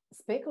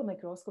 Speckle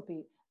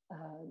microscopy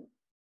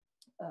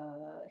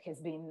has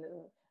been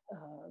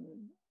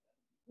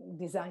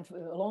designed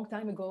a long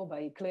time ago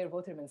by Claire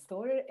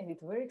Waterman-Storer, and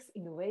it works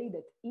in a way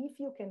that if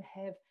you can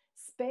have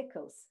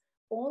speckles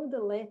on the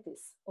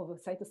lattice of a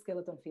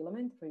cytoskeleton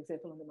filament, for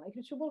example, on the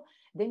microtubule,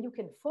 then you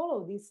can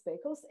follow these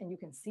speckles and you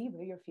can see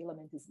where your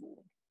filament is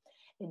moving.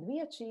 And we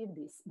achieve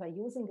this by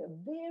using a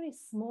very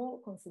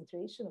small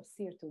concentration of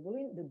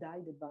sirtubuline, the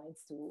dye that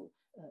binds to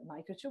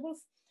microtubules.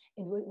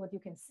 And what you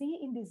can see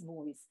in these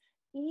movies,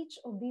 each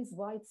of these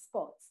white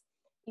spots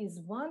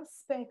is one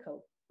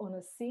speckle on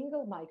a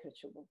single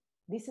microtubule.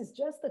 This is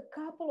just a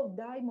couple of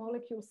dye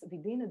molecules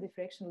within a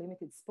diffraction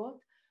limited spot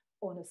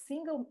on a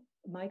single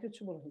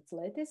microtubule of its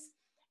lattice,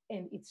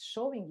 and it's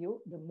showing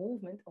you the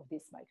movement of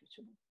this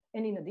microtubule.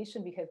 And in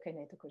addition, we have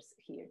kinetochores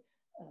here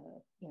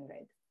in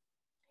red.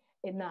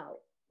 And now,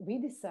 we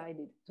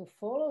decided to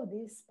follow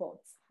these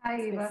spots.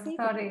 Hi, Eva.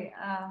 Sorry.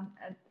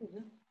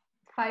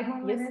 5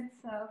 more minutes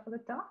for the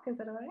talk. Is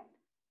that all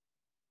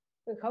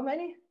right? How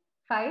many?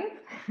 5?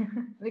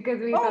 Because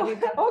we probably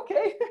have...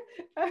 Okay.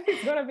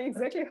 It's going to be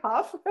exactly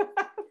half.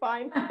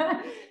 Fine.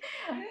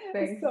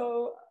 Thanks.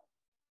 So,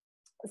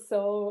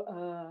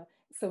 So,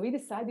 so we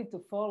decided to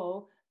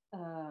follow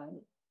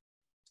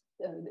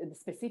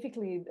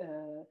specifically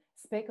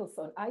speckles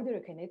on either a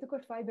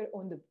kinetochore fiber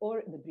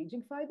or the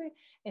bridging fiber.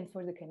 And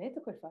for the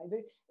kinetochore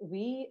fiber,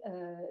 we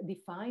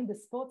define the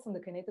spots on the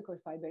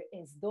kinetochore fiber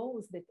as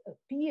those that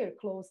appear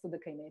close to the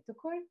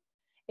kinetochore.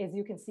 As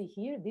you can see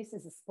here, this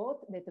is a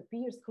spot that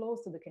appears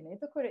close to the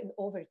kinetochore, and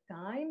over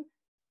time,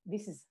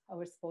 this is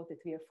our spot that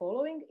we are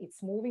following.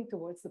 It's moving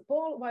towards the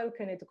pole while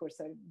kinetochores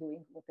are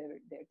doing whatever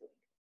they're doing.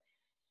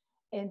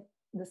 And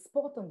the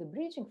spot on the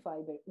bridging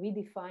fiber, we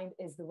defined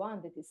as the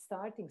one that is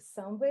starting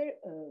somewhere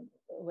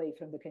away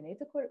from the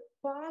kinetochore,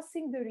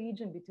 passing the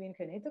region between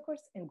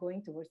kinetochores and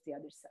going towards the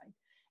other side.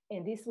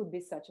 And this would be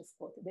such a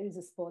spot. There is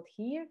a spot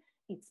here.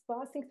 It's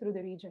passing through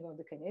the region of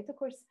the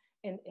kinetochores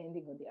and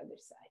ending on the other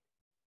side.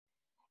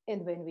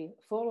 And when we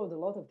followed a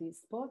lot of these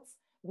spots,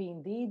 we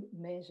indeed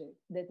measure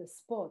that the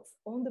spots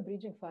on the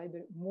bridging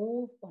fiber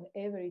move on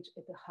average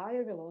at a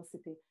higher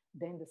velocity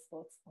than the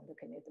spots on the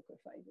kinetochore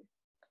fiber.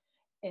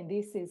 And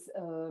this is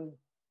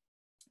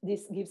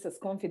this gives us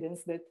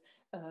confidence that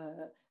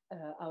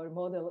our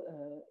model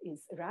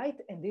is right.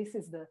 And this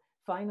is the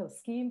final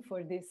scheme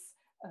for this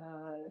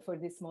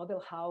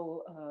model,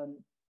 how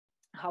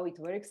it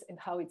works and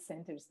how it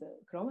centers the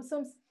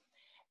chromosomes.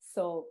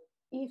 So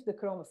if the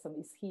chromosome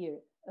is here,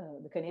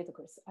 the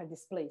kinetochores are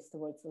displaced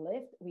towards the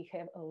left, we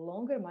have a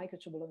longer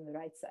microtubule on the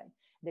right side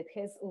that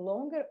has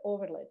longer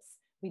overlaps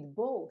with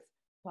both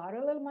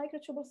parallel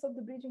microtubules of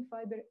the bridging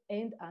fiber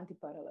and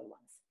antiparallel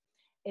ones.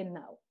 And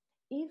now,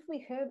 if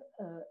we have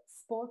a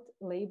spot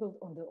labeled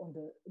on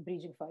the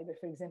bridging fiber,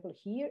 for example,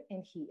 here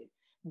and here,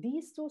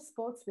 these two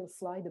spots will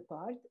slide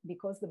apart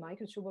because the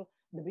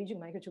bridging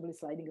microtubule is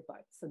sliding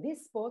apart. So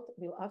this spot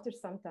will, after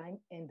some time,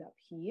 end up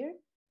here,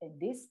 and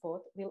this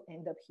spot will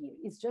end up here.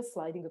 It's just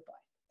sliding apart.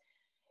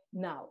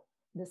 Now,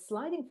 the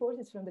sliding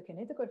forces from the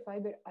kinetochore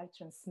fiber are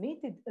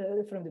transmitted,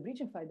 from the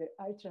bridging fiber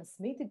are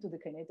transmitted to the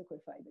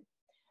kinetochore fiber.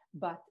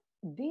 But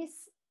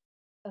this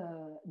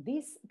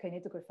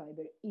kinetochore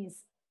fiber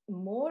is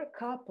more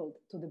coupled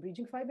to the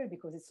bridging fiber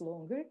because it's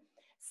longer.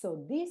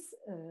 So this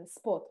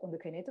spot on the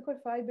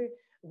kinetochore fiber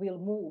will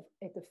move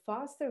at a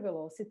faster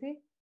velocity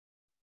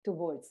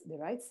towards the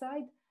right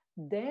side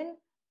than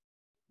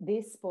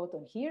this spot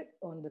on here,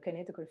 on the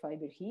kinetochore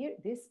fiber here.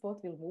 This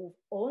spot will move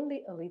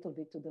only a little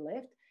bit to the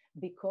left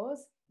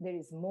because there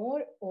is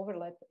more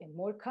overlap and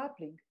more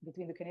coupling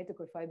between the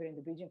kinetochore fiber and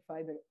the bridging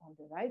fiber on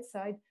the right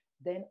side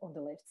than on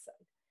the left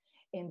side.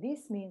 And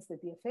this means that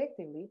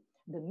effectively,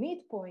 the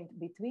midpoint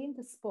between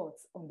the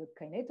spots on the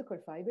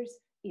kinetochore fibers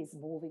is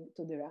moving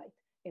to the right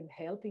and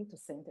helping to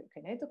center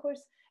kinetochores.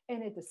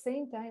 And at the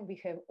same time,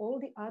 we have all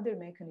the other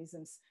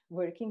mechanisms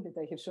working that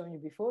I have shown you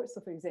before.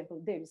 So for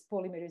example, there is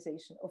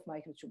polymerization of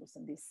microtubules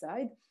on this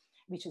side,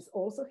 which is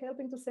also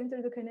helping to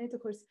center the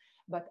kinetochores.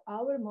 But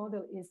our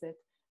model is that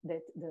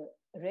the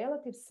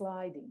relative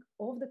sliding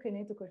of the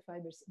kinetochore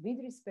fibers with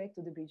respect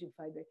to the bridging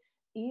fiber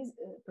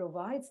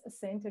provides a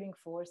centering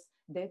force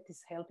that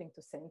is helping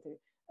to center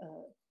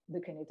the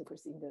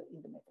kinetochores in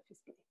the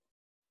metaphase plate.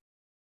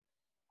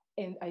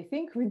 And I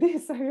think with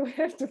this, I will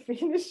have to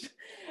finish.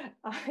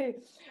 I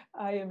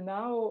am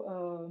now,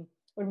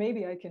 or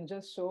maybe I can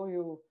just show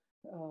you,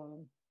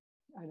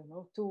 I don't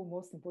know, two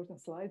most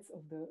important slides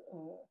of the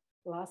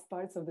last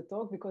parts of the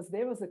talk, because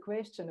there was a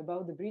question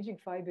about the bridging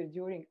fiber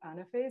during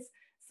anaphase.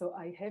 So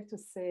I have to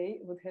say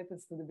what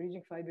happens to the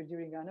bridging fiber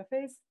during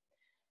anaphase.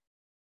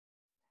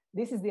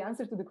 This is the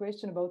answer to the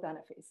question about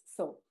anaphase.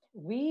 So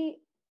we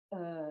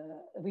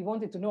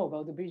wanted to know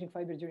about the bridging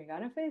fiber during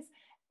anaphase,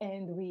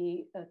 and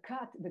we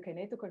cut the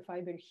kinetochore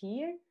fiber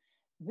here,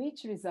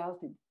 which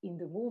resulted in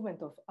the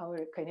movement of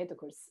our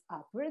kinetochores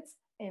upwards.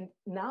 And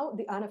now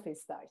the anaphase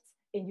starts.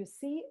 And you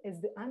see, as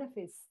the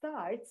anaphase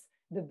starts,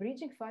 the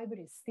bridging fiber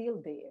is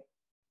still there.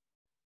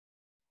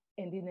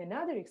 And in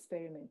another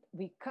experiment,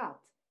 we cut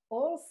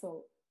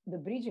also the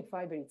bridging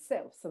fiber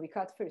itself. So we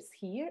cut first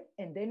here,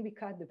 and then we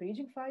cut the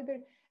bridging fiber,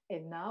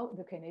 and now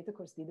the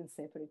kinetochores didn't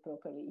separate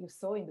properly. You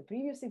saw in the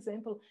previous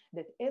example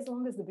that as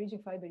long as the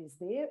bridging fiber is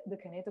there, the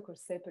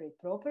kinetochores separate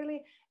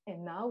properly.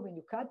 And now when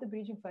you cut the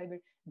bridging fiber,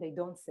 they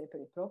don't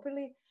separate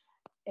properly.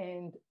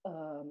 And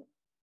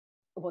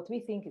what we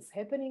think is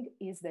happening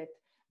is that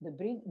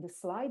the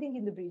sliding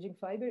in the bridging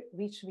fiber,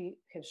 which we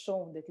have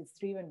shown that it's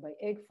driven by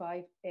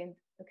EG5 and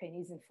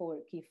kinesin 4,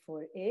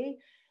 KIF4A,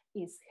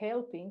 is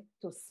helping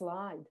to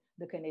slide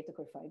the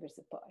kinetochore fibers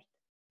apart.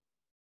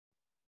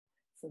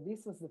 So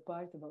this was the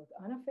part about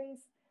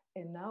anaphase.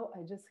 And now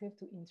I just have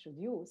to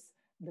introduce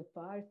the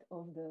part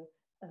of the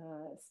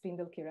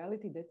spindle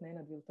chirality that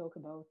Nenad will talk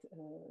about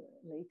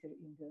later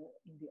in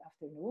the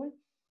afternoon.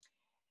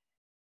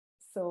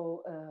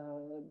 So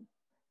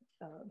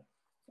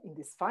in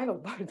this final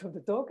part of the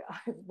talk,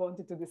 I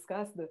wanted to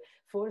discuss the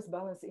force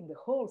balance in the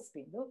whole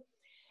spindle.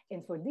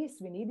 And for this,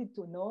 we needed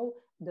to know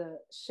the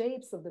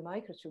shapes of the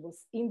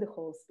microtubules in the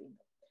whole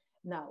spindle.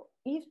 Now,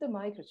 if the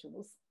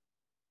microtubules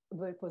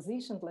were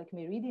positioned like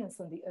meridians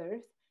on the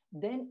Earth,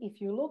 then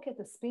if you look at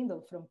the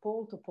spindle from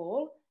pole to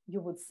pole,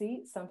 you would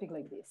see something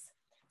like this.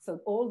 So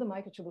all the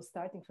microtubules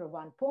starting from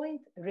one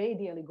point,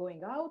 radially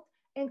going out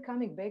and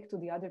coming back to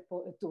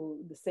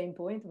the same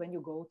point when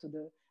you go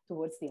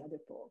towards the other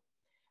pole.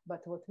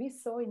 But what we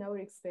saw in our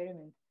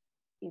experiment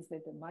is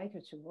that the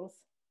microtubules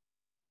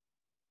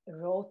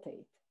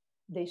rotate.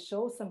 They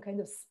show some kind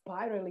of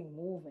spiraling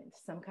movement,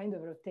 some kind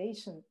of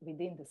rotation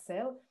within the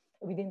cell,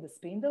 within the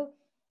spindle.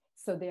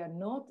 So they are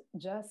not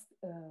just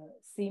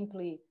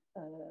simply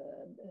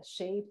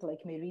shaped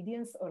like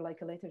meridians or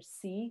like a letter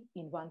C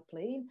in one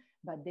plane,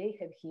 but they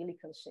have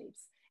helical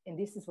shapes. And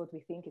this is what we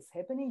think is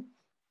happening.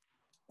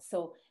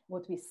 So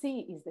what we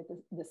see is that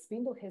the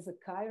spindle has a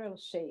chiral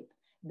shape.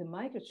 The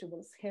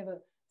microtubules have a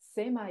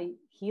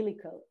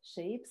semi-helical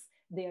shapes.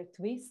 They are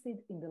twisted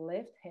in the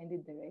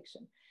left-handed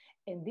direction.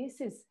 And this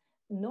is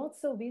not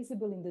so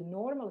visible in the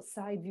normal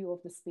side view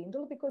of the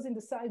spindle, because in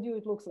the side view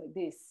it looks like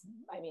this.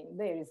 I mean,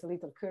 there is a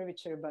little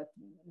curvature, but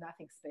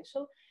nothing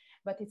special.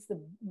 But it's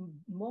the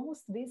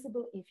most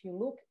visible if you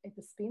look at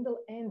the spindle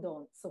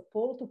end-on, so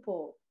pole to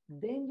pole.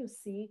 Then you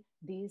see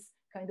these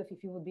kind of,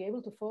 if you would be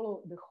able to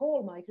follow the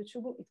whole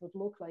microtubule, it would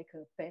look like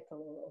a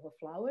petal of a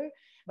flower.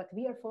 But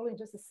we are following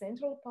just the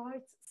central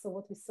part. So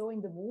what we saw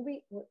in the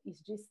movie is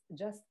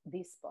just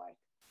this part.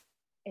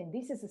 And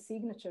this is a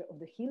signature of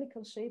the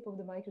helical shape of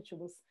the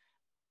microtubules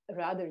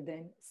rather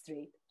than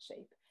straight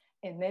shape.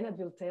 And Nenad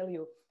will tell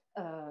you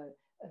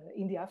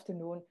in the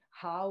afternoon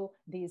how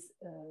these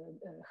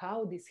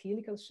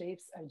helical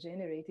shapes are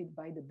generated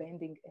by the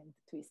bending and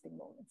twisting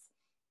moments.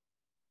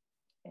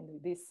 And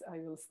with this, I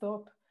will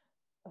stop.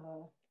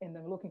 And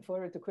I'm looking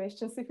forward to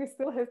questions if we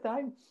still have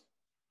time.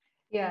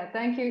 Yeah,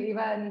 thank you,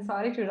 Eva, and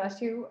sorry to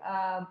rush you,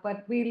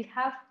 but we'll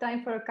have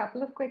time for a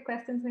couple of quick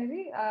questions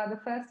maybe. The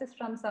first is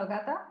from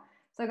Saugata.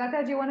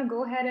 Saugata, do you want to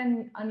go ahead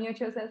and unmute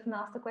yourself and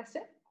ask the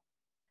question?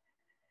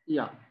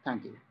 Yeah,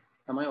 thank you.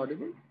 Am I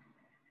audible?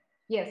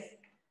 Yes.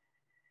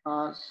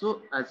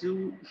 So as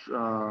you,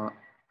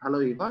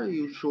 hello Eva,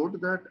 you showed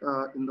that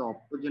in the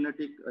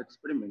optogenetic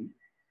experiment,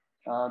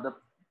 the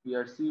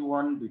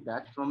PRC1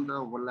 detached from the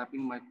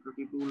overlapping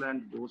microtubule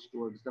and goes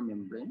towards the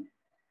membrane.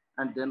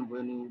 And then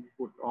when you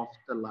put off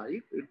the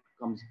light, it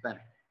comes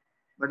back.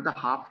 But the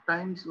half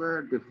times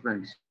were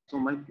different. So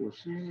my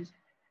question is,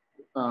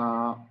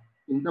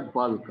 in the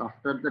bulk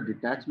after the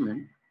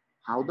detachment,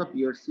 how the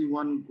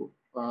PRC1,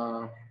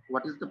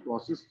 what is the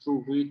process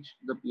through which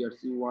the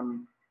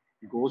PRC1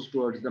 goes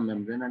towards the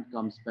membrane and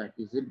comes back?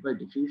 Is it by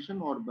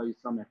diffusion or by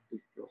some active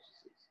processes?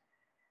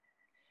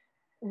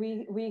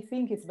 We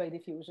think it's by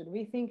diffusion.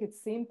 We think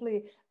it's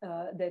simply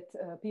that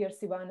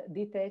PRC1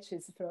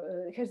 detaches,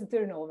 has a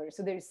turnover.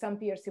 So there is some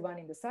PRC1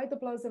 in the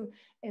cytoplasm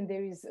and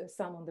there is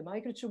some on the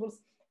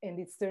microtubules, and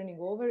it's turning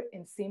over,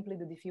 and simply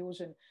the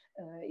diffusion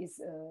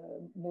is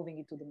moving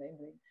into the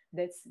membrane.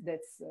 That's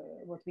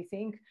what we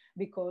think,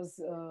 because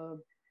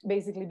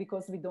basically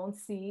because we don't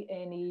see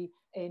any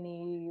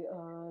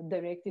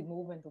directed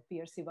movement of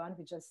PRC1,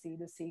 we just see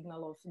the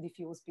signal of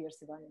diffused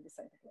PRC1 in the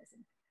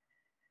cytoplasm.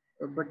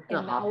 But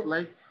the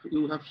half-life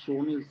you have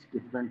shown is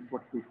different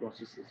for two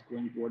processes,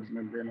 going towards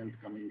membrane and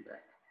coming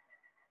back.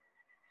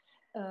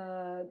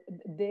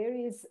 There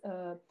is,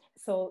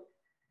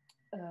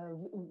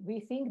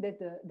 we think that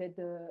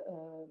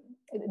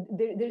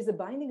there is a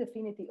binding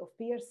affinity of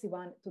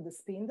PRC1 to the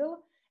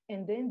spindle,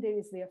 and then there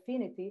is the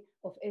affinity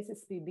of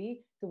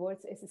SSPB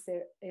towards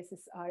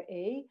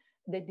SSRA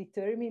that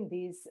determine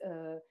these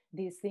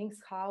things,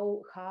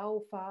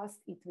 how fast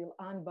it will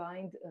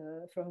unbind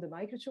from the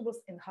microtubules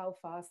and how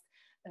fast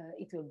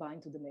it will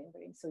bind to the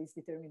membrane. So it's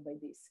determined by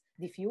this.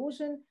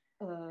 Diffusion,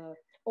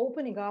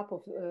 opening up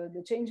of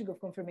the changing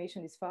of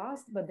conformation is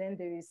fast, but then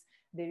there is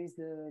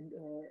the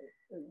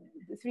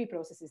three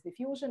processes: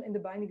 diffusion and the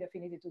binding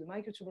affinity to the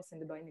microtubules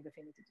and the binding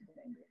affinity to the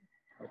membrane.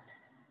 Okay.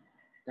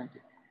 Thank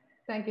you.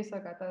 Thank you,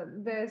 Saugata.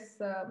 There's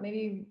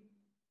maybe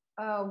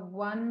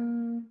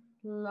one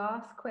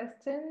last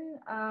question,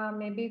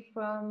 maybe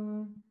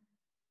from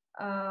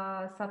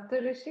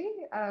Saptarishi.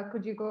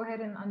 Could you go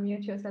ahead and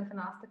unmute yourself and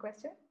ask the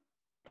question?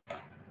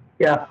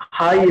 Yeah,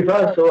 hi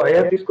Eva. So I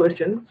have this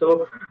question.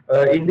 So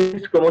in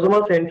this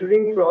chromosomal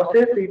centering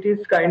process, it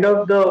is kind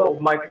of the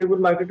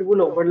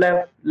microtubule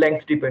overlap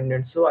length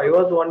dependent. So I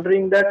was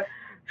wondering that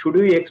should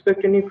we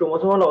expect any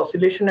chromosomal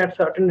oscillation at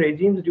certain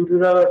regimes due to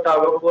the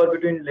tug of war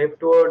between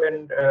leftward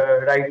and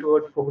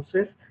rightward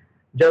forces,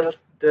 just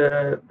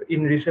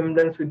in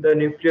resemblance with the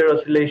nuclear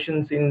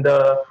oscillations in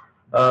the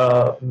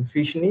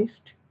fish nest?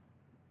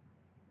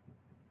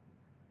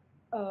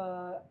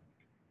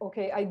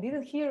 Okay, I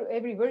didn't hear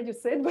every word you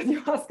said, but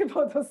you asked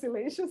about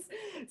oscillations.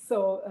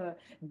 So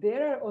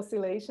there are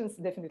oscillations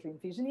definitely in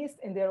fission yeast,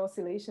 and there are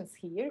oscillations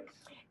here.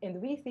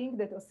 And we think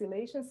that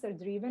oscillations are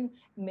driven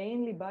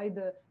mainly by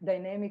the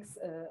dynamics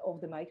of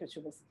the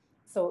microtubules.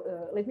 So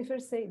let me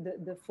first say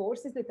the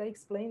forces that I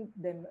explained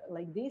them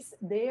like this,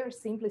 they are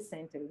simply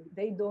centering.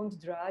 They don't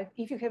drive.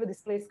 If you have a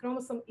displaced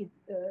chromosome,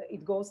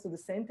 it goes to the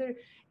center,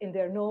 and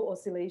there are no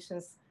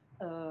oscillations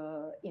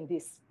in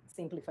this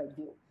simplified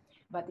view.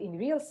 But in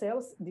real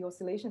cells, the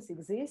oscillations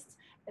exist,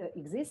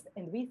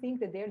 and we think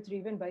that they're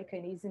driven by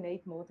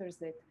kinesinate motors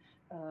that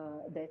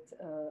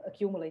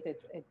accumulated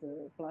at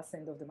the plus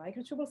end of the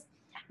microtubules.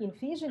 In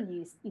fission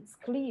yeast, it's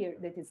clear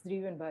that it's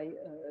driven by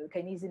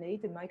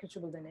kinesinate and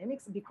microtubule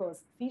dynamics,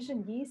 because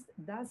fission yeast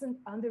doesn't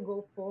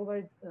undergo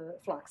forward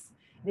flux.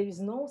 There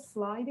is no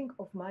sliding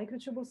of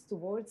microtubules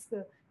towards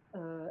the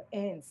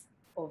ends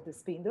of the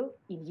spindle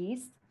in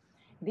yeast.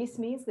 This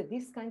means that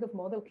this kind of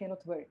model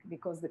cannot work,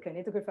 because the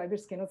kinetochore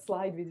fibers cannot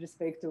slide with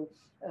respect to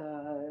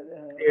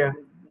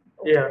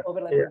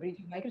overlapping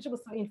bridging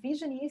microtubules. So in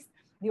fission yeast,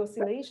 the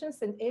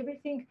oscillations and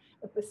everything,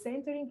 the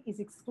centering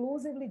is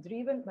exclusively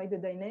driven by the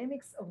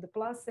dynamics of the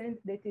plus end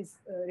that is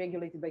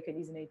regulated by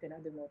kinesinate and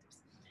other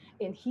motors.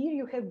 And here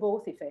you have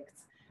both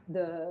effects.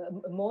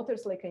 The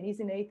motors like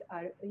kinesinate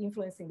are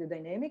influencing the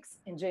dynamics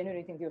and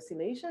generating the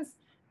oscillations,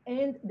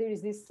 and there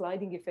is this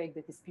sliding effect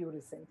that is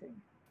purely centering.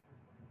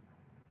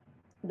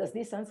 Does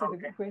this answer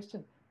the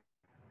question?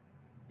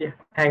 Yeah,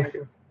 thank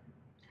you.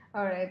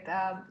 All right.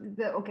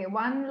 Okay,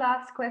 one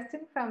last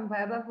question from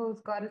Weber,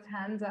 who's got his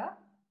hands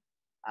up.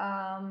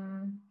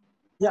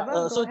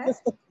 Weber,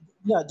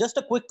 just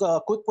a quick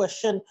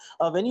question.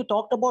 When you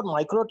talked about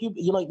microtube,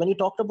 when you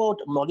talked about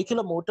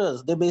molecular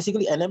motors, they're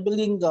basically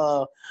enabling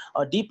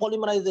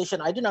depolymerization.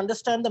 I didn't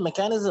understand the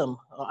mechanism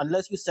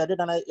unless you said it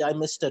and I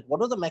missed it. What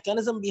was the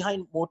mechanism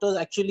behind motors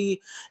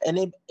actually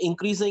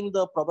increasing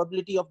the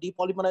probability of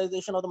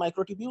depolymerization of the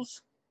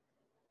microtubules?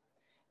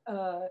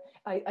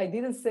 I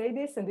didn't say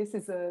this, and this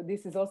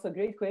is also a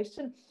great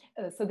question.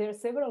 So there are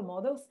several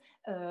models.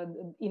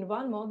 In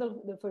one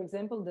model, for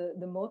example,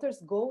 the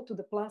motors go to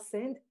the plus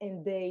end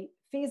and they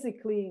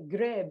physically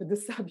grab the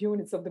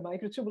subunits of the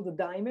microtubule, the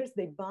dimers,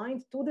 they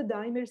bind to the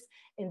dimers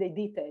and they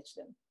detach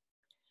them.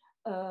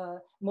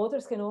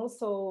 Motors can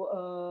also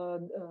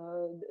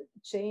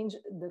change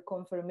the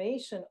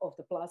conformation of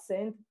the plus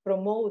end,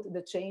 promote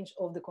the change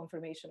of the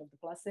conformation of the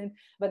plus end.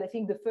 But I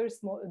think the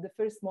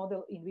first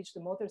model in which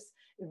the motors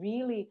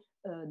really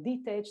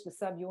detach the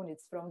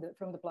subunits from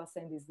the plus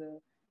end is the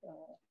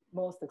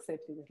most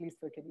accepted, at least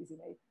for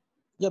kinesinate.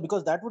 Yeah,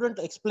 because that wouldn't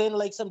explain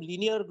like some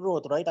linear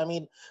growth, right? I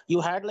mean, you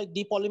had like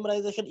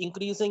depolymerization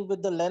increasing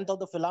with the length of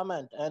the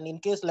filament. And in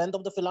case length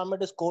of the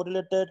filament is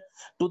correlated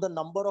to the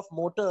number of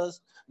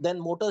motors, then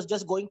motors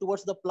just going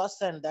towards the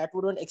plus end, that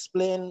wouldn't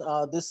explain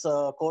this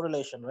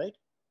correlation, right?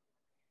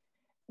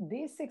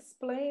 This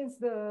explains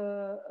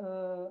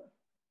the,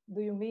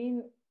 do you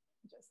mean,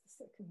 just a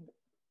second.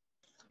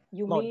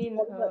 You mean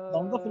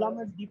longer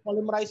filaments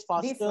depolymerize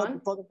faster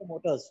because of the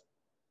motors.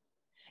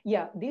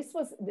 Yeah, this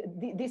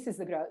is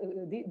the graph.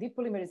 The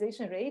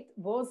depolymerization rate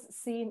was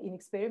seen in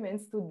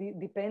experiments to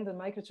depend on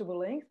microtubule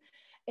length,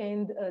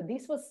 and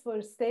this was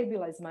for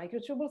stabilized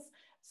microtubules.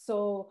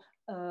 So,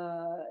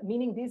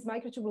 meaning these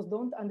microtubules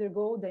don't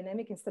undergo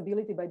dynamic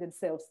instability by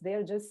themselves; they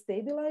are just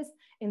stabilized.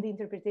 And the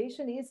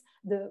interpretation is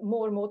the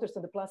more motors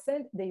on the plus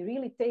end, they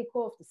really take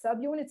off the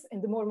subunits,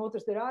 and the more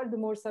motors there are, the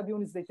more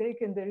subunits they take,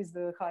 and there is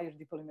the higher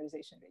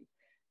depolymerization rate.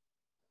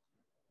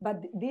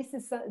 But this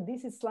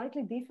is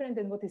slightly different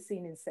than what is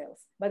seen in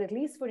cells. But at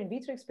least for in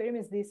vitro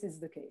experiments, this is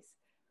the case.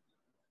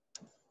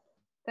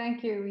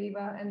 Thank you,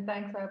 Eva, and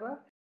thanks, Weber.